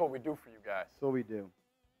 Seriously. That's what we do for you guys. That's what we do.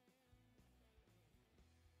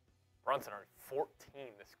 Brunson already 14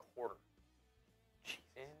 this quarter.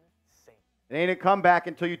 Insane. It ain't a comeback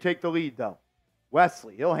until you take the lead, though.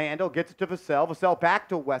 Wesley, he'll handle, gets it to Vassell. Vassell back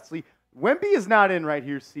to Wesley. Wemby is not in right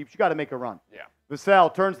here, Seeps. You got to make a run. Yeah.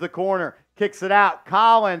 Vassell turns the corner, kicks it out.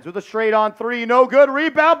 Collins with a straight-on 3. No good.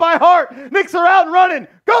 Rebound by Hart. Knicks are out and running.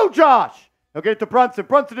 Go, Josh. He'll get it to Brunson.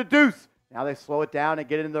 Brunson to Deuce. Now they slow it down and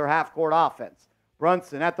get into their half-court offense.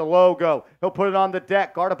 Brunson at the logo. He'll put it on the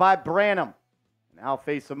deck, guarded by Branham. Now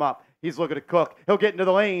face him up. He's looking to cook. He'll get into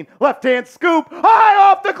the lane. Left-hand scoop. High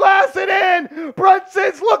off the glass and in.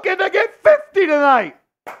 Brunson's looking to get 50 tonight.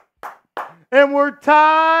 And we're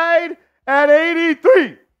tied at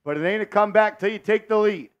 83. But it ain't a comeback till you take the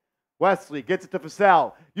lead. Wesley gets it to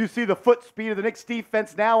Vassell. You see the foot speed of the Knicks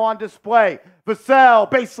defense now on display. Vassell,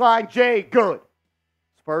 baseline J, good.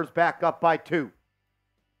 Spurs back up by 2.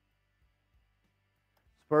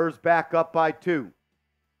 Spurs back up by 2.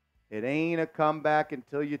 It ain't a comeback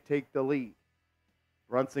until you take the lead.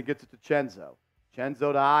 Brunson gets it to Chenzo.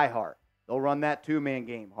 Chenzo to Ihart. They'll run that 2-man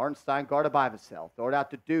game. Hartenstein guarded by Vassell. Throw it out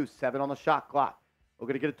to Deuce. 7 on the shot clock. We're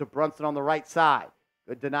going to get it to Brunson on the right side.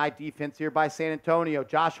 Good denied defense here by San Antonio.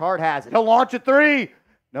 Josh Hart has it. He'll launch a 3.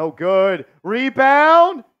 No good.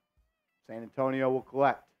 Rebound. San Antonio will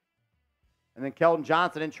collect. And then Keldon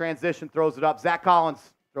Johnson in transition throws it up. Zach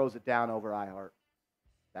Collins throws it down over Ihart.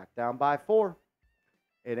 Back down by 4.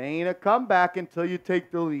 It ain't a comeback until you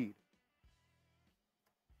take the lead.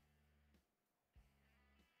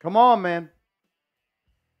 Come on, man.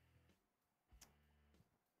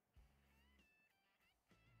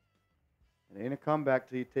 It ain't a comeback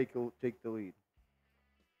till you take the lead.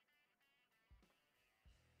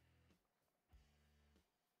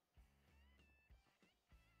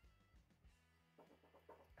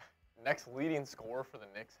 Next leading scorer for the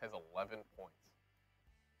Knicks has 11 points.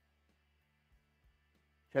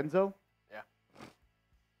 Chenzo? Yeah.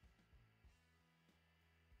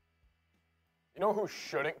 You know who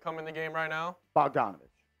shouldn't come in the game right now? Bogdanovich.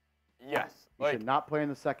 Yes. He should not play in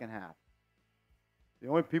the second half. The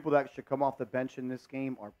only people that should come off the bench in this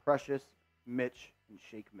game are Precious, Mitch, and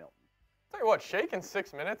Shake Milton. Tell you what, Shake in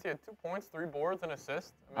 6 minutes, he had 2 points, 3 boards, and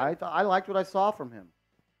assist. I liked what I saw from him.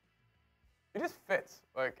 He just fits.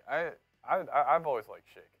 Like I've always liked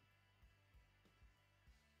Shake.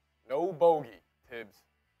 No bogey, Tibbs.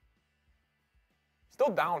 Still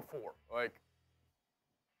down 4. Like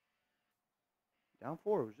Down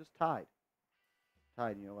 4, it was just tied.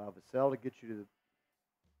 Tied, and you allow Vassell to get you to the.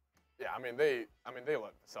 yeah, I mean they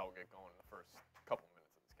let Vassell get going in the first couple minutes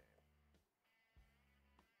of this game.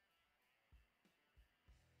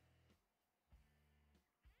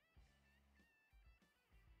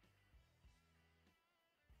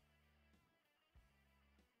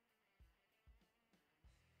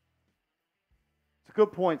 It's a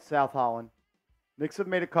good point, South Holland. Knicks have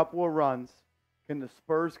made a couple of runs. Can the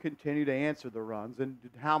Spurs continue to answer the runs? And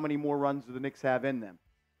how many more runs do the Knicks have in them?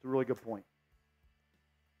 It's a really good point.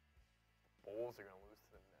 Bulls are going to lose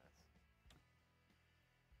to the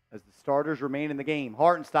Nets. As the starters remain in the game,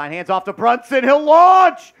 Hartenstein hands off to Brunson. He'll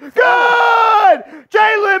launch. Good!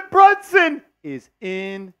 Jalen Brunson is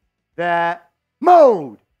in that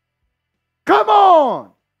mode. Come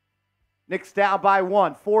on! Knicks down by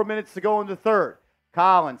 1. 4 minutes to go in the third.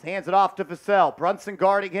 Collins hands it off to Vassell. Brunson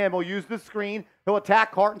guarding him. He'll use the screen. He'll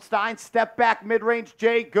attack Hartenstein. Step back, mid-range.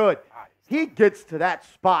 Jay, good. He gets to that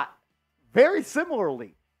spot very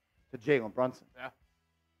similarly to Jalen Brunson. Yeah.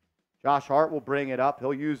 Josh Hart will bring it up.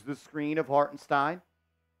 He'll use the screen of Hartenstein.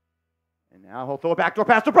 And now he'll throw a backdoor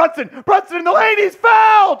pass to Brunson. Brunson in the lane. He's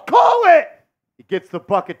fouled. Call it. He gets the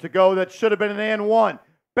bucket to go. That should have been an and 1.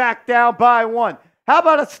 Back down by 1. How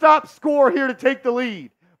about a stop score here to take the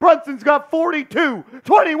lead? Brunson's got 42,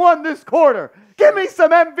 21 this quarter. Give me some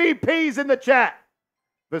MVPs in the chat.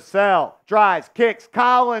 Vassell drives, kicks,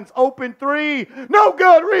 Collins, open 3. No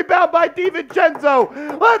good. Rebound by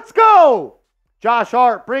DiVincenzo. Let's go. Josh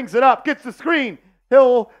Hart brings it up, gets the screen.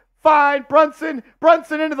 He'll find Brunson.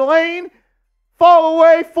 Brunson into the lane. Fall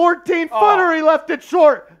away, 14-footer. He left it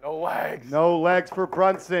short. No legs. No legs for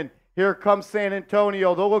Brunson. Here comes San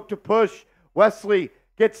Antonio. They'll look to push. Wesley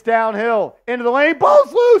gets downhill into the lane.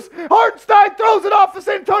 Ball's loose. Hartenstein throws it off to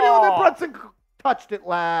San Antonio, and then Brunson touched it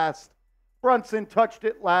last. Brunson touched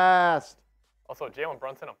it last. Also, Jalen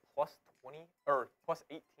Brunson a plus 20 or plus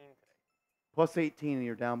 18 today. Plus 18, and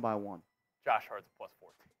you're down by 1. Josh Hart's a plus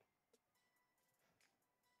 14.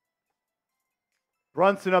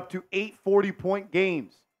 Brunson up to 8 40-point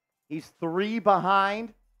games. He's 3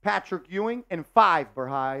 behind Patrick Ewing and 5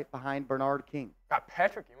 behind Bernard King. God,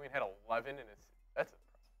 Patrick Ewing had 11 in his. That's impressive.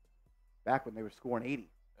 Back when they were scoring 80.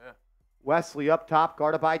 Yeah. Wesley up top,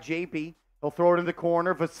 guarded by JB. He'll throw it in the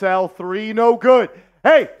corner. Vassell 3, no good.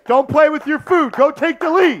 Hey, don't play with your food. Go take the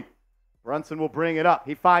lead. Brunson will bring it up.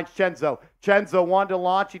 He finds Chenzo. Chenzo wanted to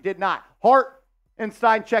launch. He did not.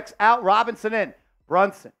 Hartenstein checks out. Robinson in.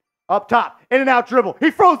 Brunson up top. In and out dribble.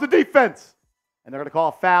 He froze the defense. And they're going to call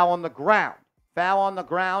a foul on the ground. Foul on the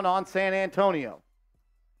ground on San Antonio.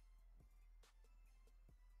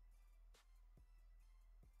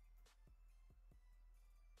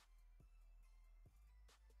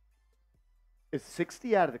 Is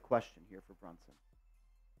 60 out of the question here for Brunson?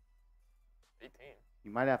 18. He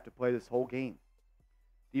might have to play this whole game.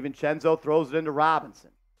 DiVincenzo throws it into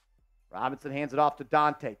Robinson. Robinson hands it off to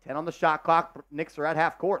Donte. 10 on the shot clock. Knicks are at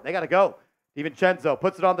half court. They got to go. DiVincenzo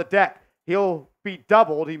puts it on the deck. He'll be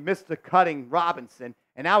doubled. He missed the cutting Robinson,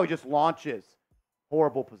 and now he just launches.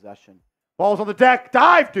 Horrible possession. Ball's on the deck.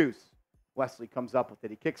 Dive deuce. Wesley comes up with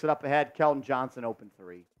it. He kicks it up ahead. Kelton Johnson open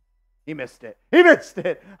 3. He missed it. He missed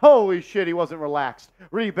it. Holy shit, he wasn't relaxed.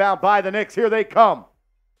 Rebound by the Knicks. Here they come.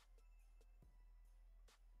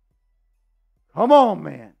 Come on,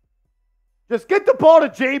 man. Just get the ball to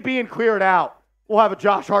JB and clear it out. We'll have a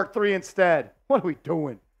Josh Hart 3 instead. What are we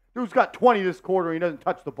doing? Dude's got 20 this quarter and he doesn't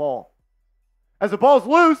touch the ball. As the ball's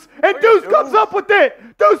loose, and Deuce comes up with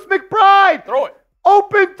it. Deuce McBride. Throw it.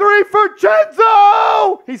 Open 3 for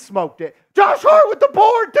Chenzo. He smoked it. Josh Hart with the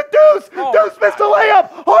board to Deuce. Deuce missed a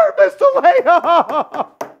layup. Hart missed a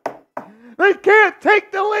layup. They can't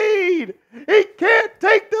take the lead. He can't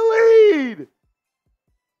take the lead.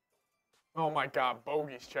 Oh, my God.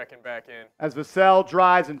 Bogey's checking back in. As Vassell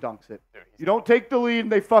drives and dunks it. Dude, you don't take the lead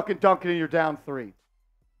and they fucking dunk it and you're down 3.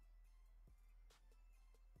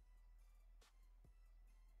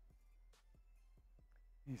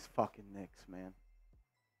 These fucking Knicks, man.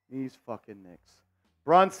 These fucking Knicks.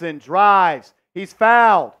 Brunson drives. He's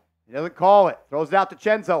fouled. He doesn't call it. Throws it out to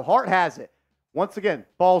Chenzo. Hart has it. Once again,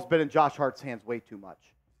 ball's been in Josh Hart's hands way too much.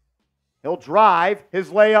 He'll drive. His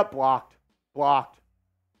layup blocked. Blocked.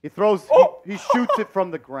 He throws, he shoots it from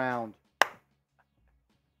the ground.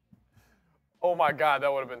 Oh, my God,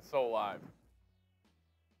 that would have been so live.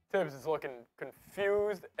 Tibbs is looking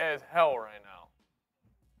confused as hell right now.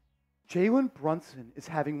 Jalen Brunson is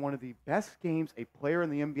having one of the best games a player in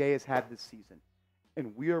the NBA has had this season,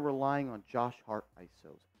 and we are relying on Josh Hart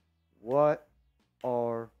ISOs. What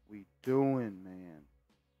are we doing, man?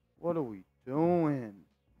 What are we doing?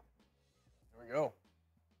 Here we go.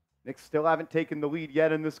 Knicks still haven't taken the lead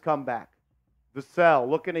yet in this comeback. Vassell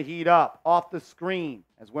looking to heat up off the screen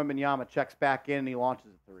as Wembanyama checks back in and he launches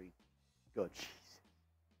a three. Good.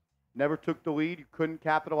 Never took the lead. You couldn't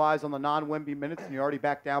capitalize on the non-Wemby minutes, and you're already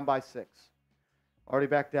back down by 6. Already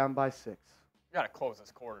back down by 6. You got to close this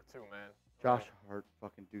quarter, too, man. Josh Hart,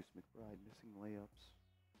 fucking Deuce McBride, missing layups.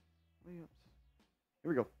 Here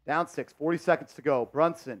we go. Down 6, 40 seconds to go.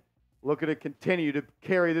 Brunson looking to continue to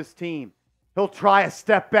carry this team. He'll try a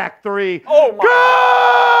step-back three. Oh, my.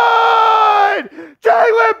 Good!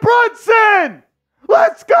 Jalen Brunson!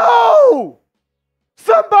 Let's go!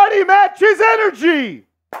 Somebody match his energy!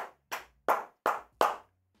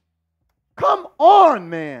 Come on,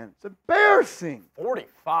 man. It's embarrassing.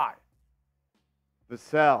 45.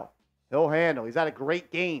 Vassell, he'll handle. He's had a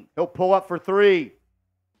great game. He'll pull up for 3.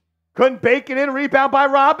 Couldn't bake it in. Rebound by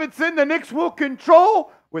Robinson. The Knicks will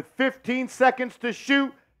control with 15 seconds to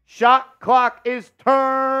shoot. Shot clock is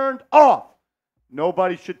turned off.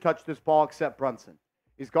 Nobody should touch this ball except Brunson.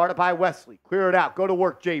 He's guarded by Wesley. Clear it out. Go to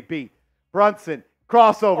work, JB. Brunson,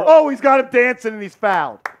 crossover. Oh, he's got him dancing, and he's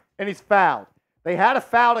fouled. They had a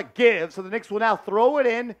foul to give, so the Knicks will now throw it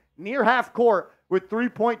in near half court with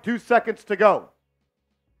 3.2 seconds to go.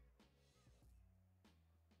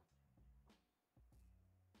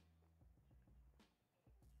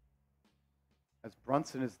 As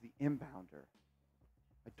Brunson is the inbounder.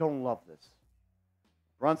 I don't love this.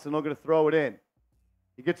 Brunson looking to throw it in.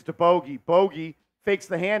 He gets to Bogey. Bogey fakes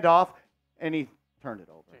the handoff, and he turned it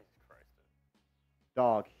over. Jesus Christ.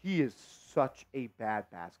 Dog, he is such a bad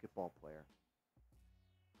basketball player.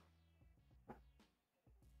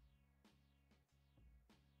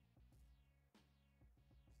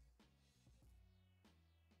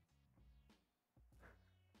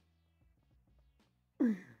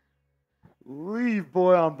 Leave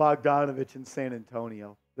Bojan Bogdanovic in San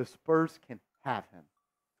Antonio. The Spurs can have him.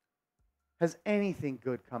 Has anything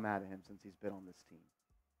good come out of him since he's been on this team?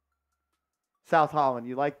 South Holland,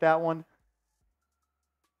 you like that one?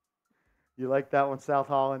 You like that one, South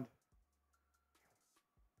Holland?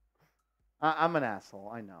 I'm an asshole,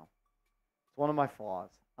 I know. It's one of my flaws.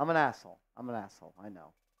 I'm an asshole, I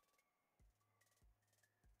know.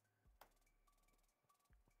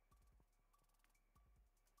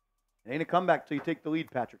 It ain't a comeback till you take the lead,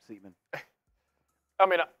 Patrick Seaman. I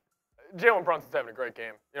mean, Jalen Brunson's having a great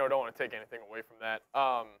game. Don't want to take anything away from that.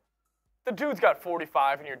 The dude's got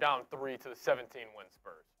 45, and you're down 3 to the 17-win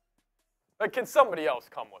Spurs. Like, can somebody else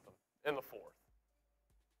come with him in the 4th?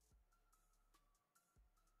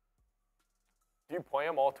 Do you play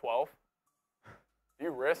him all 12? Do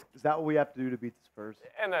you risk? Is that what we have to do to beat the Spurs?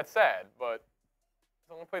 And that's sad, but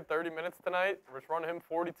he's only played 30 minutes tonight. We're just running him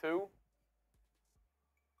 42.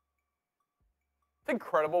 It's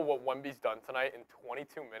incredible what Wemby's done tonight in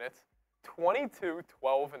 22 minutes. 22,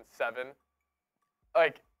 12, and 7.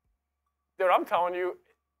 Like, dude, I'm telling you,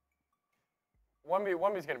 Wemby's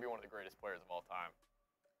going to be one of the greatest players of all time.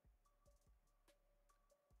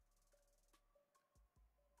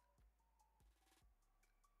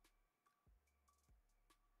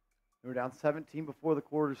 They were down 17 before the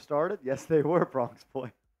quarter started. Yes, they were, Bronx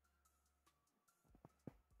boy.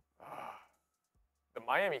 The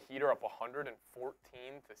Miami Heat are up 114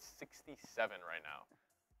 to 67 right now.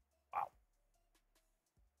 Wow.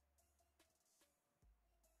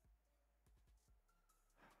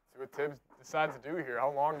 See what Tibbs decides to do here.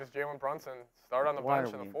 How long does Jalen Brunson start on the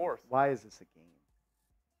bench in the 4th? Why is this a game?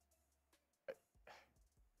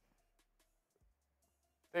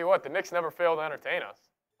 Tell you what, the Knicks never fail to entertain us.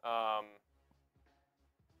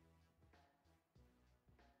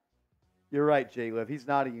 You're right, Jay Liv. He's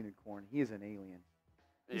not a unicorn. He is an alien.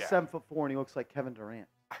 He's 7'4" and he looks like Kevin Durant.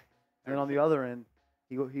 And then on the other end,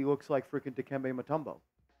 he looks like freaking Dikembe Mutombo.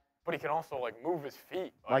 But he can also move his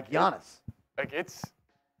feet. Like Giannis. It's.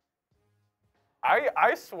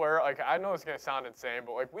 I swear, I know it's gonna sound insane,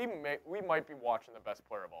 but we might be watching the best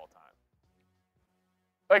player of all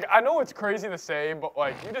time. I know it's crazy to say, but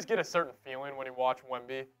you just get a certain feeling when you watch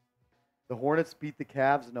Wemby. The Hornets beat the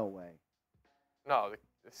Cavs? No way. No,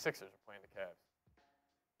 the Sixers are playing the Cavs.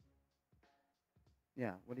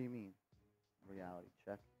 Yeah, what do you mean? Reality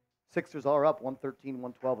check. Sixers are up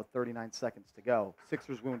 113-112 with 39 seconds to go.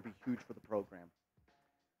 Sixers win would be huge for the program.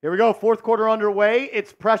 Here we go. 4th quarter underway.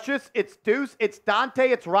 It's Precious. It's Deuce. It's Dante.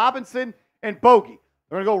 It's Robinson. and Bogey.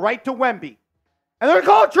 They're going to go right to Wemby. And they're going to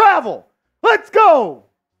call it travel. Let's go.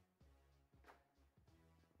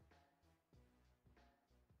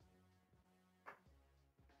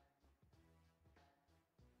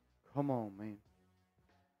 Come on, man.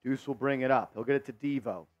 Deuce will bring it up. He'll get it to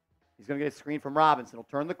Devo. He's going to get a screen from Robinson. He'll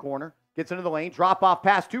turn the corner. Gets into the lane. Drop off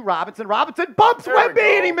pass to Robinson. Robinson bumps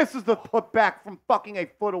Wemby, and he misses the putback from fucking a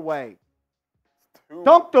foot away.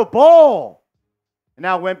 Dunk the ball. And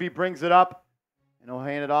now Wemby brings it up, and he'll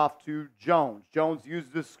hand it off to Jones. Jones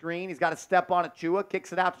uses the screen. He's got to step on Achua.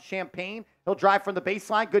 Kicks it out to Champagne. He'll drive from the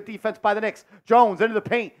baseline. Good defense by the Knicks. Jones into the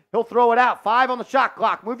paint. He'll throw it out. 5 on the shot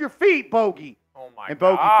clock. Move your feet, Bogey. Oh, my God, and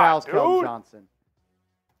Bogey fouls dude. Keldon Johnson.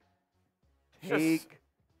 Take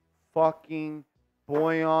fucking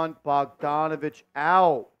Bojan Bogdanovic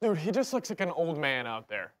out. Dude, he just looks like an old man out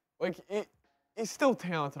there. Like, he's still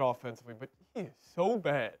talented offensively, but he is so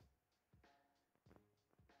bad.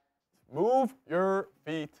 Move your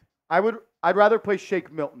feet. I'd rather play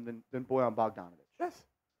Shake Milton than Bojan Bogdanovic. Yes.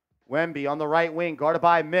 Wemby on the right wing, guarded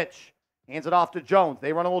by Mitch. Hands it off to Jones.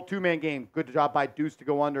 They run a little two-man game. Good job by Deuce to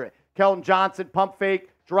go under it. Keldon Johnson, pump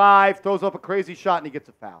fake, drive, throws up a crazy shot, and he gets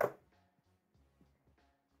a foul.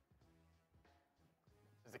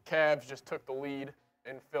 The Cavs just took the lead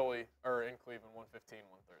in Philly, or in Cleveland, 115-113.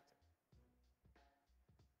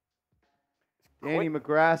 Danny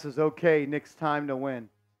McGrath is okay. Knicks time to win.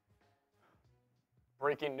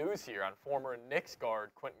 Breaking news here on former Knicks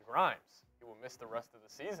guard Quentin Grimes. He will miss the rest of the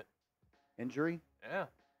season. Injury? Yeah.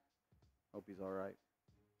 Hope he's all right.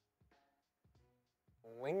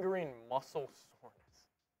 Lingering muscle soreness.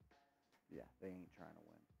 Yeah, they ain't trying to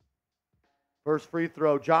win. First free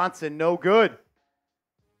throw, Johnson, no good.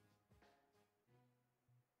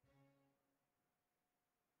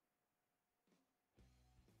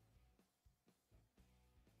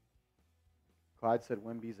 Clyde said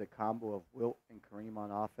Wemby's a combo of Wilt and Kareem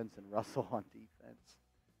on offense and Russell on defense.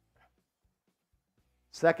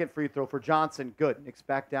 Second free throw for Johnson, good. Knicks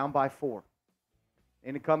back down by 4.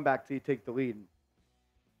 Ain't a comeback till you take the lead.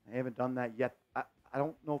 They haven't done that yet. I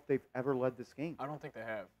don't know if they've ever led this game. I don't think they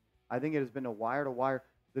have. I think it has been a wire-to-wire.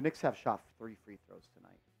 The Knicks have shot 3 free throws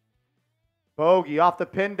tonight. Bogey off the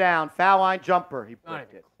pin down. Foul line jumper. He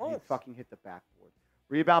blocked it. He fucking hit the backboard.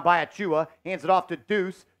 Rebound by Achua. Hands it off to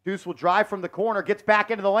Deuce. Deuce will drive from the corner. Gets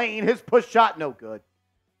back into the lane. His push shot, no good.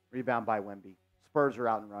 Rebound by Wemby. Spurs are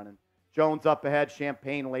out and running. Jones up ahead.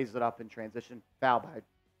 Champagne lays it up in transition. Foul by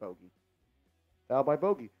Bogey. Foul by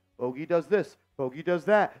Bogey. Bogey does this. Bogey does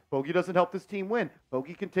that. Bogey doesn't help this team win.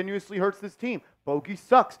 Bogey continuously hurts this team. Bogey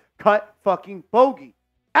sucks. Cut fucking Bogey.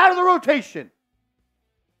 Out of the rotation.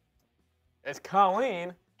 It's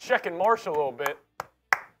Colleen checking Marshall a little bit.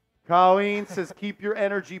 Colleen says, keep your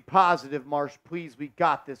energy positive, Marsh. Please, we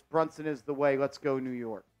got this. Brunson is the way. Let's go, New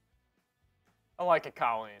York. I like it,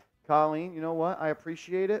 Colleen. Colleen, you know what? I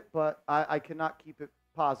appreciate it, but I cannot keep it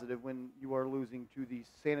positive when you are losing to the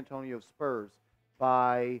San Antonio Spurs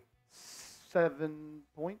by 7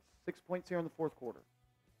 points, 6 points here in the fourth quarter.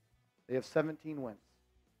 They have 17 wins.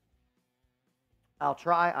 I'll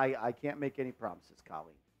try. I can't make any promises,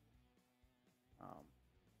 Colleen.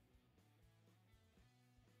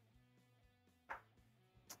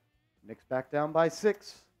 Knicks back down by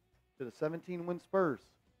 6 to the 17-win Spurs.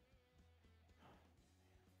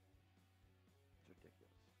 It's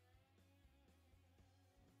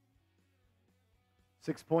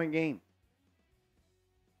ridiculous. 6-point game.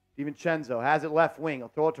 DiVincenzo has it left wing. He'll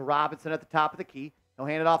throw it to Robinson at the top of the key. He'll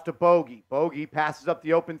hand it off to Bogey. Bogey passes up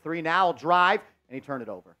the open 3. Now he'll drive, and he turned it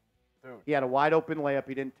over. Dude. He had a wide open layup.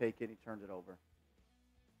 He didn't take it. He turned it over.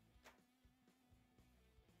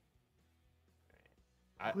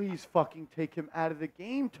 Please fucking take him out of the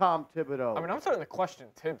game, Tom Thibodeau. I mean, I'm starting to question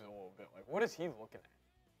Tibbs a little bit. Like, what is he looking at?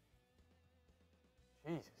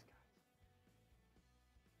 Jesus, guys.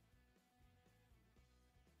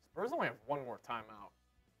 Spurs only have one more timeout.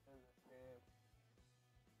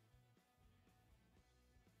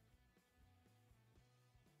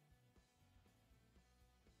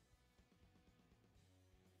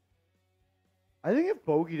 I think if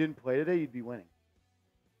Bogey didn't play today, he'd be winning.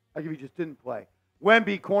 Like if he just didn't play.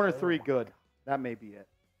 Wemby, corner 3, good. That may be it.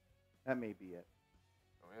 That may be it.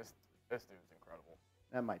 I mean, this dude's incredible.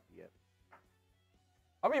 That might be it.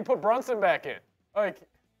 How about you put Brunson back in? Like,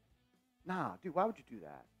 nah, dude, why would you do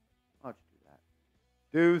that? Why would you do that?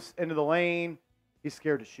 Deuce into the lane. He's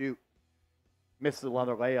scared to shoot. Misses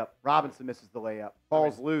another layup. Robinson misses the layup.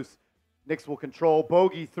 Ball's loose. Knicks will control.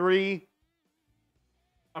 Bogey 3.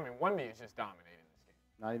 I mean, Wemby is just dominating this game.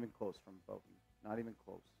 Not even close from Bogey. Not even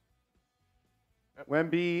close. Yep.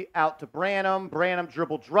 Wemby out to Branham. Branham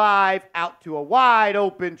dribble drive. Out to a wide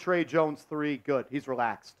open Trey Jones 3. Good. He's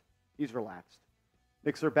relaxed. He's relaxed.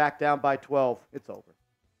 Knicks are back down by 12. It's over.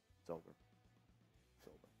 It's over. It's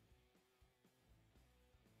over.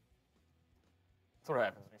 That's what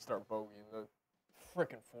happens when you start bogeying the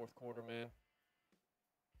freaking fourth quarter, man.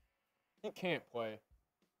 He can't play.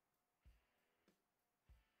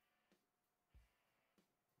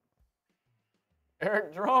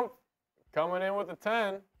 Eric Drumpf coming in with a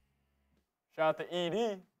 10. Shot to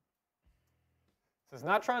ED. Says,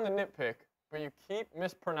 not trying to nitpick, but you keep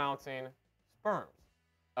mispronouncing sperms.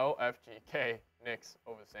 OFGK Knicks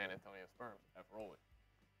over San Antonio Spurs. F roll it.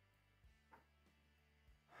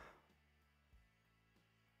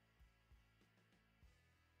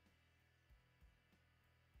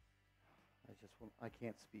 I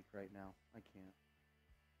can't speak right now. I can't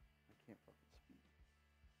fucking speak.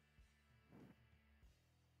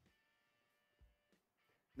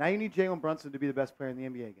 Now you need Jalen Brunson to be the best player in the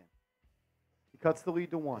NBA again. He cuts the lead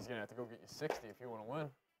to 1. He's going to have to go get you 60 if you want to win.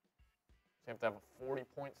 You have to have a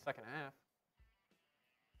 40-point second half.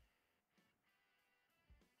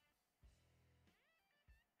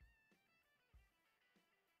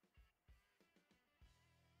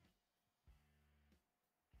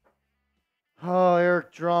 Oh,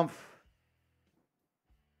 Eric Drumpf.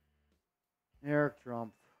 Eric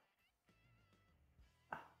Drumpf.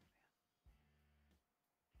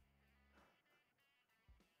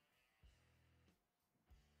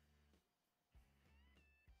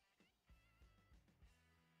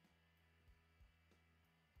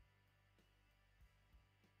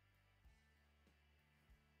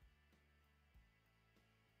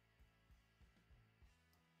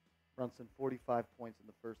 Brunson, 45 points in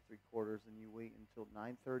the first 3 quarters, and you wait until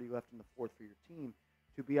 9:30 left in the fourth for your team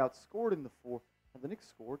to be outscored in the fourth. Have the Knicks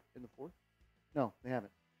scored in the fourth? No, they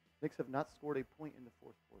haven't. Knicks have not scored a point in the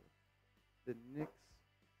fourth quarter. The Knicks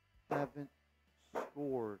haven't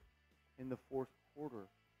scored in the fourth quarter.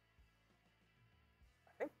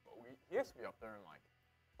 I think he has to be up there in like...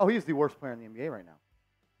 Oh, he is the worst player in the NBA right now.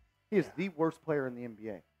 He is the worst player in the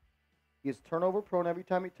NBA. He is turnover prone every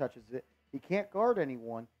time he touches it. He can't guard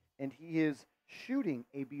anyone. And he is shooting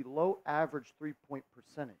a below-average three-point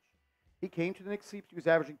percentage. He came to the Knicks. He was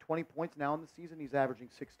averaging 20 points. Now in the season, he's averaging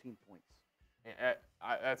 16 points. Yeah,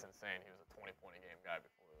 that's insane. He was a 20-point-a-game guy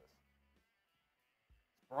before this.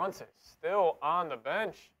 Brunson still on the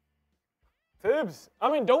bench. Tibbs,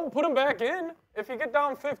 I mean, don't put him back in if you get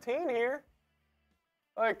down 15 here.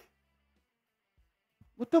 Like,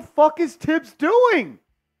 what the fuck is Tibbs doing?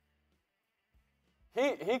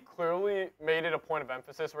 He clearly made it a point of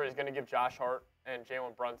emphasis where he's going to give Josh Hart and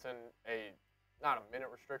Jalen Brunson not a minute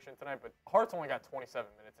restriction tonight, but Hart's only got 27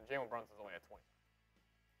 minutes and Jalen Brunson's only at 20.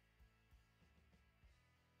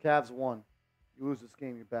 Cavs won. You lose this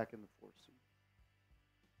game, you're back in the 4th seed.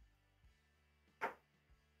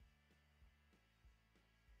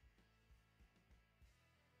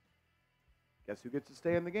 Guess who gets to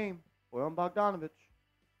stay in the game? Bojan Bogdanovic.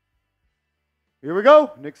 Here we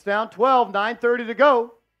go. Knicks down 12, 9:30 to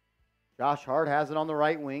go. Josh Hart has it on the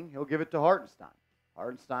right wing. He'll give it to Hartenstein.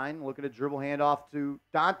 Hartenstein looking to dribble handoff to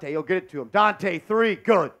Donte. He'll get it to him. Donte, 3.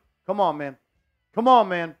 Good. Come on, man. Come on,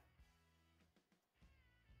 man.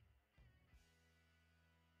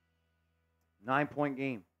 Nine-point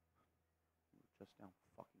game. Just down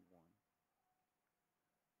fucking 1.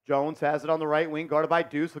 Jones has it on the right wing, guarded by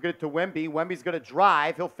Deuce. He'll get it to Wemby. Wemby's going to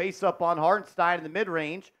drive. He'll face up on Hartenstein in the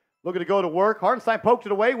mid-range. Looking to go to work. Hartenstein poked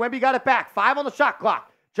it away. Wemby got it back. 5 on the shot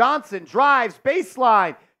clock. Johnson drives,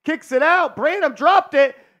 baseline, kicks it out. Branham dropped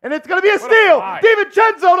it, and it's going to be a steal.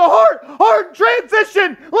 DiVincenzo to Hart. Hart in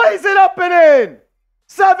transition. Lays it up and in.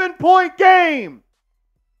 7-point game.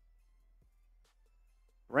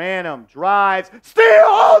 Branham drives. Steal.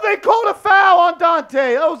 Oh, they called a foul on Donte.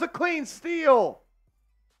 That was a clean steal.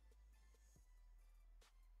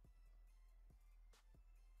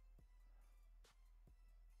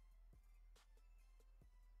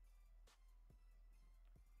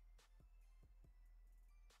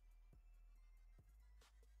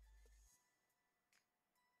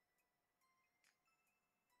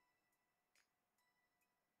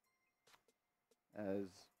 As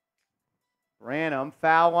Branham,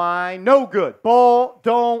 foul line, no good. Ball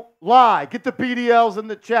don't lie. Get the PDLs in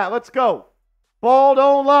the chat. Let's go. Ball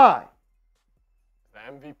don't lie. The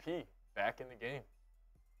MVP back in the game.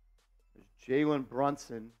 Jalen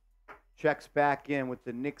Brunson checks back in with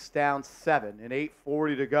the Knicks down 7 and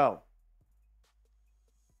 8:40 to go.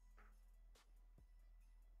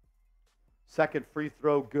 Second free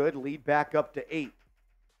throw good. Lead back up to 8.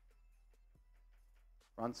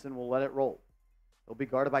 Brunson will let it roll. He'll be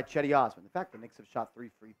guarded by Cedi Osman. In fact, the Knicks have shot 3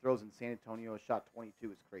 free throws, and San Antonio has shot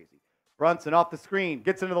 22. Is crazy. Brunson off the screen,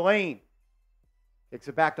 gets into the lane. Kicks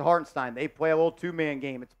it back to Hartenstein. They play a little two-man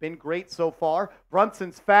game. It's been great so far.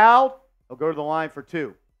 Brunson's fouled. He'll go to the line for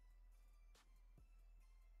 2.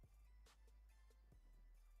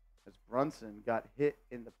 As Brunson got hit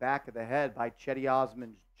in the back of the head by Cedi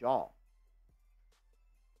Osman's jaw.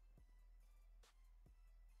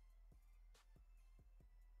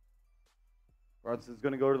 Brunson's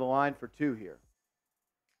going to go to the line for 2 here.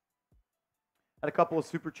 Had a couple of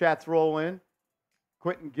super chats roll in.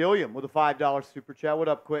 Quentin Gilliam with a $5 super chat. What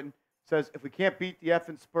up, Quentin? Says, if we can't beat the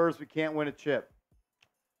effing Spurs, we can't win a chip.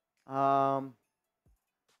 I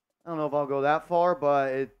don't know if I'll go that far,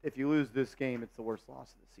 but if you lose this game, it's the worst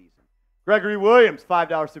loss of the season. Gregory Williams,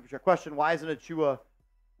 $5 super chat. Question, why isn't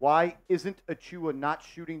Achua not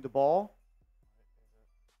shooting the ball?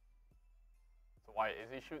 So why is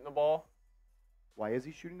he shooting the ball? Why is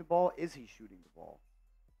he shooting the ball? Is he shooting the ball?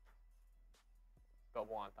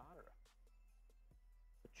 Double entendre.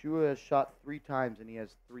 Achua has shot 3 times, and he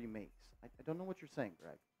has 3 makes. I don't know what you're saying,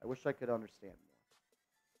 Greg. I wish I could understand more.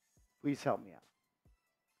 Please help me out.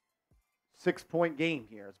 6-point game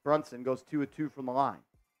here as Brunson goes 2 of 2 from the line.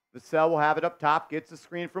 Vassell will have it up top, gets the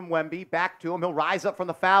screen from Wemby. Back to him. He'll rise up from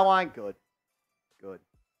the foul line. Good. Good.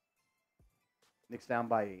 Knicks down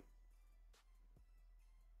by 8.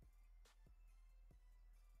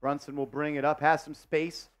 Brunson will bring it up, has some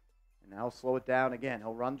space, and now he'll slow it down again.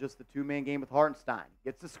 He'll run just the 2-man game with Hartenstein.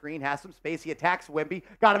 Gets the screen, has some space. He attacks Wemby.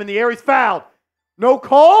 Got him in the air. He's fouled. No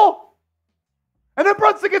call. And then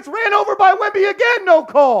Brunson gets ran over by Wemby again. No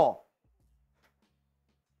call.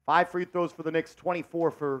 5 free throws for the Knicks, 24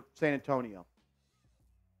 for San Antonio.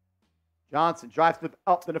 Johnson drives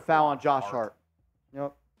up to the foul on Josh Hart.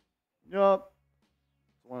 Yep. It's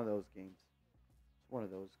one of those games. It's one of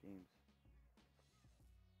those games.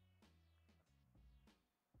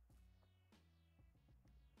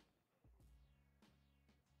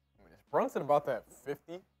 Brunson about that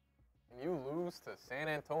 50, and you lose to San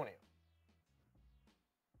Antonio.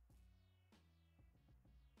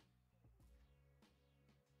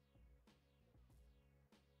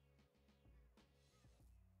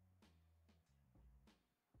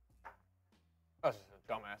 That's just a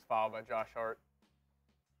dumbass foul by Josh Hart.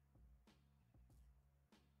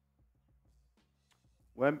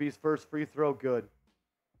 Wemby's first free throw, good.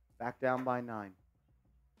 Back down by 9.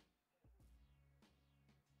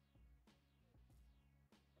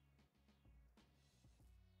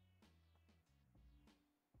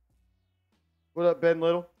 What up, Ben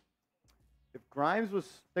Little? If Grimes was,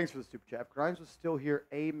 thanks for the super chat. If Grimes was still here,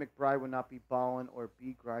 A, McBride would not be balling, or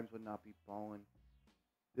B, Grimes would not be balling.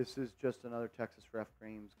 This is just another Texas ref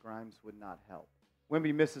games. Grimes would not help.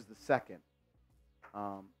 Wemby misses the second.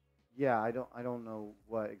 Yeah, I don't know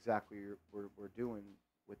what exactly we're doing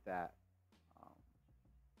with that.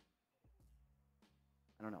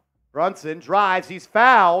 I don't know. Brunson drives. He's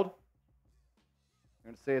fouled. I'm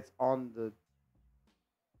going to say it's on the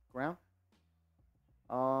ground.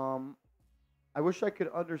 I wish I could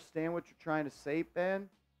understand what you're trying to say, Ben,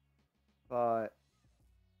 but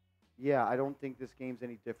yeah, I don't think this game's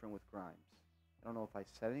any different with Grimes. I don't know if I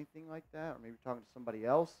said anything like that, or maybe talking to somebody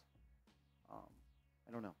else.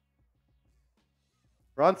 I don't know.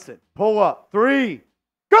 Brunson, pull up, 3,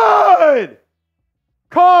 good!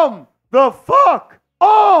 Come the fuck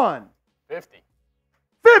on! 50.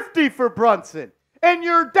 50 for Brunson, and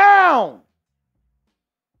you're down!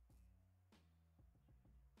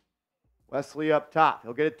 Wesley up top.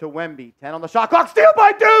 He'll get it to Wemby. 10 on the shot clock. Steal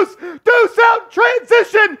by Deuce. Deuce out.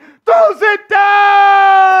 Transition. Throws it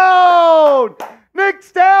down. Knicks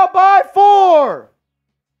down by 4.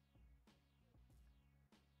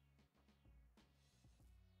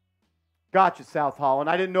 Gotcha, South Holland.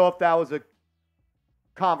 I didn't know if that was a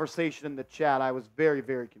conversation in the chat. I was very,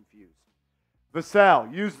 very confused.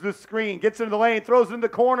 Vassell uses the screen, gets into the lane, throws it in the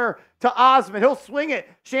corner to Osman. He'll swing it.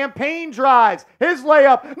 Champagne drives. His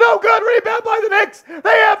layup. No good. Rebound by the Knicks.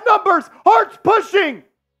 They have numbers. Hart's pushing.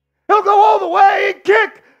 He'll go all the way and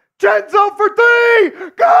kick. Genzo for 3.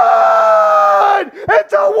 Good!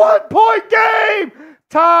 It's a 1-point game.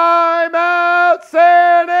 Timeout,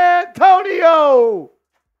 San Antonio.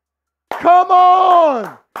 Come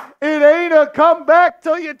on. It ain't a comeback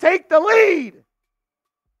till you take the lead.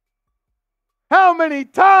 How many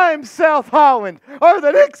times, South Holland, are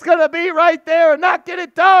the Knicks going to be right there and not get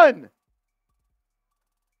it done?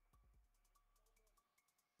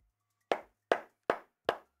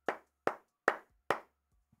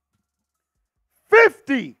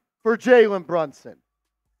 $50 for Jalen Brunson.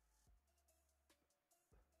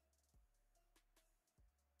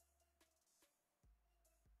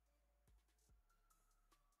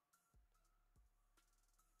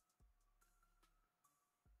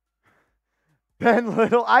 Ben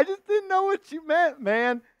Little. I just didn't know what you meant,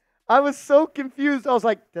 man. I was so confused. I was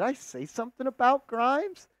like, did I say something about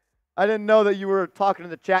Grimes? I didn't know that you were talking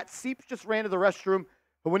in the chat. Seeps just ran to the restroom,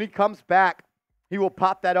 but when he comes back, he will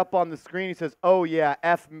pop that up on the screen. He says, oh, yeah,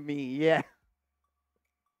 F me, yeah.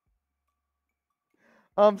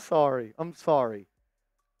 I'm sorry.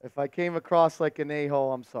 If I came across like an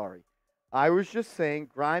a-hole, I'm sorry. I was just saying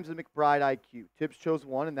Grimes and McBride IQ. Tibbs chose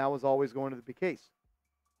one, and that was always going to be the case.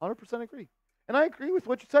 100% agree. And I agree with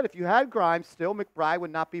what you said. If you had Grimes still, McBride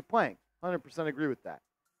would not be playing. 100% agree with that.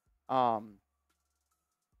 Yeah,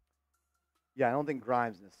 I don't think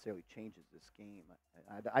Grimes necessarily changes this game.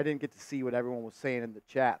 I didn't get to see what everyone was saying in the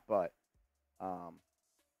chat, but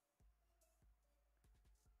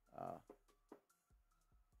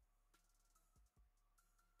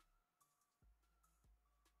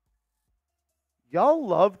y'all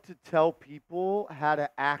love to tell people how to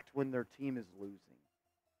act when their team is losing.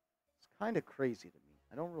 It's kind of crazy to me.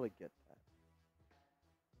 I don't really get that.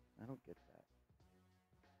 I don't get that.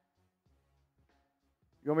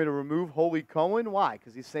 You want me to remove Holy Cohen? Why?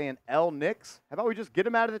 Because he's saying L Knicks? How about we just get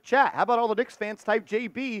him out of the chat? How about all the Knicks fans type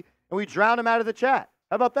JB and we drown him out of the chat?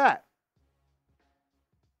 How about that?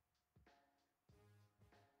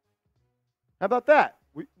 How about that?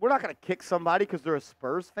 We're not going to kick somebody because they're a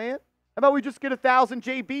Spurs fan. How about we just get 1,000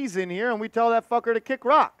 JBs in here and we tell that fucker to kick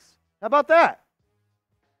rocks? How about that?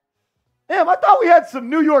 Damn, I thought we had some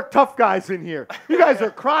New York tough guys in here. You guys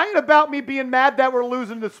are crying about me being mad that we're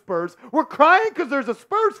losing to Spurs. We're crying because there's a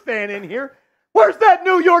Spurs fan in here. Where's that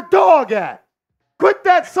New York dog at? Quit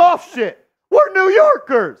that soft shit. We're New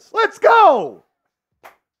Yorkers. Let's go.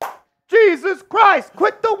 Jesus Christ,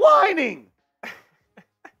 quit the whining.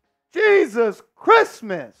 Jesus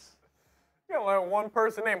Christmas. You gonna let one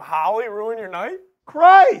person named Holly ruin your night?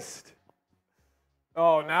 Christ.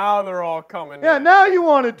 Oh, now they're all coming. Yeah, in. now you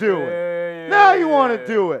want to do it. Yeah, now you want to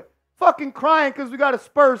do it. Fucking crying because we got a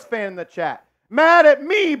Spurs fan in the chat. Mad at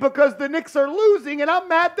me because the Knicks are losing and I'm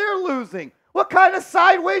mad they're losing. What kind of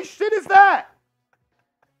sideways shit is that?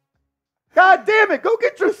 God damn it. Go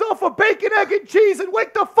get yourself a bacon, egg, and cheese and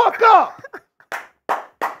wake the fuck up.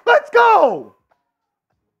 Let's go.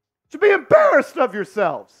 You should be embarrassed of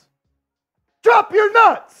yourselves. Drop your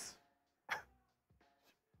nuts.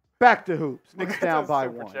 Back to hoops. Knicks down by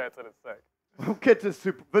one. We'll get to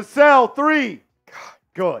super. Vassell, 3.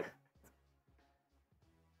 Good.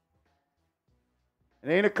 It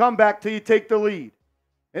ain't a comeback till you take the lead.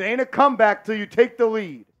 It ain't a comeback till you take the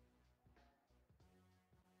lead.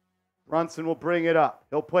 Brunson will bring it up.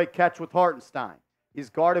 He'll play catch with Hartenstein.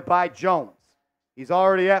 He's guarded by Jones. He's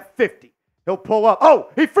already at 50. He'll pull up.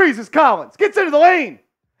 Oh, he freezes Collins. Gets into the lane.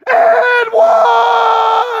 And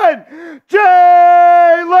one!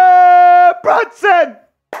 Jalen Brunson!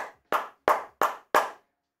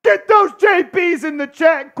 Get those JBs in the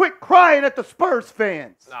chat and quit crying at the Spurs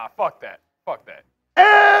fans. Nah, fuck that. Fuck that.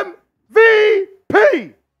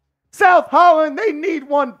 MVP! South Holland, they need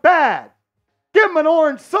one bad. Give them an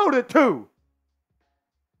orange soda, too.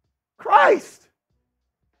 Christ!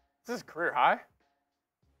 Is this career high? I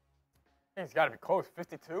think it's got to be close.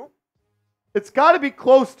 52? It's got to be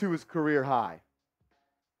close to his career high.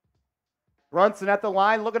 Brunson at the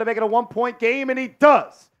line, looking to make it a one-point game, and he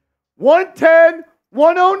does. 110,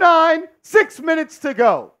 109, 6 minutes to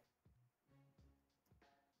go.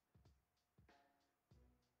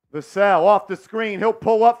 Vassell off the screen. He'll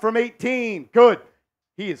pull up from 18. Good.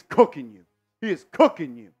 He is cooking you. He is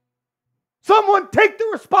cooking you. Someone take the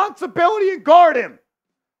responsibility and guard him.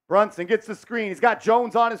 Brunson gets the screen. He's got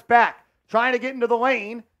Jones on his back, trying to get into the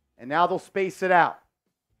lane. And now they'll space it out.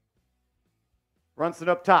 Brunson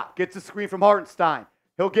up top. Gets a screen from Hartenstein.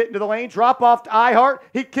 He'll get into the lane. Drop off to iHart.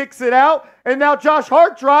 He kicks it out. And now Josh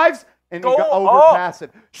Hart drives. And he got overpass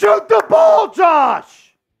it. Shoot the ball, Josh!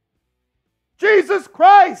 Jesus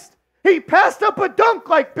Christ! He passed up a dunk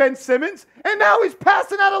like Ben Simmons. And now he's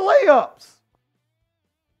passing out of layups.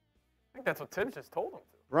 I think that's what Tibbs just told him.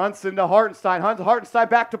 Brunson to Hartenstein. Hartenstein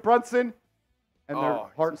back to Brunson. And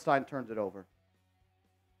Hartenstein turns it over.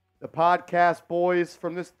 The podcast boys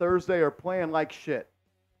from this Thursday are playing like shit.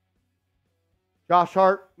 Josh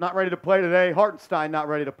Hart, not ready to play today. Hartenstein, not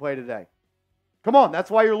ready to play today. Come on,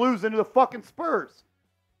 that's why you're losing to the fucking Spurs.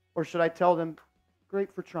 Or should I tell them,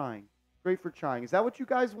 great for trying. Great for trying. Is that what you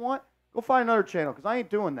guys want? Go find another channel, because I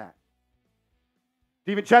ain't doing that.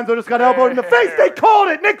 DiVincenzo just got elbowed in the face. They called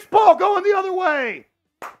it. Knicks ball going the other way.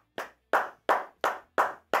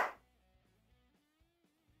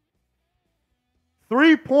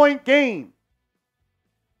 Three-point game.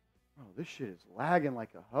 Oh, this shit is lagging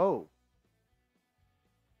like a hoe.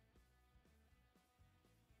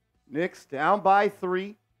 Knicks down by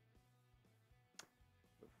 3.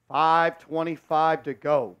 5:25 to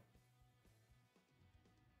go.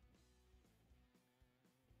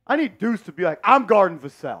 I need Deuce to be like, I'm guarding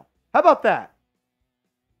Vassell. How about that?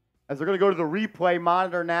 As they're going to go to the replay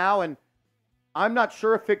monitor now, and I'm not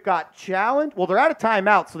sure if it got challenged. Well, they're out of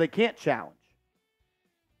timeout, so they can't challenge.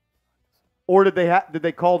 Or did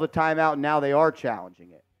they call the timeout and now they are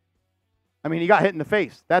challenging it? I mean, he got hit in the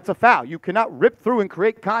face. That's a foul. You cannot rip through and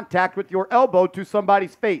create contact with your elbow to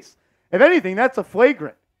somebody's face. If anything, that's a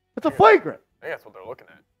flagrant. That's a flagrant. I think that's what they're looking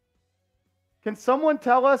at. Can someone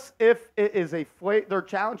tell us if it is they're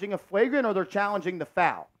challenging a flagrant or they're challenging the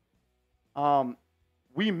foul?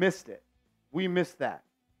 We missed it. We missed that.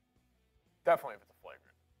 Definitely if it's a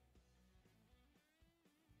flagrant.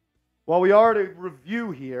 While we are to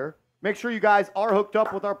review here, make sure you guys are hooked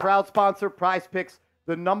up with our proud sponsor, Prize Picks,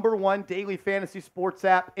 the #1 daily fantasy sports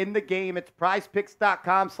app in the game. It's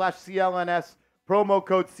prizepicks.com/CLNS, promo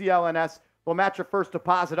code CLNS. They'll match your first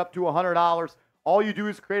deposit up to $100. All you do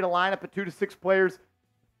is create a lineup of 2 to 6 players.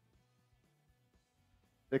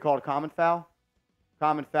 They call it a common foul?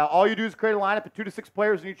 Common foul. All you do is create a lineup of 2 to 6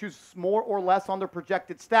 players, and you choose more or less on their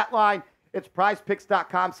projected stat line. It's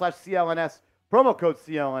prizepicks.com/CLNS, promo code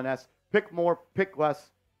CLNS. Pick more, pick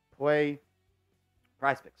less, play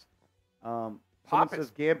Prize Picks. Someone says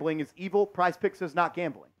gambling is evil. Prize Picks is not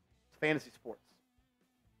gambling. It's fantasy sports.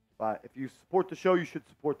 But if you support the show, you should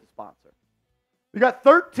support the sponsor. We got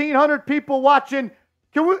 1,300 people watching.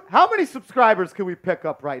 How many subscribers can we pick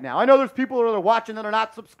up right now? I know there's people that are watching that are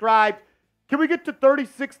not subscribed. Can we get to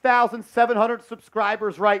 36,700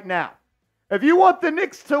 subscribers right now? If you want the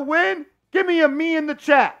Knicks to win, give me a me in the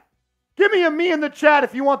chat. Give me a me in the chat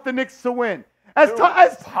if you want the Knicks to win. As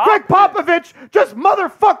Greg Popovich just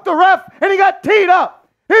motherfucked the ref and he got teed up.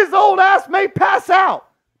 His old ass may pass out.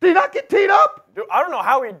 Did he not get teed up? Dude, I don't know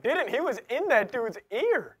how he didn't. He was in that dude's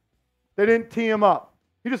ear. They didn't tee him up.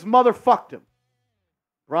 He just motherfucked him.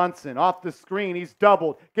 Brunson off the screen. He's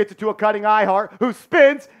doubled. Gets it to a cutting Hart who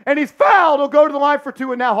spins, and he's fouled. He'll go to the line for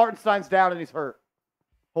 2, and now Hartenstein's down, and he's hurt.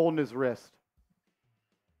 Holding his wrist.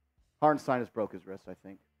 Hartenstein has broke his wrist, I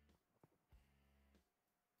think.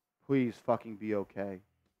 Please fucking be okay.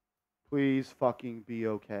 Please fucking be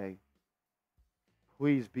okay.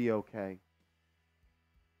 Please be okay.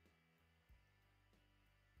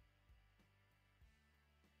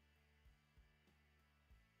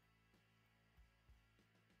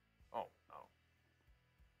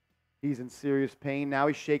 He's in serious pain. Now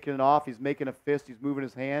he's shaking it off. He's making a fist. He's moving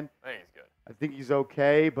his hand. I think he's good. I think he's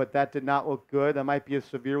okay, but that did not look good. That might be a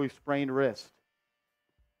severely sprained wrist.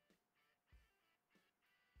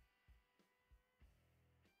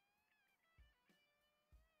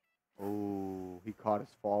 Oh, he caught his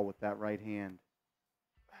fall with that right hand.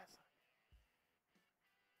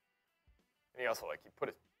 And he also, he put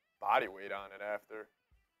his body weight on it after.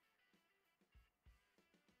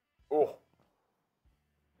 Oh.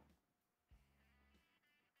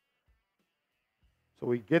 So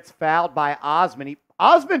he gets fouled by Osman.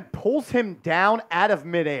 Osman pulls him down out of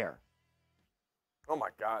midair. Oh, my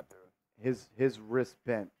God, dude. His wrist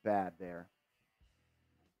bent bad there.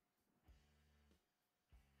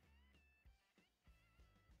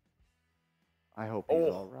 I hope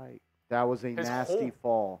he's all right. That was a nasty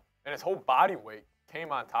fall. And his whole body weight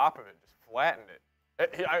came on top of it, just flattened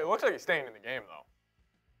it. It looks like he's staying in the game, though.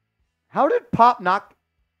 How did Pop knock?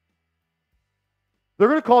 They're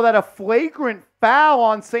going to call that a flagrant foul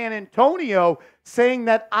on San Antonio, saying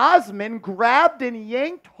that Osman grabbed and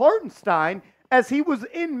yanked Hartenstein as he was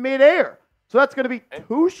in midair. So that's going to be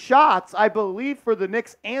 2 shots, I believe, for the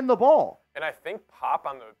Knicks and the ball. And I think Pop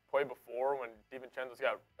on the play before when DiVincenzo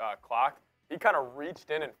got clocked, he kind of reached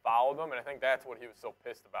in and fouled him, and I think that's what he was so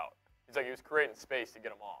pissed about. He's like, he was creating space to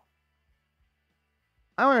get him off.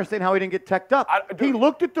 I don't understand how he didn't get teched up. He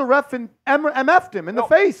looked at the ref and MF'd him in the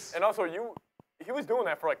face. And also, he was doing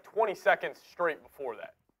that for 20 seconds straight before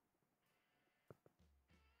that.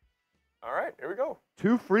 All right, here we go.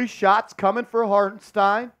 2 free shots coming for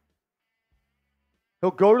Hartenstein.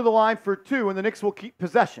 He'll go to the line for 2, and the Knicks will keep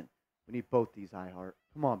possession. We need both these, Hart.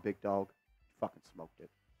 Come on, big dog. He fucking smoked it.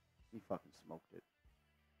 He fucking smoked it.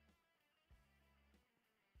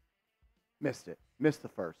 Missed it. Missed the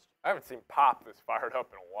first. I haven't seen Pop this fired up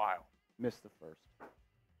in a while. Missed the first.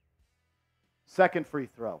 Second free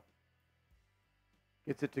throw.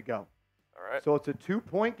 Gets it to go. All right. So it's a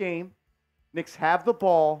 2-point game. Knicks have the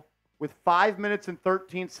ball with 5 minutes and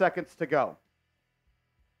 13 seconds to go.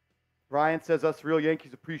 Brian says, us real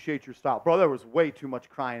Yankees appreciate your style. Bro, there was way too much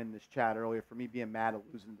crying in this chat earlier for me being mad at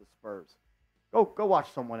losing to the Spurs. Go watch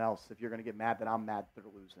someone else if you're going to get mad that I'm mad that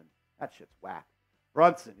they're losing. That shit's whack.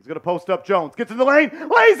 Brunson, he's going to post up Jones. Gets in the lane,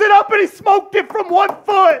 lays it up, and he smoked it from 1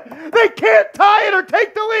 foot. They can't tie it or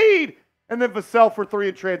take the lead. And then Vassell for 3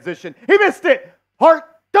 in transition. He missed it. Hart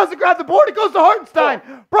doesn't grab the board. It goes to Hartenstein.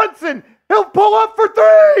 Brunson, he'll pull up for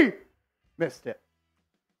 3. Missed it.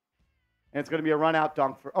 And it's going to be a run-out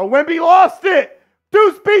dunk for... Oh, Wemby lost it.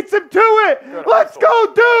 Deuce beats him to it. Let's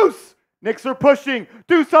go, Deuce. Knicks are pushing.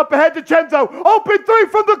 Deuce up ahead to Chenzo. Open 3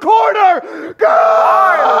 from the corner.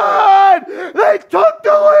 Good! They took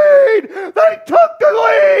the lead. They took the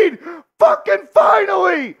lead. Fucking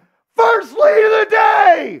finally. First lead of the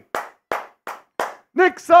day.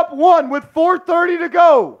 Knicks up 1 with 4:30 to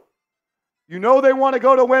go. You know they want to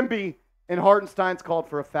go to Wemby, and Hartenstein's called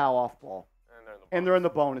for a foul off ball. And they're in the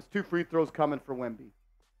bonus. 2 free throws coming for Wemby.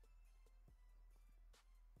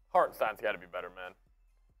 Hartenstein's got to be better, man.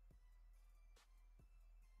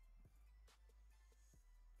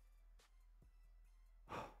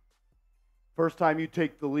 First time you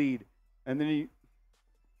take the lead, and then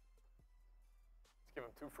Let's give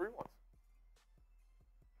him 2 free ones.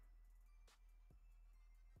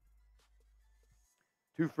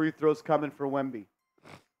 Two free throws coming for Wemby.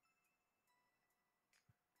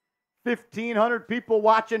 1,500 people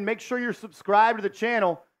watching. Make sure you're subscribed to the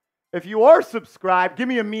channel. If you are subscribed, give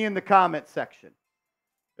me a me in the comment section.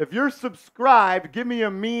 If you're subscribed, give me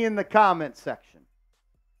a me in the comment section.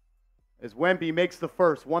 As Wemby makes the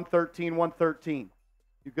first, 113-113.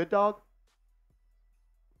 You good, dog?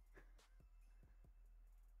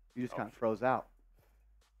 You just kind of froze out.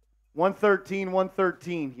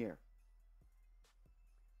 113-113 here.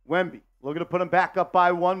 Wemby looking to put him back up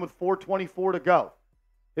by 1 with 4:24 to go.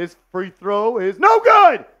 His free throw is no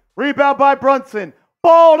good. Rebound by Brunson.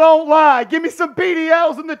 Ball don't lie. Give me some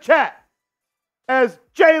BDLs in the chat. As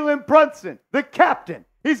Jalen Brunson, the captain,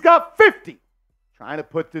 he's got 50. Trying to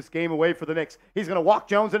put this game away for the Knicks. He's going to walk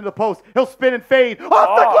Jones into the post. He'll spin and fade.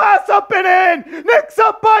 Off the glass, up and in. Knicks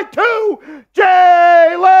up by 2.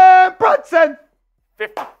 Jalen Brunson.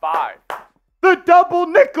 55. The double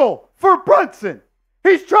nickel for Brunson.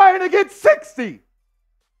 He's trying to get 60.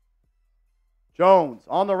 Jones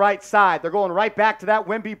on the right side. They're going right back to that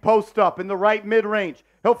Wemby post up in the right mid-range.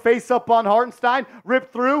 He'll face up on Hartenstein.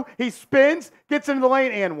 Rip through. He spins. Gets into the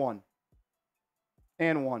lane and 1.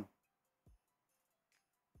 And 1.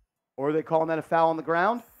 Or are they calling that a foul on the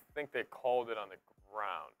ground? I think they called it on the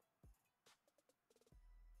ground.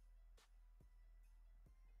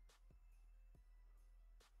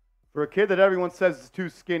 For a kid that everyone says is too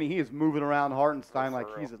skinny, he is moving around Hartenstein like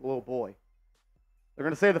he's a little boy. They're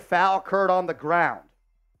going to say the foul occurred on the ground.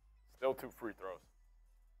 Still 2 free throws.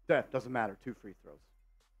 That doesn't matter. 2 free throws.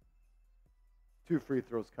 2 free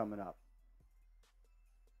throws coming up.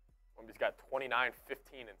 Wemby's got 29,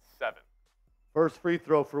 15, and 7. First free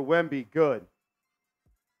throw for Wemby, good.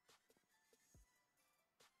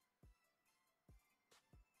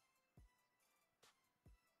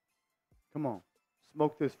 Come on.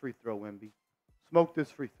 Smoke this free throw, Wemby. Smoke this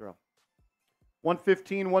free throw.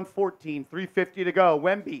 115, 114, 3:50 to go.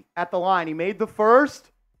 Wemby at the line. He made the first.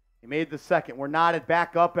 He made the second. We're knotted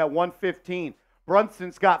back up at 115.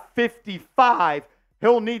 Brunson's got 55.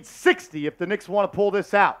 He'll need 60 if the Knicks want to pull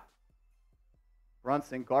this out.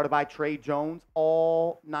 Brunson guarded by Trey Jones,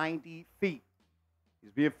 all 90 feet.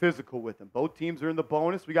 He's being physical with him. Both teams are in the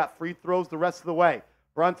bonus. We got free throws the rest of the way.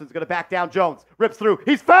 Brunson's going to back down Jones. Rips through.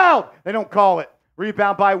 He's fouled. They don't call it.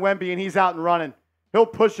 Rebound by Wemby, and he's out and running. He'll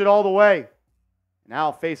push it all the way.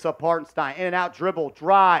 Now face up Hartenstein. In and out dribble.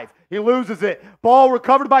 Drive. He loses it. Ball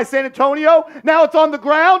recovered by San Antonio. Now it's on the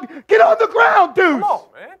ground. Get on the ground, Deuce. Come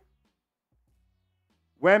on, man.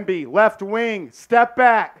 Wemby, left wing. Step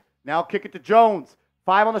back. Now kick it to Jones.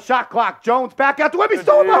 5 on the shot clock. Jones back out to Wemby.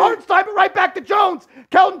 Stolen by Hartenstein, but right back to Jones.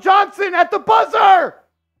 Kelton Johnson at the buzzer.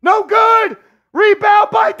 No good. Rebound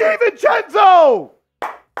by DiVincenzo.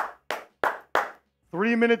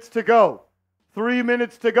 3 minutes to go. 3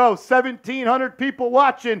 minutes to go. 1,700 people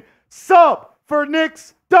watching. Sub for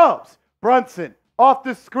Knicks Dubs. Brunson off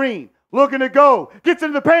the screen. Looking to go. Gets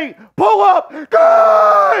into the paint. Pull up.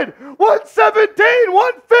 Good. 117,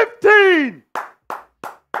 115.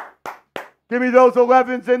 Give me those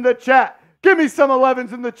 11s in the chat. Give me some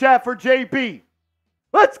 11s in the chat for JB.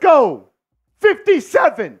 Let's go.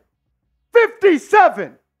 57.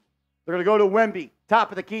 57. They're going to go to Wemby.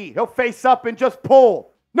 Top of the key. He'll face up and just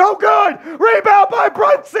pull. No good. Rebound by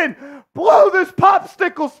Brunson. Blow this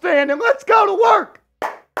popsicle stand and let's go to work.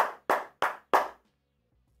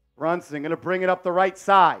 Brunson going to bring it up the right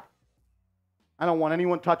side. I don't want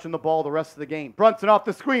anyone touching the ball the rest of the game. Brunson off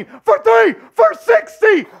the screen for 3 for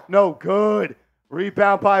 60. No good.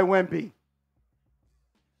 Rebound by Wemby.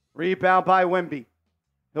 Rebound by Wemby.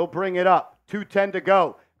 He'll bring it up. 2:10 to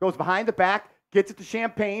go. Goes behind the back, gets it to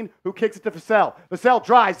Champagne, who kicks it to Vassell. Vassell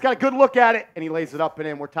drives, got a good look at it, and he lays it up and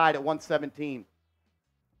in. We're tied at 117.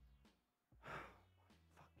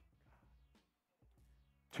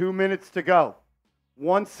 2 minutes to go.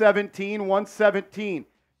 117, 117.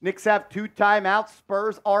 Knicks have 2 timeouts.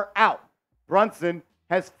 Spurs are out. Brunson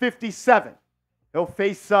has 57. He'll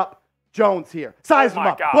face up Jones here. Size him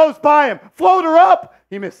up. God. Blows by him. Floater up.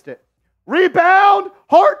 He missed it. Rebound.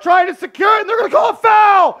 Hart trying to secure it, and they're going to call a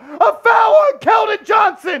foul. A foul on Keldon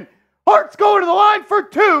Johnson. Hart's going to the line for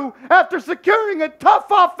 2 after securing a tough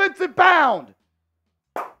offensive bound.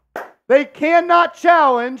 They cannot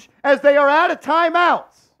challenge as they are out of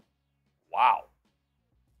timeouts. Wow.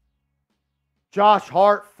 Josh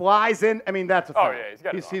Hart flies in. I mean, that's a foul. Oh,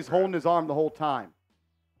 yeah, he's holding his arm the whole time.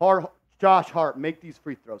 Josh Hart, make these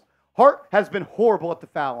free throws. Hart has been horrible at the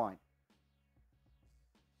foul line.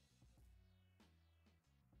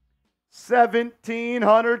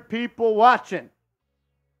 1,700 people watching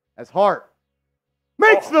as Hart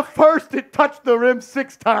makes the first. It touched the rim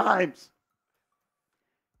 6 times.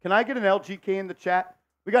 Can I get an LGK in the chat?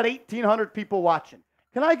 We got 1,800 people watching.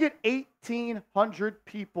 Can I get 1,800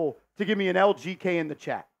 people to give me an LGK in the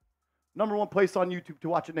chat? #1 place on YouTube to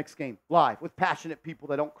watch a Knicks game live with passionate people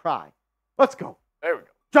that don't cry. Let's go. There we go.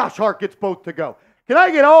 Josh Hart gets both to go. Can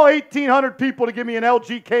I get all 1,800 people to give me an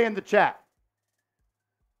LGK in the chat?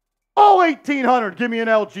 All 1,800, give me an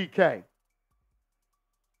LGK.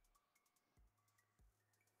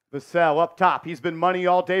 Vassell up top. He's been money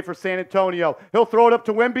all day for San Antonio. He'll throw it up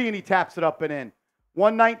to Wemby, and he taps it up and in.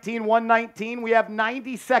 119, 119. We have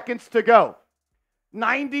 90 seconds to go.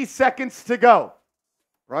 90 seconds to go.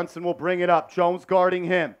 Brunson will bring it up. Jones guarding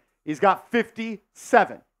him. He's got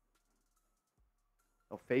 57.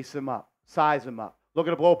 They'll face him up, size him up.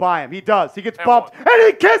 Looking to blow by him. He does. He gets bumped, and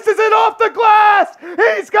he kisses it off the glass.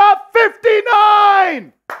 He's got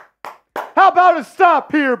 59. How about a stop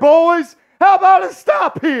here, boys? How about a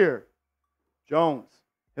stop here? Jones,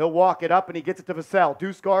 he'll walk it up, and he gets it to Vassell.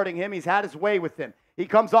 Deuce guarding him. He's had his way with him. He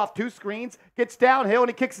comes off 2 screens, gets downhill, and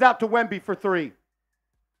he kicks it out to Wemby for 3.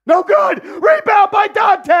 No good. Rebound by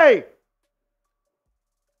Donte.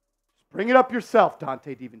 Just bring it up yourself,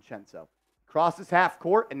 Donte DiVincenzo. Crosses half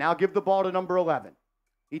court, and now give the ball to number 11.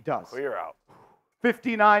 He does. Clear out.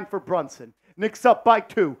 59 for Brunson. Knicks up by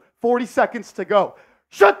 2. 40 seconds to go.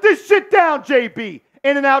 Shut this shit down, JB.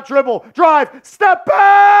 In and out dribble. Drive. Step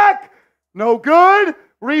back. No good.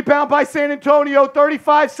 Rebound by San Antonio.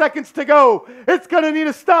 35 seconds to go. It's going to need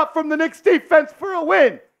a stop from the Knicks defense for a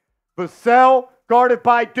win. Vassell guarded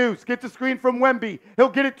by Deuce. Gets a screen from Wemby. He'll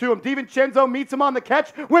get it to him. DiVincenzo meets him on the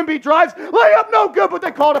catch. Wemby drives. Layup no good, but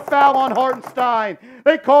they called a foul on Hartenstein.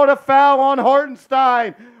 They called a foul on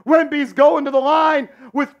Hartenstein. Wemby's going to the line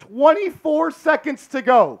with 24 seconds to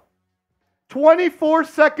go. 24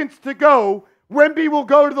 seconds to go. Wemby will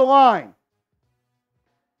go to the line.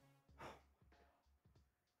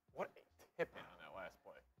 What a tip in on that last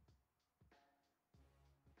play.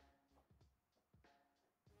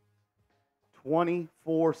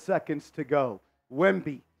 24 seconds to go.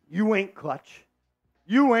 Wemby, you ain't clutch.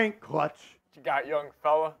 You ain't clutch. What you got, young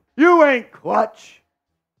fella? You ain't clutch.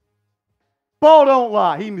 Ball don't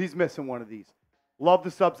lie. He's missing one of these. Love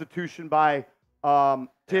the substitution by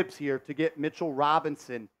Tibbs here to get Mitchell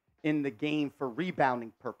Robinson in the game for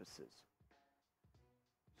rebounding purposes.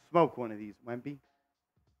 Smoke one of these, Wemby.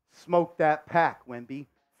 Smoke that pack, Wemby.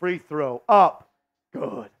 Free throw up.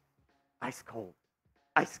 Good. Ice cold.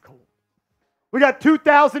 Ice cold. We got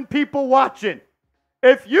 2,000 people watching.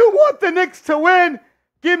 If you want the Knicks to win,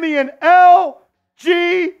 give me an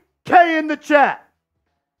LGK in the chat.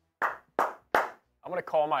 I'm going to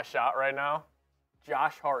call my shot right now.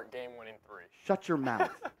 Josh Hart game-winning 3. Shut your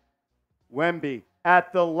mouth. Wemby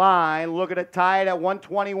at the line. Look at it tied at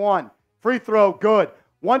 121. Free throw, good.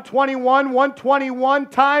 121, 121.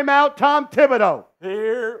 Timeout, Tom Thibodeau.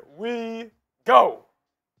 Here we go.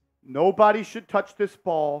 Nobody should touch this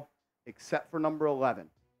ball except for number 11.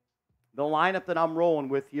 The lineup that I'm rolling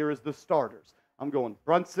with here is the starters. I'm going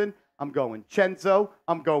Brunson. I'm going Chenzo.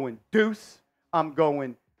 I'm going Deuce. I'm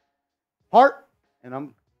going Hart. And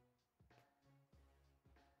I'm...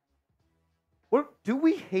 Do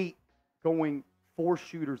we hate going 4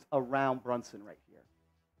 shooters around Brunson right here?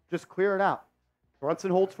 Just clear it out.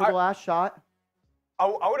 Brunson holds for the last shot.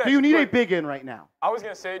 Do you need a big in right now? I was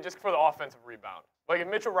going to say just for the offensive rebound. Like if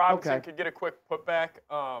Mitchell Robinson could get a quick putback.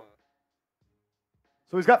 So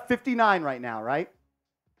he's got 59 right now, right?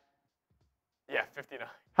 Yeah, 59.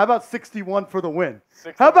 How about 61 for the win?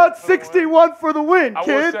 61 How about for the win. 61 for the win, I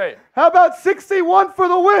kid? will say, How about 61 for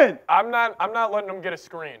the win? I'm not letting them get a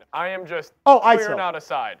screen. I am just ISO. clearing out a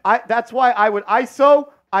side. That's why I would ISO.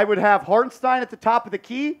 I would have Hartenstein at the top of the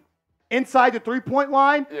key, inside the three-point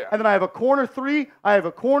line, Yeah. and then I have a corner three,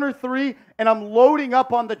 and I'm loading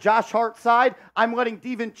up on the Josh Hart side. I'm letting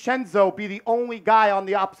DiVincenzo be the only guy on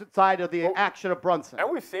the opposite side of the action of Brunson. And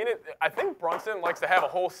we've seen it. I think Brunson likes to have a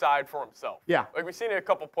whole side for himself. Yeah. Like we've seen it a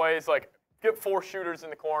couple plays, like get 4 shooters in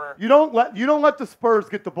the corner. You don't let the Spurs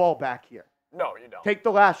get the ball back here. No, you don't. Take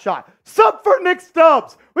the last shot. Sub for Nick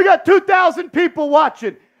Stubbs. We got 2,000 people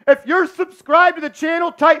watching. If you're subscribed to the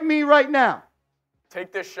channel, type me right now.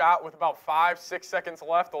 Take this shot with about 5-6 seconds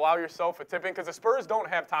left. Allow yourself a tip in because the Spurs don't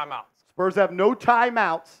have timeouts. Spurs have no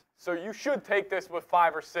timeouts. So you should take this with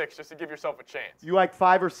 5 or 6 just to give yourself a chance. You like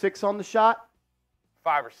 5 or 6 on the shot?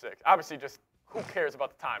 5 or 6. Obviously, just who cares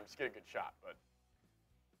about the time? Just get a good shot. But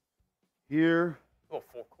Here a little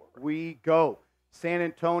full court. we go. San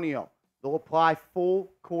Antonio, they'll apply full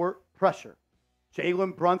court pressure.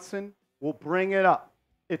 Jalen Brunson will bring it up.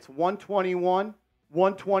 It's 121.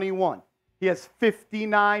 He has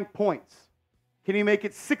 59 points. Can he make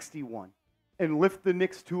it 61 and lift the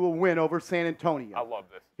Knicks to a win over San Antonio? I love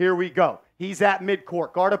this. Here we go. He's at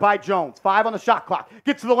midcourt, guarded by Jones. 5 on the shot clock.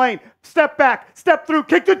 Gets to the lane. Step back. Step through.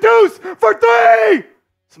 Kick the deuce for 3.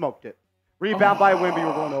 Smoked it. Rebound by Wemby.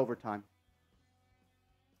 We're going to overtime.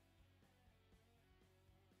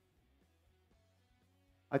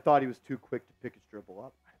 I thought he was too quick to pick his dribble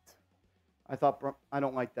up. I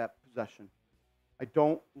don't like that possession. I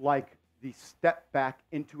don't like the step back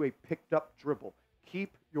into a picked up dribble.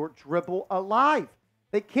 Keep your dribble alive.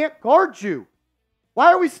 They can't guard you.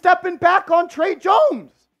 Why are we stepping back on Trey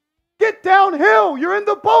Jones? Get downhill. You're in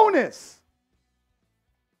the bonus.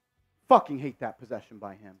 Fucking hate that possession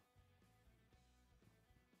by him.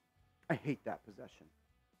 I hate that possession.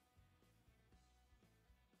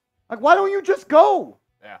 Like, why don't you just go?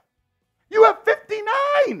 Yeah. You have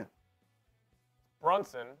 59.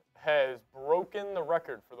 Brunson has broken the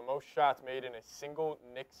record for the most shots made in a single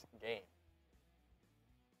Knicks game.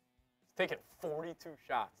 He's taken 42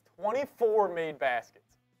 shots, 24 made baskets.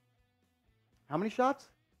 How many shots?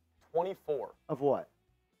 24. Of what?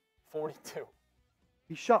 42.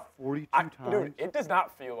 He shot 42 times. Dude, it does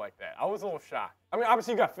not feel like that. I was a little shocked. I mean,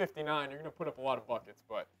 obviously you got 59. You're going to put up a lot of buckets,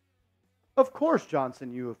 but. Of course,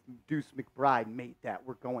 Johnson, you, if Deuce McBride made that,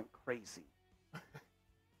 we're going crazy.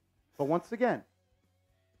 But once again,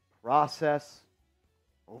 process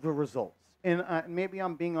over results. And maybe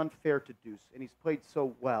I'm being unfair to Deuce, and he's played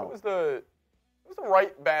so well. It was the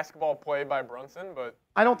right basketball play by Brunson, but.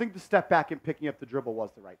 I don't think the step back and picking up the dribble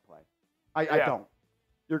was the right play. I don't.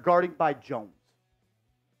 You're guarding by Jones.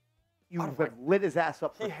 You have lit his ass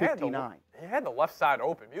up for 59. He had the left side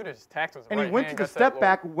open. He would have just tacked with his And right he went hand, to the got that step little-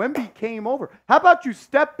 back. Wemby came over. How about you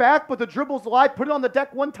step back, but the dribble's alive, put it on the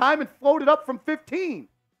deck one time, and float it up from 15?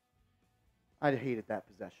 I hated that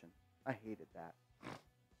possession. I hated that.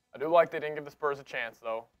 I do like they didn't give the Spurs a chance,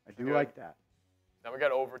 though. I do like that. Now we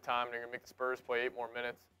got overtime. They're going to make the Spurs play 8 more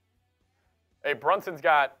minutes. Hey, Brunson's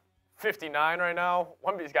got 59 right now.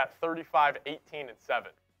 Wemby's got 35, 18, and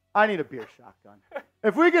 7. I need a beer shotgun.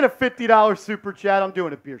 If we get a $50 super chat, I'm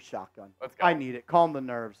doing a beer shotgun. Let's go. I need it. Calm the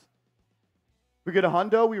nerves. We get a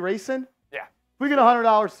hundo, we racing? Yeah. If we get a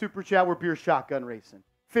 $100 super chat, we're beer shotgun racing.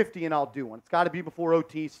 50 and I'll do one. It's got to be before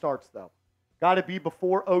OT starts, though. Got to be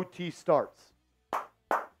before OT starts.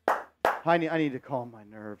 I need to calm my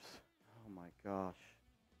nerves. Oh, my gosh.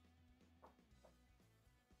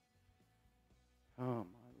 Oh,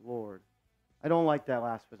 my Lord. I don't like that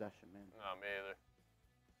last possession, man. No, me either.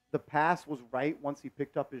 The pass was right once he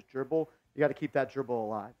picked up his dribble. You got to keep that dribble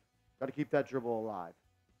alive. Got to keep that dribble alive.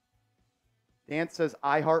 Dan says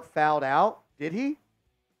Hart fouled out. Did he?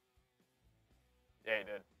 Yeah, he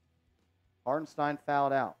did. Hartenstein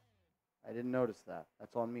fouled out. I didn't notice that.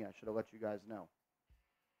 That's on me. I should have let you guys know.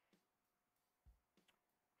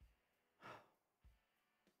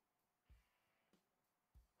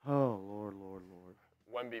 Oh, Lord, Lord, Lord.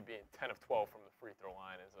 Wemby being 10 of 12 from the free throw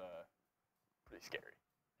line is pretty scary.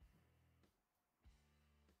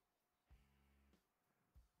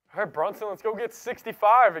 All right, Brunson, let's go get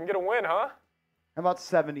 65 and get a win, huh? How about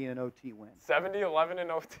 70 in an OT win? 70, 11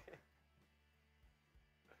 in OT.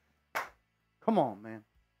 Come on, man.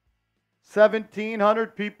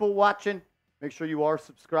 1,700 people watching. Make sure you are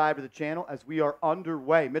subscribed to the channel as we are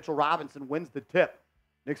underway. Mitchell Robinson wins the tip.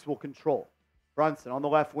 Knicks will control. Brunson on the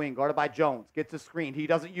left wing, guarded by Jones. Gets a screen. He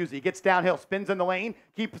doesn't use it. He gets downhill, spins in the lane,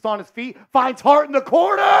 keeps on his feet, finds Hart in the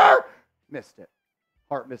corner. Missed it.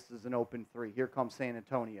 Hart misses an open 3. Here comes San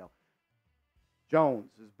Antonio.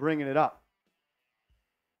 Jones is bringing it up.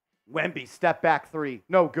 Wemby, step back three.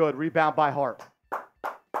 No good. Rebound by Hart.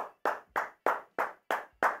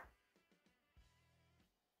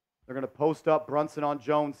 They're going to post up Brunson on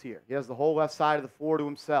Jones here. He has the whole left side of the floor to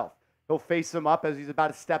himself. He'll face him up as he's about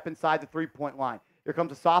to step inside the three-point line. Here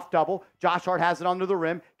comes a soft double. Josh Hart has it under the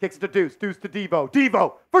rim. Kicks it to Deuce. Deuce to Devo.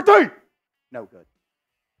 Devo for three. No good.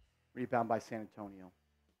 Rebound by San Antonio.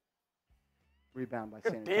 Rebound by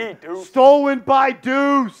San Antonio. Deuce. Stolen by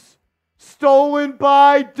Deuce. Stolen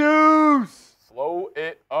by Deuce. Slow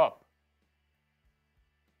it up.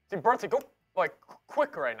 See, Brunson, go like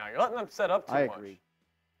quick right now. You're letting them set up too much. I agree.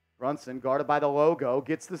 Brunson, guarded by the logo,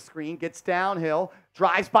 gets the screen, gets downhill,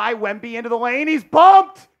 drives by Wemby into the lane. He's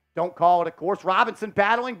bumped. Don't call it, of course. Robinson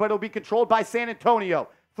battling, but it'll be controlled by San Antonio.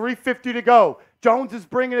 3:50 to go. Jones is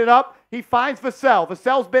bringing it up. He finds Vassell.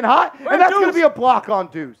 Vassell's been hot, and that's going to be a block on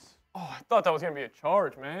Deuce. Oh, I thought that was going to be a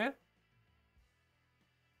charge, man.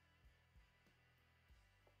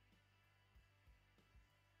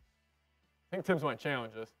 I think Tibbs might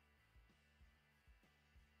challenge this.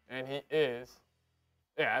 And he is.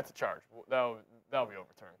 Yeah, that's a charge. That'll be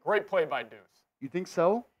overturned. Great play by Deuce. You think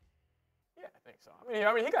so? Yeah, I think so.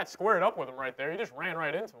 I mean, he got squared up with him right there. He just ran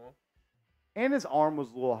right into him. And his arm was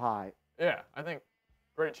a little high. Yeah, I think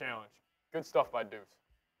great challenge. Good stuff by Deuce.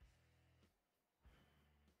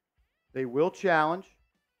 They will challenge.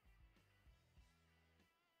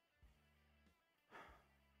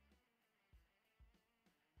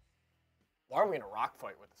 Why are we in a rock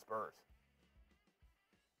fight with the Spurs?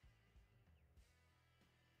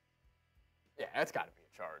 Yeah, that's got to be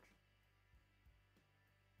a charge.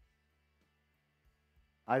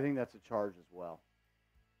 I think that's a charge as well.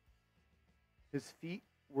 His feet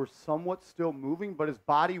were somewhat still moving, but his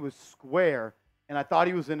body was square, and I thought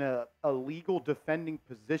he was in a legal defending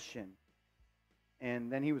position.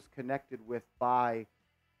 And then he was connected with by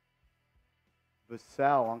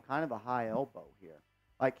Vassell on kind of a high elbow here.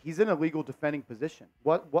 Like, he's in a legal defending position.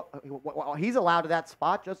 What he's allowed to that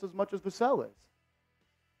spot just as much as Vassell is.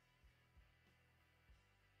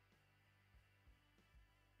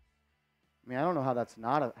 I mean, I don't know how that's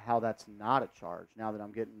not a charge now that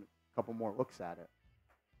I'm getting a couple more looks at it.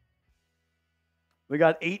 We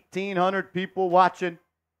got 1,800 people watching. If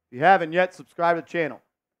you haven't yet, subscribe to the channel.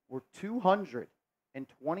 We're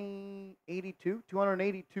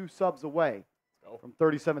 282 subs away from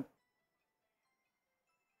 37.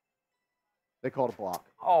 They called a block.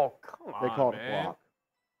 Oh, come on, They called man. a block.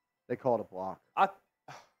 They called a block.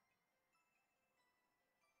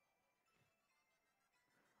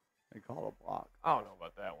 They called a block. I don't know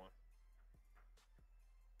about that one.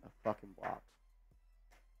 A fucking block.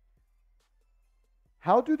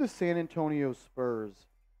 How do the San Antonio Spurs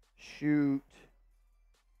shoot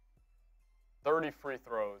 30 free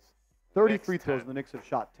throws? 30 Knicks free throws 10. and the Knicks have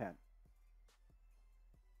shot 10?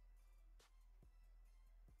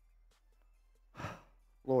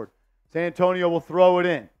 Lord. San Antonio will throw it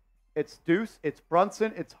in. It's Deuce, it's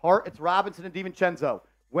Brunson, it's Hart, it's Robinson, and DiVincenzo.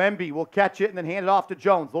 Wemby will catch it and then hand it off to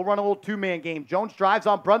Jones. They'll run a little two-man game. Jones drives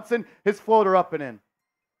on Brunson, his floater up and in.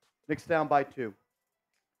 Knicks down by 2.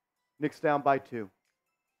 Knicks down by 2.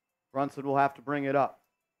 Brunson will have to bring it up.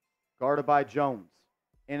 Guarded by Jones.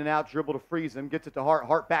 In and out dribble to freeze him. Gets it to Hart.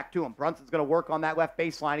 Hart back to him. Brunson's going to work on that left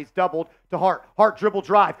baseline. He's doubled to Hart. Hart dribble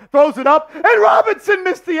drive. Throws it up. And Robinson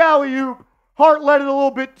missed the alley-oop. Hart let it a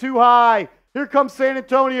little bit too high. Here comes San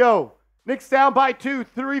Antonio. Knicks down by 2.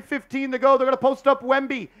 3:15 to go. They're going to post up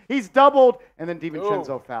Wemby. He's doubled. And then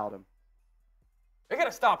DiVincenzo fouled him. They got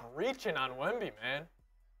to stop reaching on Wemby, man.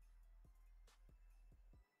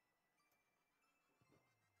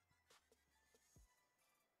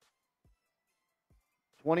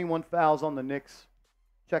 $21 fouls on the Knicks.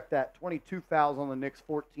 Check that. 22 fouls on the Knicks,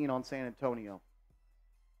 14 on San Antonio.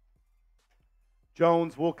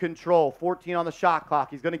 Jones will control. 14 on the shot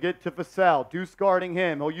clock. He's going to get to Vassell. Deuce guarding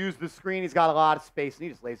him. He'll use the screen. He's got a lot of space, and he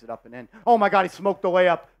just lays it up and in. Oh, my God, he smoked the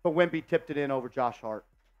layup, but Wemby tipped it in over Josh Hart.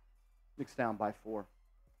 Knicks down by 4.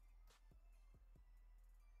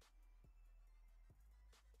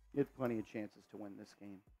 He had plenty of chances to win this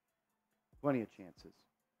game. Plenty of chances.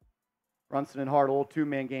 Brunson and Hart, old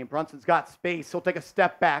two-man game. Brunson's got space. He'll take a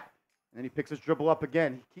step back, and then he picks his dribble up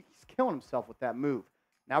again. He's killing himself with that move.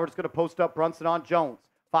 Now we're just going to post up Brunson on Jones.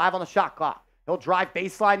 5 on the shot clock. He'll drive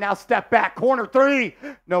baseline, now step back. Corner 3.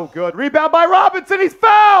 No good. Rebound by Robinson. He's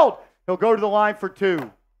fouled. He'll go to the line for 2.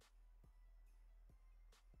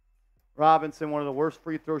 Robinson, one of the worst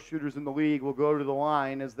free throw shooters in the league, will go to the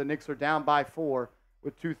line as the Knicks are down by 4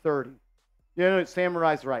 with 2:30. You know,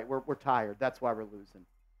 Samurai's right. We're tired. That's why we're losing.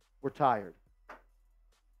 We're tired.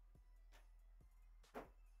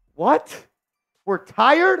 What? We're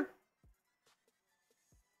tired?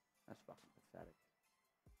 That's fucking pathetic.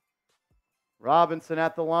 Robinson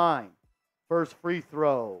at the line. First free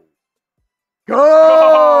throw. Good!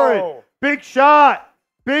 Go! Big shot!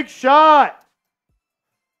 Big shot!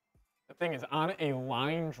 The thing is on a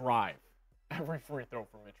line drive. Every free throw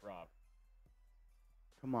for Mitch Rob.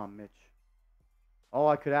 Come on, Mitch. All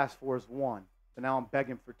I could ask for is one, but now I'm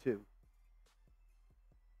begging for two.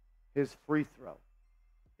 His free throw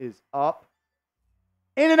is up.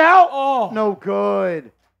 In and out. Oh. No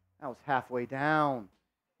good. That was halfway down.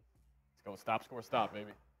 Let's go. Stop, score, stop,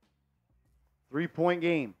 baby. 3-point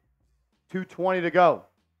game. 2:20 to go.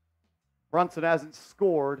 Brunson hasn't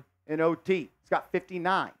scored in OT. He's got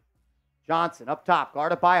 59. Johnson up top,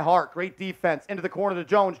 guarded by Hart. Great defense. Into the corner to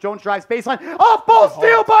Jones. Jones drives baseline. Off ball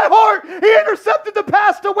steal by Hart. He intercepted the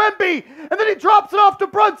pass to Wemby. And then he drops it off to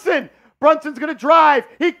Brunson. Brunson's going to drive.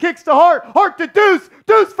 He kicks to Hart. Hart to Deuce.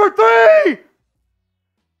 Deuce for three.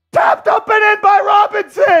 Tapped up and in by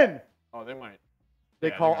Robinson. Oh, they might.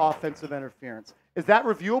 They call offensive interference. Is that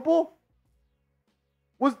reviewable?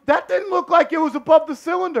 That didn't look like it was above the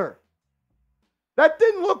cylinder. That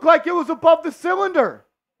didn't look like it was above the cylinder.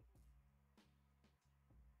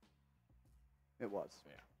 It was.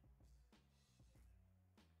 Yeah.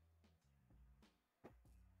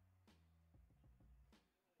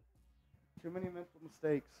 Too many mental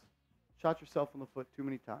mistakes. Shot yourself in the foot too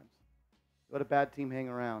many times. You let a bad team hang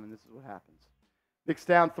around, and this is what happens. Knicks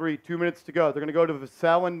down 3, 2 minutes to go. They're going to go to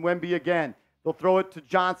Vassell and Wemby again. They'll throw it to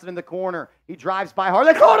Johnson in the corner. He drives by Hart.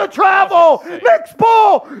 They call it a travel. Knicks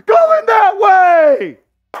ball going that way.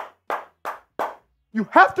 You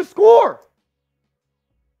have to score.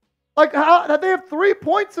 Like, how they have 3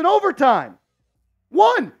 points in overtime.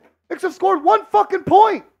 1. Knicks have scored 1 fucking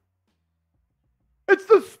point. It's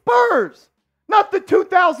the Spurs, not the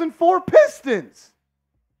 2004 Pistons.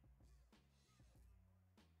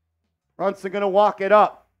 Brunson going to walk it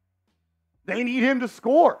up. They need him to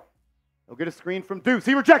score. He'll get a screen from Deuce.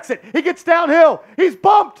 He rejects it. He gets downhill. He's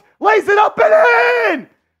bumped. Lays it up and in.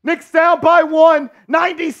 Knicks down by 1.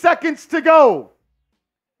 90 seconds to go.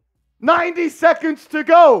 90 seconds to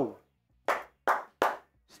go.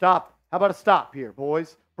 Stop. How about a stop here,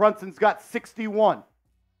 boys? Brunson's got 61.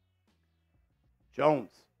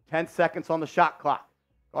 Jones, 10 seconds on the shot clock.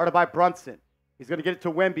 Guarded by Brunson. He's going to get it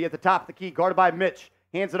to Wemby at the top of the key. Guarded by Mitch.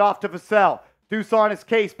 Hands it off to Vassell. Deuce on his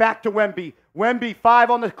case. Back to Wemby. Wemby,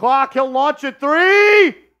 5 on the clock. He'll launch it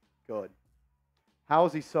 3. Good. How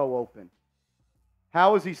is he so open?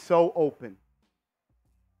 How is he so open?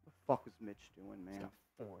 What the fuck is Mitch doing, man?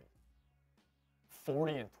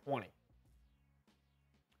 40 and 20.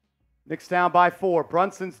 Knicks down by 4.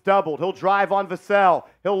 Brunson's doubled. He'll drive on Vassell.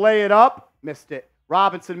 He'll lay it up. Missed it.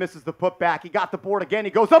 Robinson misses the putback. He got the board again.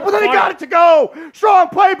 He goes up, and then he got it to go. Strong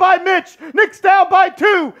play by Mitch. Knicks down by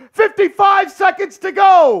 2. 55 seconds to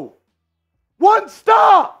go. 1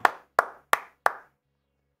 stop.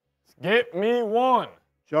 Get me 1.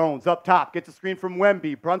 Jones up top. Gets a screen from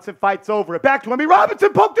Wemby. Brunson fights over it. Back to Wemby.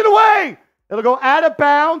 Robinson poked it away. It'll go out of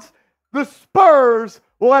bounds. The Spurs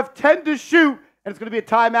will have 10 to shoot, and it's going to be a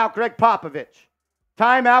timeout, Greg Popovich.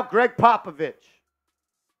 Timeout, Greg Popovich.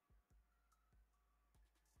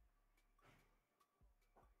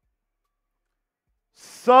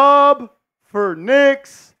 Sub for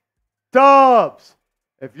Knicks Dubs.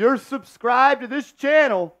 If you're subscribed to this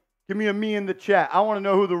channel, give me a me in the chat. I want to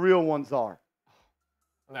know who the real ones are.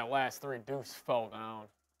 On that last 3, Deuce fell down.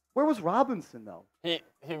 Where was Robinson, though? He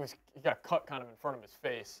got cut kind of in front of his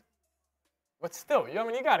face. But still, I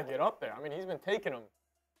mean, you got to get up there. I mean, he's been taking them,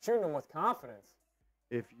 shooting them with confidence.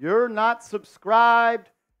 If you're not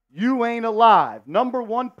subscribed, you ain't alive.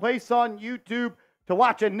 #1 place on YouTube to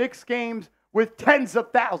watch a Knicks games with tens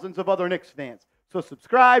of thousands of other Knicks fans. So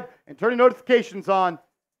subscribe and turn your notifications on,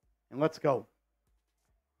 and let's go.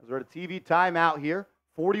 As we're at a TV timeout here,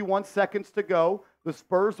 41 seconds to go. The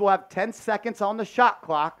Spurs will have 10 seconds on the shot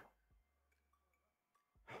clock.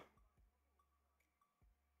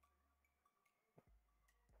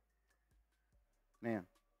 Man,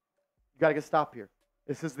 you got to get a stop here.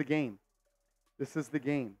 This is the game. This is the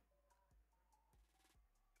game.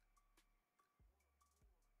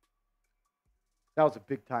 That was a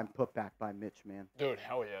big-time putback by Mitch, man. Dude,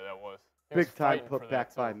 hell yeah, that was. Big-time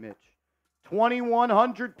putback by Mitch.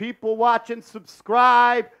 2,100 people watching.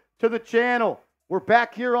 Subscribe to the channel. We're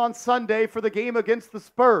back here on Sunday for the game against the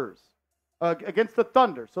Spurs, against the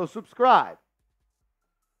Thunder. So subscribe.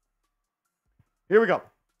 Here we go.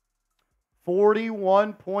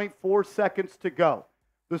 41.4 seconds to go.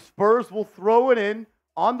 The Spurs will throw it in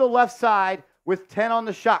on the left side with 10 on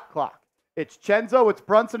the shot clock. It's Chenzo, it's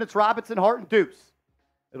Brunson, it's Robinson, Hart, and Deuce.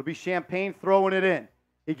 It'll be Champagne throwing it in.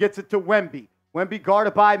 He gets it to Wemby. Wemby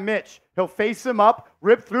guarded by Mitch. He'll face him up,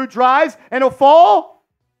 rip through drives, and he'll fall.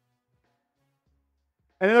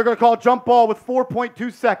 And then they're going to call jump ball with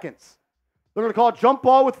 4.2 seconds. They're going to call jump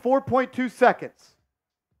ball with 4.2 seconds.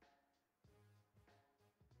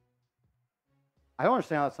 I don't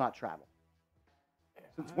understand how that's not travel.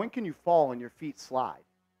 Since when can you fall and your feet slide?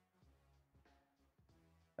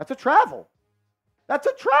 That's a travel. That's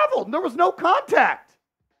a travel. There was no contact.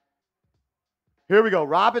 Here we go.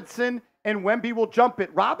 Robinson and Wemby will jump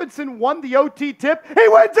it. Robinson won the OT tip. He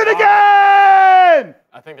wins it again!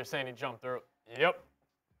 I think they're saying he jumped early. Yep.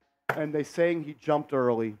 And they're saying he jumped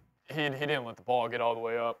early. He didn't let the ball get all the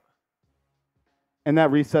way up. And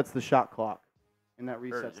that resets the shot clock. And that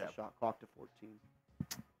resets the shot clock to 14.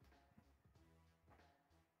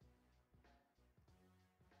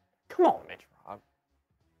 Come on, Mitch Rob.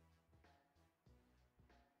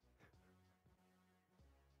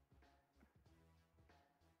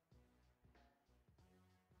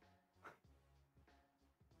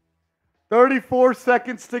 $34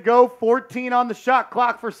 seconds to go. 14 on the shot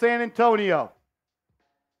clock for San Antonio.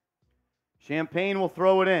 Champagne will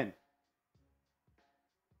throw it in.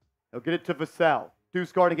 He'll get it to Vassell.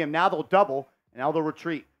 Deuce guarding him. Now they'll double, and now they'll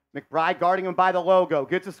retreat. McBride guarding him by the logo.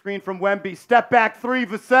 Gets a screen from Wemby. Step back three.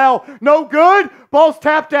 Vassell. No good. Ball's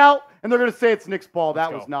tapped out, and they're going to say it's Knicks ball.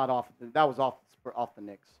 That was not off. That was off the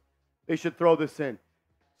Knicks. They should throw this in.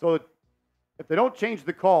 So if they don't change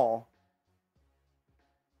the call,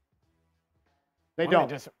 they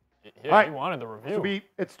don't. All right. He wanted the review.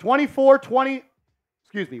 It's 24-20.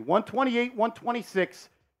 Excuse me. 128, 126.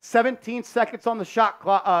 17 seconds on the shot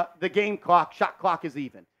clock. The game clock. Shot clock is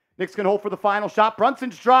even. Knicks can hold for the final shot.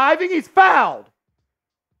 Brunson's driving. He's fouled.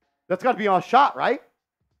 That's got to be on a shot, right?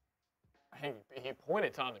 I think he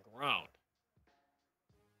pointed to on the ground.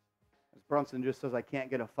 As Brunson just says, I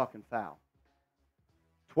can't get a fucking foul.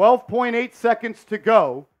 12.8 seconds to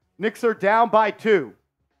go. Knicks are down by 2.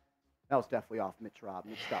 That was definitely off Mitch Rob.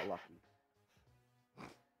 Knicks got lucky.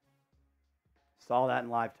 Saw that in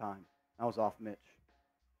live time. That was off Mitch.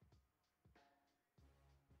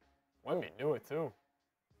 Wemby knew it too.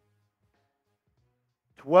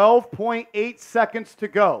 12.8 seconds to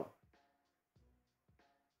go.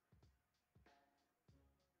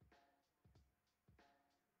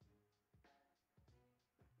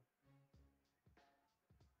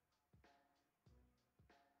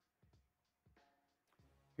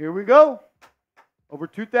 Here we go. Over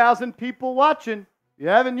 2,000 people watching. If you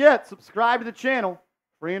haven't yet, subscribe to the channel.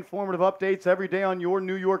 Free informative updates every day on your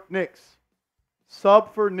New York Knicks.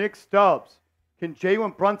 Sub for Knicks Dubs. Can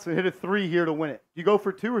Jalen Brunson hit a 3 here to win it? Do you go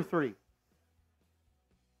for 2 or 3?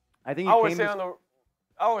 I think I always say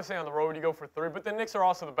on the road you go for 3, but the Knicks are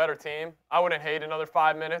also the better team. I wouldn't hate another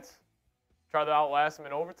 5 minutes. Try to outlast them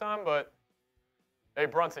in overtime, but hey,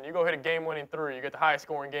 Brunson, you go hit a game-winning 3. You get the highest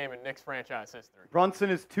scoring game in Knicks franchise history. Brunson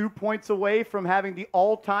is 2 points away from having the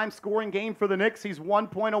all-time scoring game for the Knicks. He's 1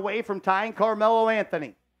 point away from tying Carmelo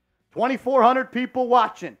Anthony. 2,400 people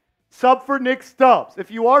watching. Sub for Knicks Dubs. If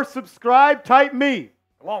you are subscribed, type me.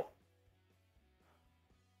 Come on.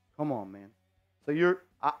 Come on, man. So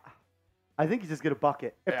I think you just get a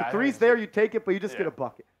bucket. If Yeah, the 3's there, you take it, but you just get a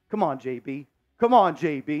bucket. Come on, JB. Come on,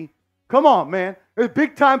 JB. Come on, man. There's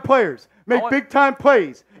big-time players. Make big-time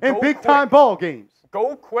plays in big-time ball games.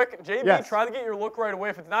 Go quick. JB, try to get your look right away.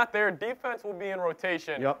 If it's not there, defense will be in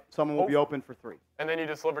rotation. Yep, someone will be open for 3. And then you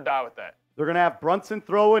just live or die with that. They're going to have Brunson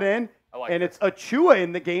throw it in, and it's Achua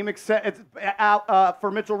in the game except it's out for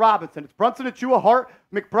Mitchell Robinson. It's Brunson, Achua, Hart,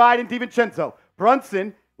 McBride, and DiVincenzo.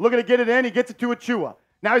 Brunson looking to get it in. He gets it to Achua.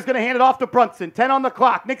 Now he's going to hand it off to Brunson. 10 on the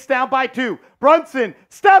clock. Knicks down by 2. Brunson,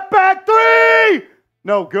 step back 3!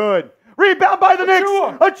 No good. Rebound by the Knicks.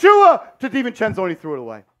 Achua to DiVincenzo, and he threw it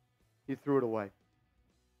away. He threw it away.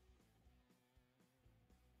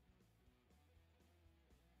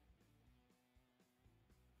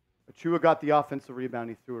 Achua got the offensive rebound.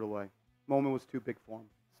 He threw it away. Moment was too big for him.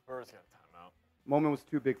 Spurs got a timeout. Moment was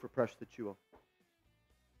too big for Precious Achua.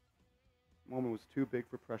 Moment was too big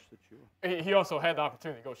for Precious Achua. He also had the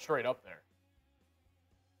opportunity to go straight up there.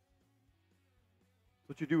 That's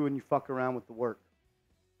what you do when you fuck around with the work.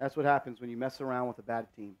 That's what happens when you mess around with a bad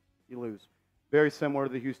team. You lose. Very similar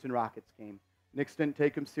to the Houston Rockets game. Knicks didn't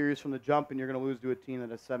take him serious from the jump, and you're going to lose to a team that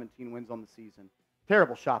has 17 wins on the season.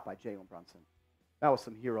 Terrible shot by Jalen Brunson. That was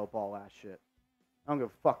some hero ball ass shit. I don't give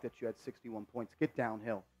a fuck that you had 61 points. Get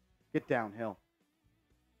downhill. Get downhill.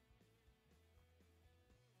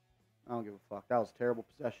 I don't give a fuck. That was terrible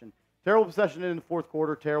possession. Terrible possession in the fourth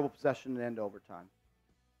quarter. Terrible possession to end overtime.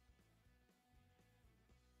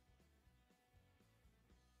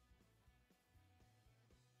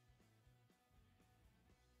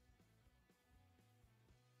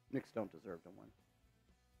 Knicks don't deserve to win.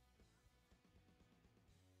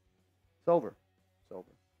 It's over. It's over.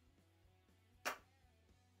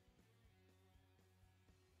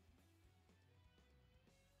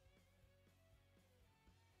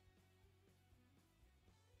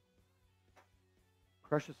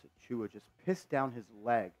 Precious Achiuwa just pissed down his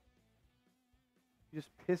leg. He just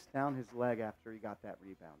pissed down his leg after he got that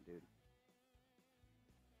rebound, dude.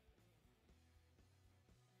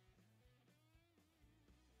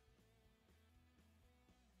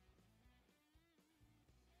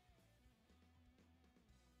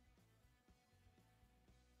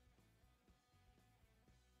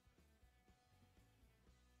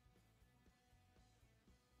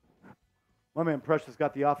 My man Precious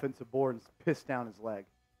got the offensive board and pissed down his leg.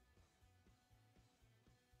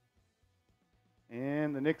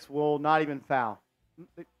 And the Knicks will not even foul.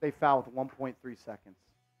 They foul with 1.3 seconds.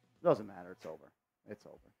 Doesn't matter. It's over. It's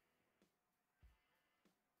over.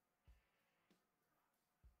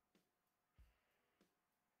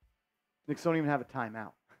 Knicks don't even have a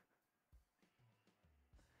timeout.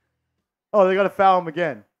 Oh, they got to foul him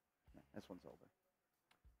again. This one's over.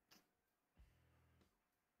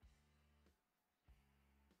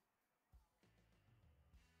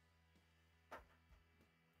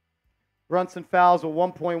 Brunson fouls with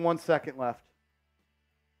 1.1 second left.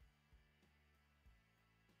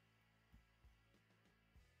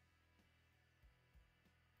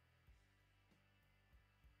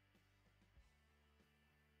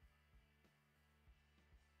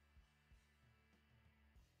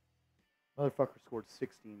 Motherfucker scored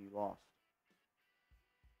 16, you lost.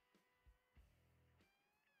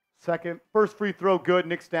 First free throw, good.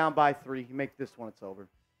 Knicks down by 3. You make this one, it's over.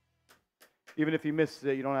 Even if he misses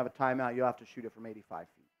it, you don't have a timeout. You'll have to shoot it from 85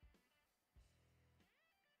 feet.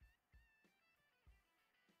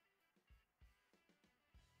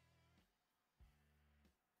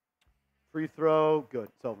 Free throw, good.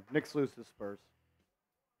 It's over. Knicks lose to Spurs.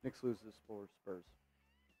 Knicks lose to Spurs.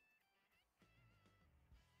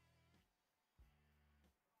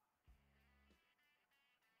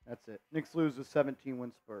 That's it. Knicks lose to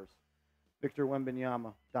 17-win Spurs. Victor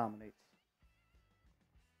Wembanyama dominates.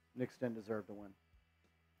 Knicks didn't deserve to win.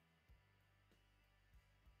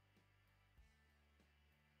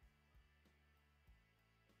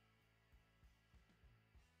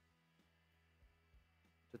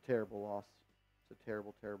 It's a terrible loss. It's a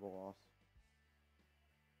terrible, terrible loss.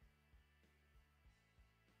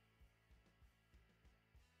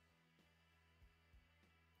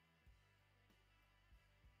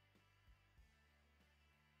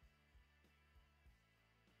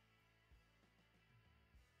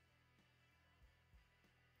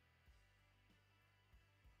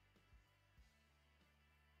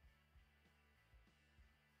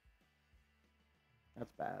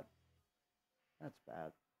 That's bad. That's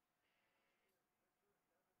bad.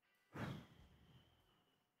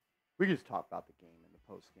 We can just talk about the game in the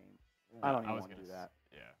post game. I don't even want to do that.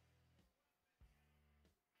 Yeah.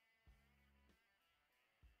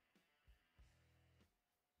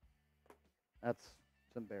 That's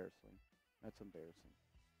embarrassing. That's embarrassing.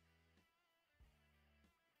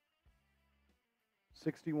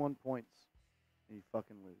 61 points, and you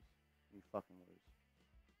fucking lose. You fucking lose.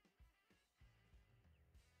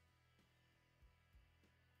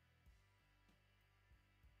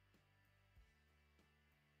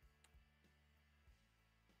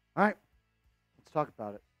 All right, let's talk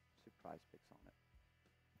about it. Surprise picks on it.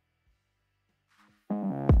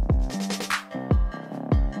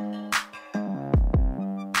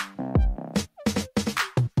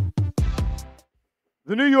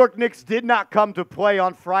 The New York Knicks did not come to play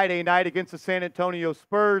on Friday night against the San Antonio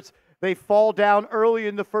Spurs. They fall down early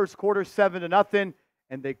in the first quarter, 7-0,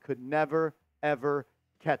 and they could never, ever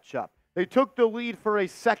catch up. They took the lead for a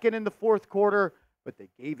second in the fourth quarter, but they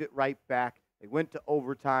gave it right back. They went to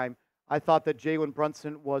overtime. I thought that Jalen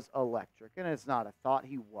Brunson was electric, and it's not a thought.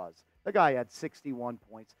 He was. The guy had 61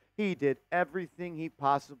 points. He did everything he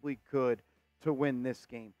possibly could to win this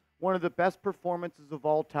game. One of the best performances of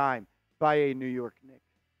all time by a New York Knick,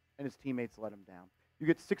 and his teammates let him down. You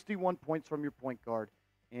get 61 points from your point guard,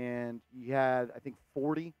 and you had, I think,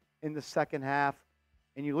 40 in the second half,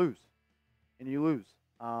 and you lose. And you lose.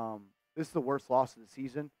 This is the worst loss of the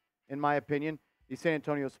season, in my opinion. The San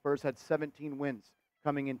Antonio Spurs had 17 wins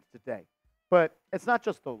coming into today. But it's not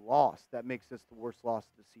just the loss that makes this the worst loss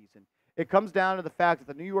of the season. It comes down to the fact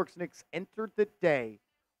that the New York Knicks entered the day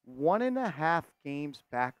 1.5 games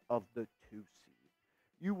back of the 2 seed.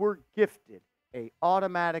 You were gifted an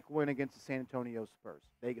automatic win against the San Antonio Spurs.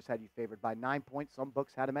 Vegas had you favored by 9 points. Some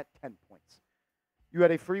books had them at 10 points. You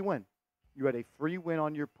had a free win. You had a free win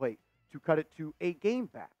on your plate to cut it to a game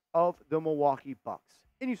back of the Milwaukee Bucks.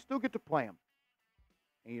 And you still get to play them.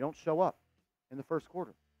 And you don't show up in the first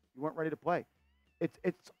quarter. You weren't ready to play.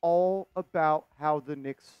 It's all about how the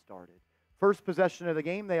Knicks started. First possession of the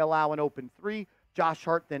game, they allow an open three. Josh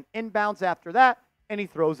Hart then inbounds after that, and he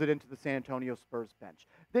throws it into the San Antonio Spurs bench.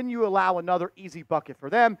 Then you allow another easy bucket for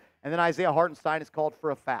them, and then Isaiah Hartenstein is called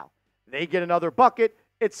for a foul. They get another bucket.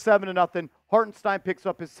 It's 7-0. Hartenstein picks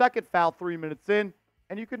up his second foul 3 minutes in,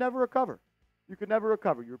 and you could never recover. You could never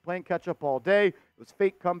recover. You were playing catch-up all day. It was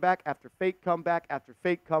fake comeback after fake comeback after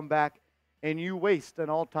fake comeback, and you waste an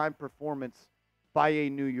all-time performance by a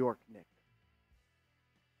New York Knicks.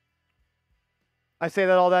 I say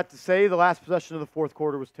that all that to say the last possession of the fourth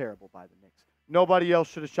quarter was terrible by the Knicks. Nobody else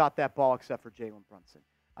should have shot that ball except for Jalen Brunson.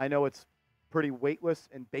 I know it's pretty weightless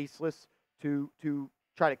and baseless to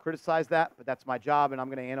try to criticize that, but that's my job, and I'm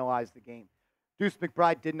going to analyze the game. Deuce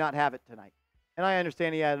McBride did not have it tonight. And I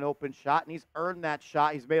understand he had an open shot, and he's earned that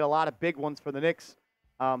shot. He's made a lot of big ones for the Knicks.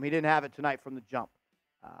 He didn't have it tonight from the jump.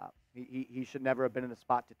 He should never have been in a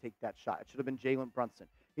spot to take that shot. It should have been Jalen Brunson.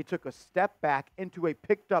 He took a step back into a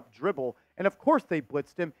picked-up dribble, and of course they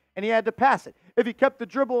blitzed him, and he had to pass it. If he kept the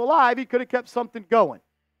dribble alive, he could have kept something going.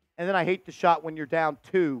 And then I hate the shot when you're down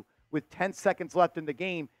 2 with 10 seconds left in the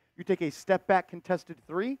game. You take a step-back contested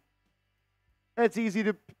three. It's easy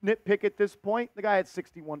to nitpick at this point. The guy had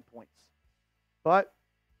 61 points. But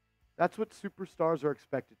that's what superstars are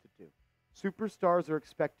expected to do. Superstars are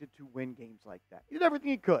expected to win games like that. He did everything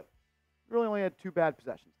he could. He really only had 2 bad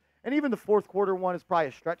possessions. And even the fourth quarter one is probably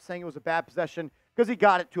a stretch saying it was a bad possession because he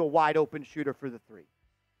got it to a wide-open shooter for the 3.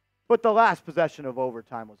 But the last possession of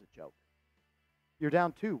overtime was a joke. You're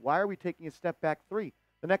down 2. Why are we taking a step-back 3?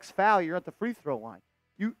 The next foul, you're at the free throw line.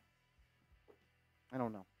 I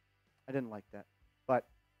don't know. I didn't like that. But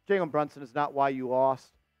Jalen Brunson is not why you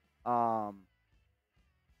lost. You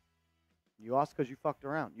lost because you fucked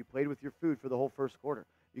around. You played with your food for the whole first quarter.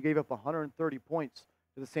 You gave up 130 points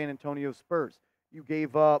to the San Antonio Spurs. You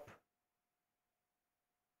gave up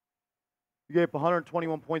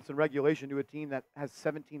 121 points in regulation to a team that has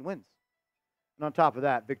 17 wins. And on top of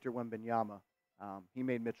that, Victor Wembanyama, he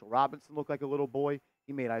made Mitchell Robinson look like a little boy.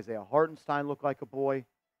 He made Isaiah Hartenstein look like a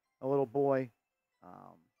little boy.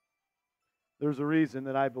 There's a reason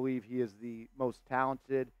that I believe he is the most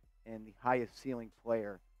talented and the highest ceiling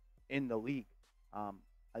player in the league. I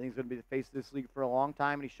think he's going to be the face of this league for a long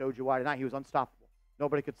time, and he showed you why tonight. He was unstoppable.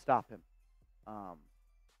 Nobody could stop him.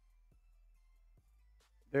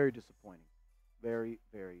 Very disappointing. Very,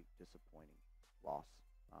 very disappointing loss.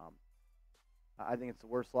 I think it's the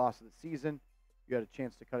worst loss of the season. You had a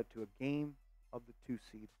chance to cut it to a game of the 2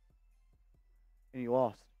 seed. And you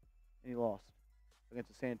lost. And you lost against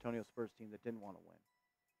the San Antonio Spurs team that didn't want to win.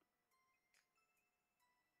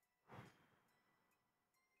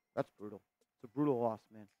 That's brutal. It's a brutal loss,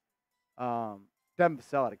 man. Devin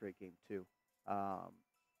Vassell had a great game, too.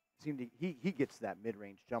 He gets that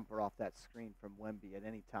mid-range jumper off that screen from Wemby at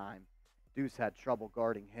any time. Deuce had trouble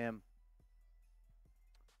guarding him.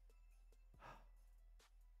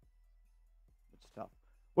 It's tough.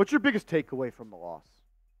 What's your biggest takeaway from the loss?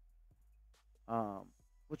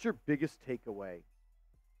 What's your biggest takeaway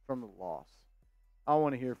from the loss? I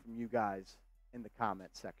want to hear from you guys in the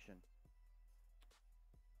comment section.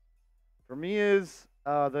 For me is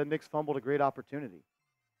the Knicks fumbled a great opportunity.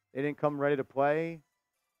 They didn't come ready to play.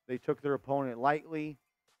 They took their opponent lightly,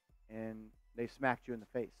 and they smacked you in the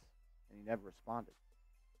face, and you never responded.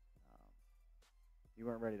 You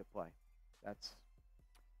weren't ready to play. That's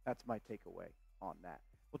my takeaway on that.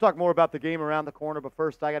 We'll talk more about the game around the corner, but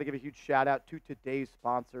first I got to give a huge shout-out to today's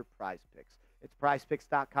sponsor, Prize Picks. It's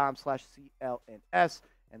prizepicks.com/CLNS,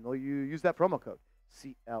 and you use that promo code,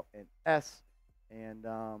 CLNS, and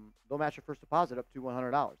they'll match your first deposit up to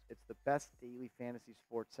 $100. It's the best daily fantasy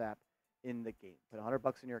sports app in the game. Put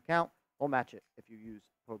 $100 in your account, we'll match it if you use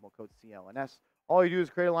promo code CLNS. All you do is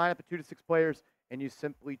create a lineup of 2 to 6 players, and you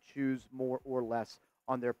simply choose more or less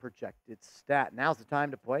on their projected stat. Now's the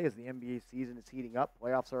time to play as the NBA season is heating up.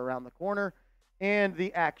 Playoffs are around the corner, and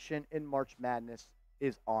the action in March Madness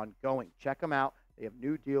is ongoing. Check them out. They have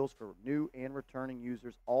new deals for new and returning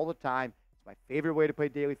users all the time. It's my favorite way to play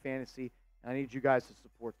daily fantasy, and I need you guys to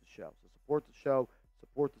support the show. So support the show,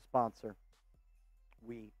 support the sponsor.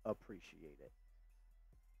 We appreciate it.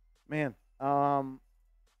 Man, from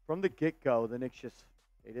the get-go, the Knicks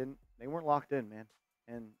they weren't locked in, man.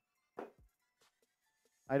 And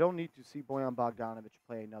I don't need to see Bojan Bogdanović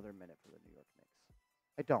play another minute for the New York Knicks.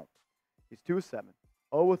 I don't. He's 2 of 7,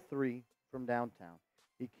 0 of 3 from downtown.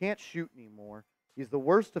 He can't shoot anymore. He's the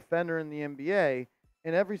worst defender in the NBA.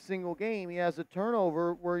 In every single game, he has a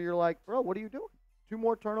turnover where you're like, bro, what are you doing? 2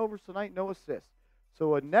 more turnovers tonight, no assists.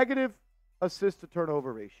 So a negative assist to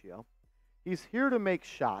turnover ratio. He's here to make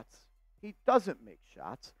shots. He doesn't make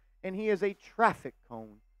shots. And he is a traffic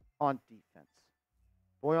cone on defense.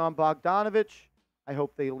 Bojan Bogdanovic, I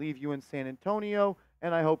hope they leave you in San Antonio,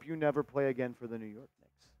 and I hope you never play again for the New York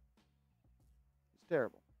Knicks. It's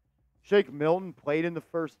terrible. Shake Milton played in the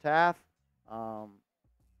first half.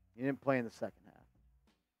 He didn't play in the second half.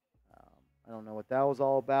 I don't know what that was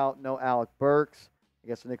all about. No Alec Burks. I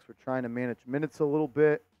guess the Knicks were trying to manage minutes a little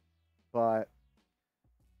bit, but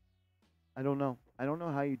I don't know. I don't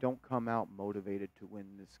know how you don't come out motivated to win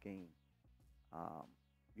this game.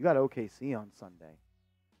 You got OKC on Sunday.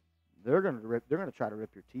 They're gonna try to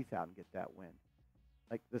rip your teeth out and get that win.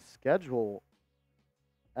 Like, the schedule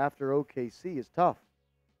after OKC is tough.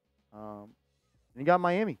 And you got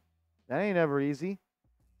Miami. That ain't ever easy.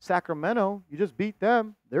 Sacramento, you just beat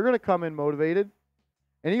them. They're gonna come in motivated.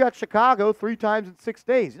 And you got Chicago 3 times in 6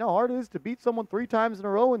 days. You know how hard it is to beat someone 3 times in a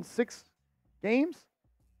row in 6 games?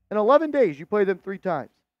 In 11 days, you play them 3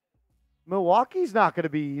 times. Milwaukee's not going to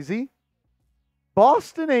be easy.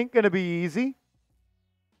 Boston ain't going to be easy.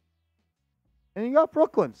 And you got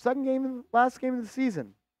Brooklyn, last game of the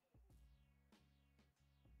season.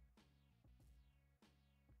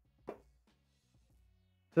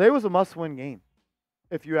 Today was a must-win game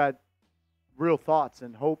if you had real thoughts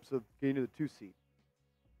and hopes of getting to the 2 seed.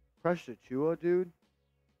 Precious Achua, dude.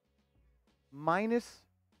 Minus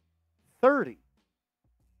 30.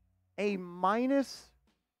 A minus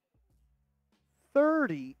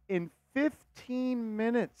 30 in 15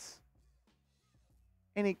 minutes.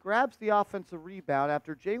 And he grabs the offensive rebound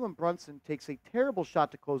after Jalen Brunson takes a terrible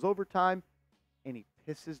shot to close overtime, and he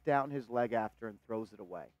pisses down his leg after and throws it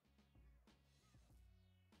away.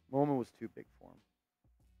 Moment was too big for him.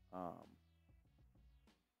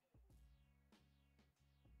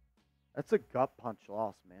 That's a gut punch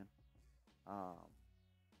loss, man.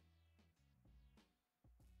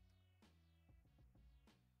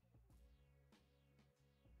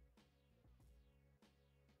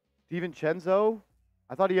 DiVincenzo,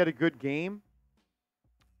 I thought he had a good game.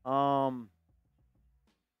 I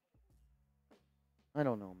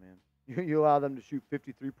don't know, man. You allow them to shoot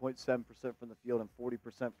 53.7% from the field and 40%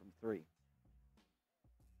 from 3.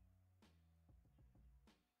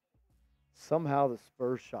 Somehow the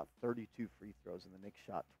Spurs shot 32 free throws and the Knicks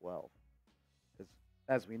shot 12. Because,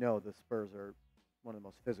 as we know, the Spurs are one of the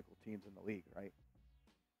most physical teams in the league, right?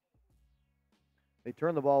 They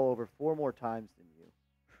turn the ball over 4 more times than you,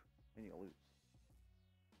 and you lose.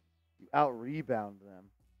 You out-rebound them.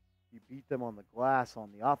 You beat them on the glass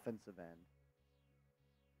on the offensive end,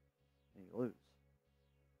 and you lose.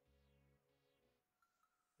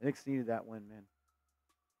 The Knicks needed that win, man.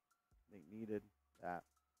 They needed that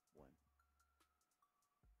win.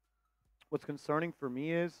 What's concerning for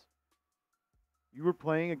me is you were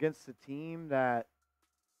playing against a team that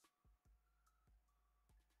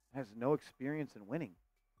has no experience in winning.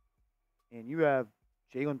 And you have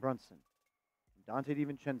Jalen Brunson, and Donte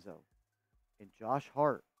DiVincenzo, and Josh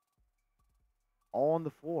Hart all on the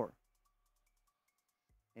floor.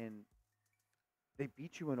 And they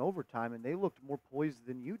beat you in overtime, and they looked more poised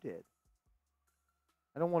than you did.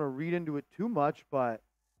 I don't want to read into it too much, but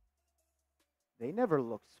they never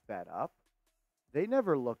looked sped up. They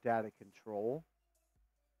never looked out of control.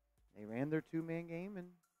 They ran their 2-man game, and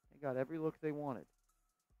they got every look they wanted.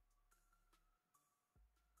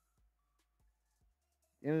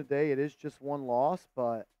 At the end of the day, it is just one loss,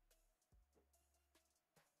 but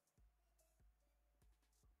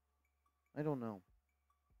I don't know.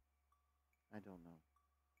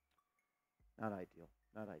 Not ideal.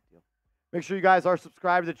 Not ideal. Make sure you guys are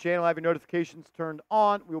subscribed to the channel. Have your notifications turned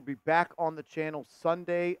on. We'll be back on the channel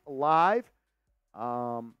Sunday live.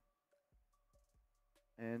 And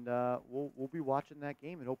we'll be watching that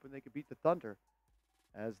game and hoping they could beat the Thunder,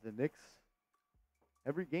 as the Knicks,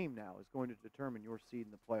 every game now is going to determine your seed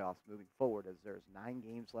in the playoffs moving forward, as there's 9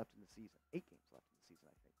 games left in the season. 8 games left in the season,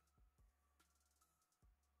 I think.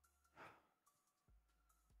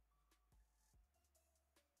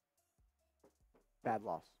 Bad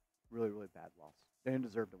loss. Really, really bad loss. They didn't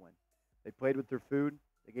deserve to win. They played with their food.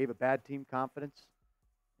 They gave a bad team confidence,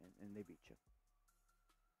 and they beat you.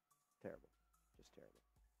 Terrible. Just terrible.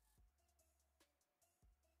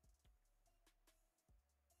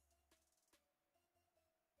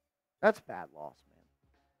 That's bad loss, man.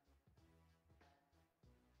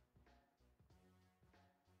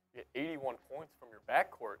 You get 81 points from your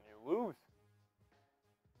backcourt and you lose.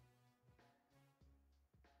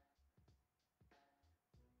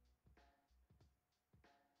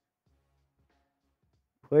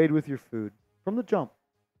 Played with your food from the jump.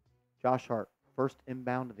 Josh Hart, first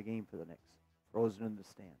inbound of the game for the Knicks. throws it in the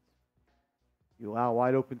stands. You allow a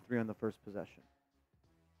wide open three on the first possession.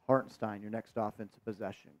 Hartenstein, your next offensive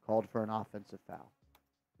possession, called for an offensive foul.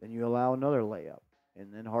 Then you allow another layup.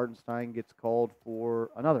 And then Hartenstein gets called for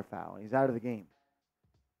another foul, and he's out of the game.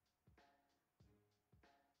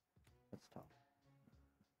 That's tough.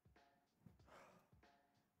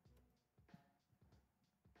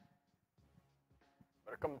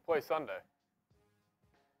 Better come to play Sunday.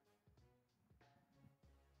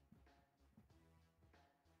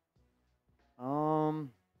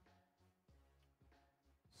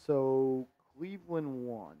 So Cleveland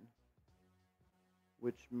won,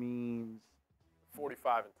 which means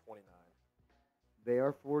 45 and 29. they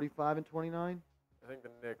are 45 and 29. I think the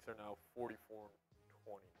Knicks are now 44 and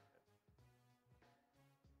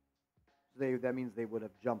 29. That means they would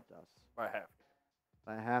have jumped us By half game.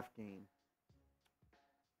 by a half game.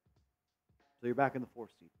 So you're back in the 4th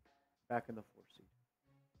seed. Back in the 4th seed.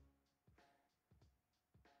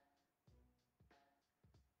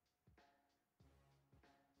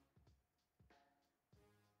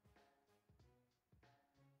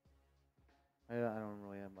 I don't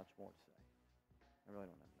really have much more to say. I really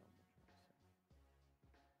don't have much more to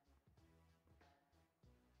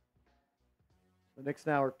say. The Knicks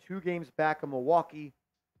now are 2 games back of Milwaukee.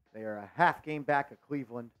 They are a half game back of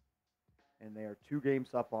Cleveland. And they are 2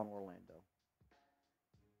 games up on Orlando.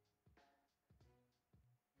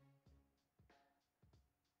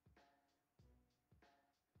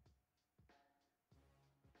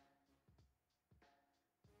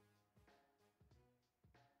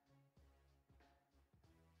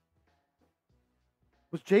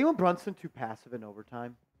 Was Jalen Brunson too passive in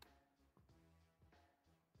overtime?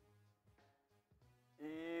 I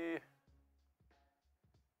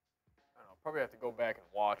don't know. Probably have to go back and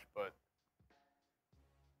watch, but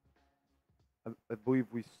I believe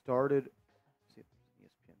we started. Let's see if there's an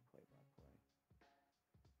ESPN play-by-play.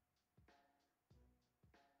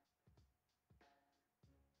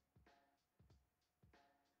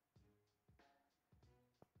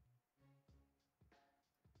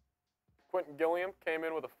 Quentin Gilliam came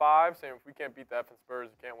in with a 5, saying if we can't beat the F and Spurs,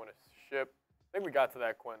 we can't win a ship. I think we got to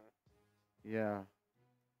that, Quentin. Yeah.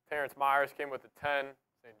 Terrence Myers came with a 10,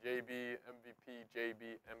 saying JB, MVP,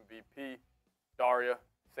 JB, MVP. Daria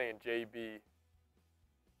saying JB.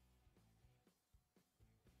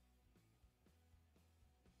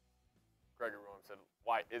 Gregory Williams said,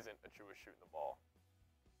 why isn't Achua shooting the ball?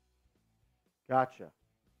 Gotcha.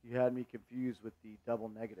 You had me confused with the double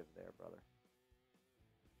negative there, brother.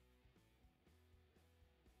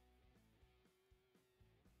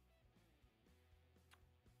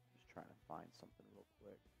 Just trying to find something real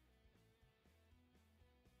quick.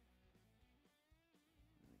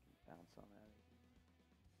 We can bounce on that.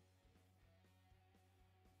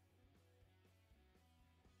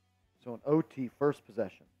 So an OT first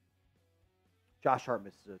possession. Josh Hart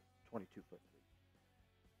misses a 22-foot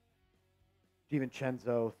three.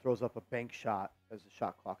 DiVincenzo throws up a bank shot as the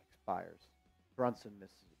shot clock expires. Brunson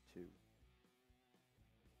misses a 2.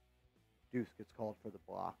 Deuce gets called for the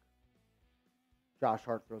block. Josh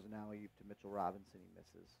Hart throws an alley-oop to Mitchell Robinson. He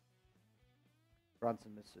misses.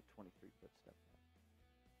 Brunson misses a 23-foot step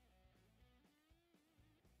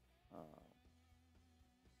back.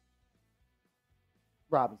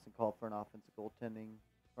 Robinson called for an offensive goaltending.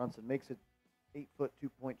 Brunson makes it 8-foot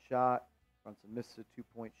 2-point shot. Brunson misses a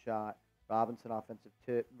 2-point shot. Robinson offensive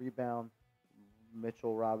rebound.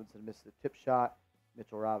 Mitchell Robinson misses a tip shot.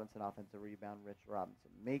 Mitchell Robinson offensive rebound. Rich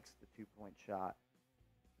Robinson makes the 2-point shot.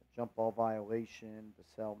 The jump ball violation.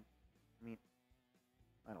 Vassell. I mean,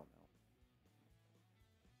 I don't know.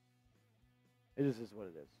 It just is what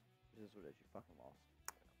it is. It is what it is. You fucking lost.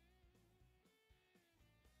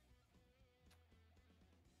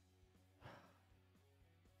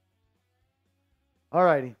 All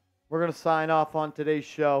righty. We're going to sign off on today's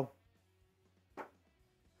show.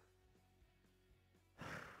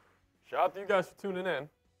 Shout out to you guys for tuning in.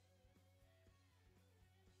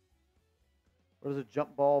 What is a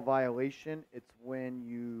jump ball violation? It's when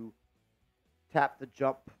you tap the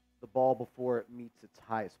ball before it meets its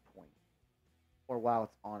highest point, or while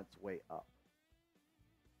it's on its way up.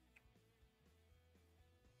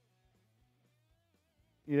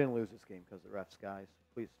 You didn't lose this game because of the refs, guys.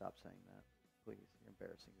 Please stop saying that. Please, you're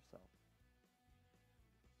embarrassing yourself.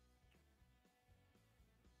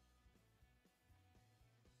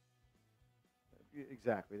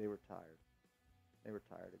 Exactly, they were tired. They were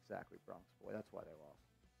tired, exactly, Bronx boy. That's why they lost.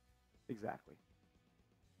 Exactly.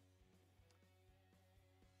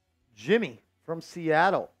 Jimmy from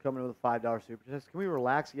Seattle coming with a $5 super chat. Can we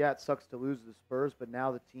relax? Yeah, it sucks to lose to the Spurs, but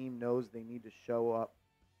now the team knows they need to show up.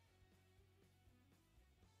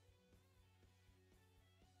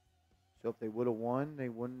 So if they would have won, they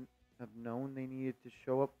wouldn't have known they needed to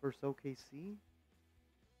show up versus OKC?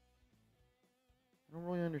 I don't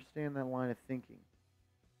really understand that line of thinking.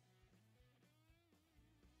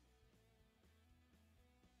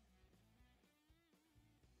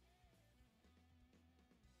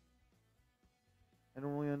 I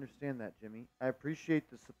don't really understand that, Jimmy. I appreciate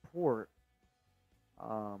the support.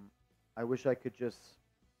 I wish I could just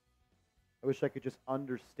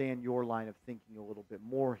understand your line of thinking a little bit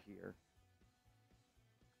more here.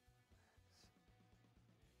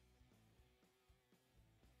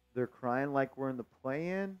 They're crying like we're in the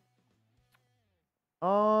play-in.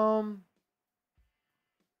 No,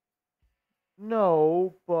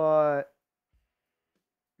 but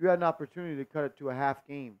you had an opportunity to cut it to a half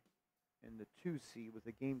game in the 2 seed with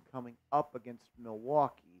a game coming up against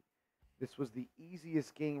Milwaukee. This was the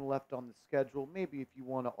easiest game left on the schedule. Maybe if you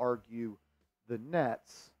want to argue the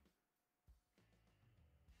Nets.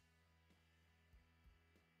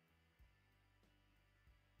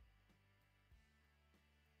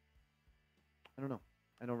 I don't know.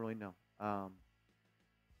 I don't really know. I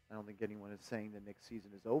don't think anyone is saying the Knicks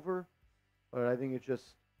season is over, but I think it's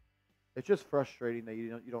just frustrating that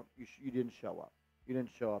you didn't show up. You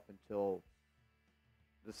didn't show up until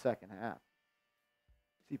the second half.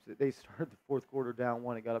 They started the fourth quarter down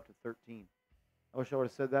 1. It got up to 13. I wish I would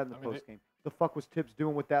have said that in the post game. The fuck was Tibbs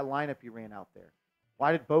doing with that lineup he ran out there?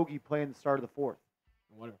 Why did Bogey play in the start of the fourth?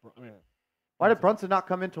 Why did Brunson not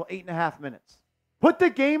come in until 8.5 minutes? Put the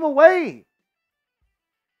game away.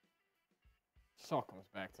 It all comes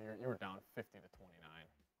back to you were down 50-29.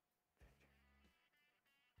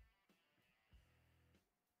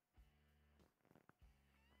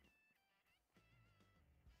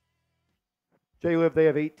 J-Liv, they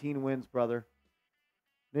have 18 wins, brother.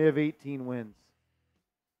 They have 18 wins.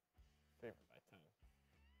 Favored by 10.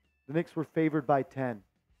 The Knicks were favored by 10.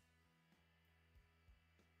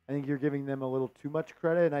 I think you're giving them a little too much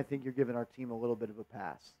credit, and I think you're giving our team a little bit of a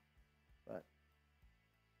pass. But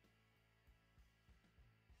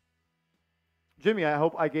Jimmy, I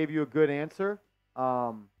hope I gave you a good answer.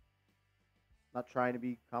 Not trying to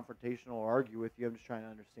be confrontational or argue with you. I'm just trying to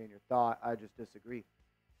understand your thought. I just disagree.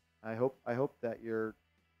 I hope that you're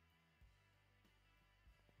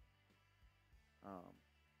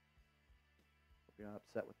not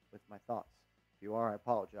upset with my thoughts. If you are, I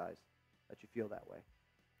apologize that you feel that way.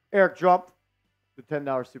 Eric Jump, the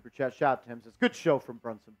 $10 super chat. Shout out to him. Says, good show from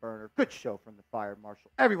Brunson Burner. Good show from the Fire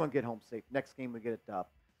Marshal. Everyone get home safe. Next game we get a dub.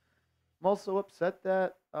 I'm also upset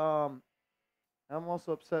that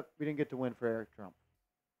we didn't get the win for Eric Trump.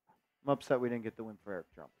 I'm upset we didn't get the win for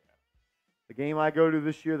Eric Trump. The game I go to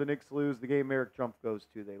this year, the Knicks lose. The game Eric Trump goes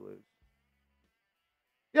to, they lose.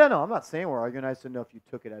 Yeah, no, I'm not saying we're arguing. I just didn't know if you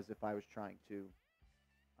took it as if I was trying to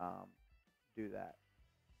do that.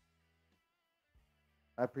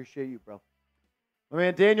 I appreciate you, bro. My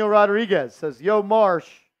man Daniel Rodriguez says, yo,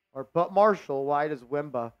 but Marshall, why does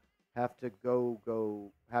Wemba have to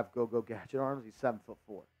have go gadget arms? He's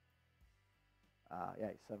 7'4". Yeah,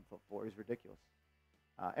 he's 7'4". He's ridiculous.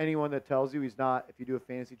 Anyone that tells you he's not, if you do a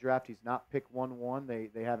fantasy draft, he's not pick 1-1,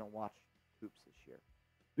 they haven't watched hoops this year.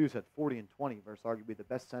 Dude's had 40 and 20 versus arguably the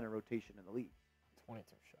best center rotation in the league. 22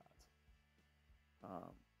 shots.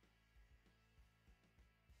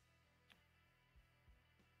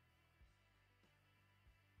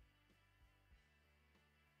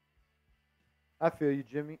 I feel you,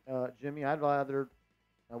 Jimmy. Jimmy, I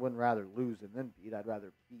wouldn't rather lose and then beat. I'd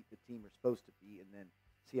rather beat the team we're supposed to beat and then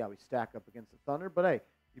see how we stack up against the Thunder. But hey,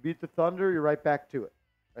 you beat the Thunder, you're right back to it.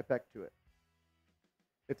 Right back to it.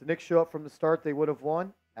 If the Knicks show up from the start, they would have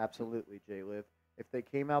won. Absolutely, J-Liv. If they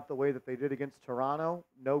came out the way that they did against Toronto,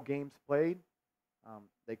 no games played,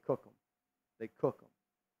 they cook them. They cook them.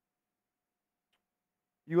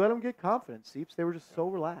 You let them get confidence, Seeps. They were just so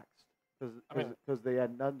relaxed because they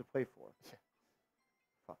had nothing to play for. Yeah.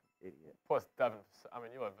 Fucking idiot. Plus, Devin,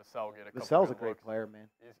 you let Vassell get a couple Vassell's a good great looks. player, man.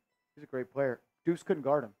 He's a great player. Deuce couldn't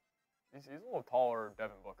guard him. He's a little taller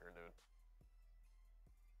Devin Booker, dude.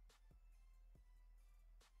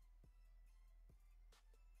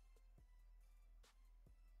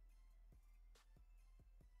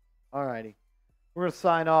 All righty. We're going to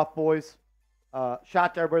sign off, boys.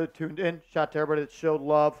 Shout to everybody that tuned in. Shout to everybody that showed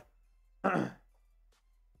love.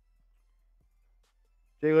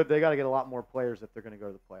 J-Liv, they got to get a lot more players if they're going to go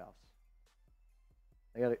to the playoffs.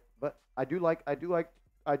 They got to, but I do like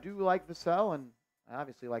Vassell, and I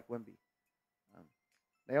obviously like Wemby.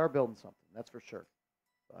 They are building something, that's for sure.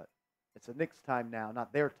 But it's a Knicks time now,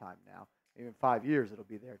 not their time now. Maybe in 5 years it'll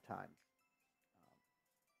be their time.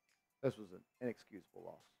 This was an inexcusable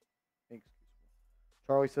loss. Inexcusable.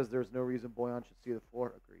 Charlie says there's no reason Boyan should see the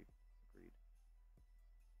floor. Agreed.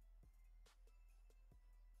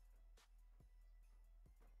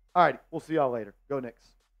 All right, we'll see y'all later. Go Knicks.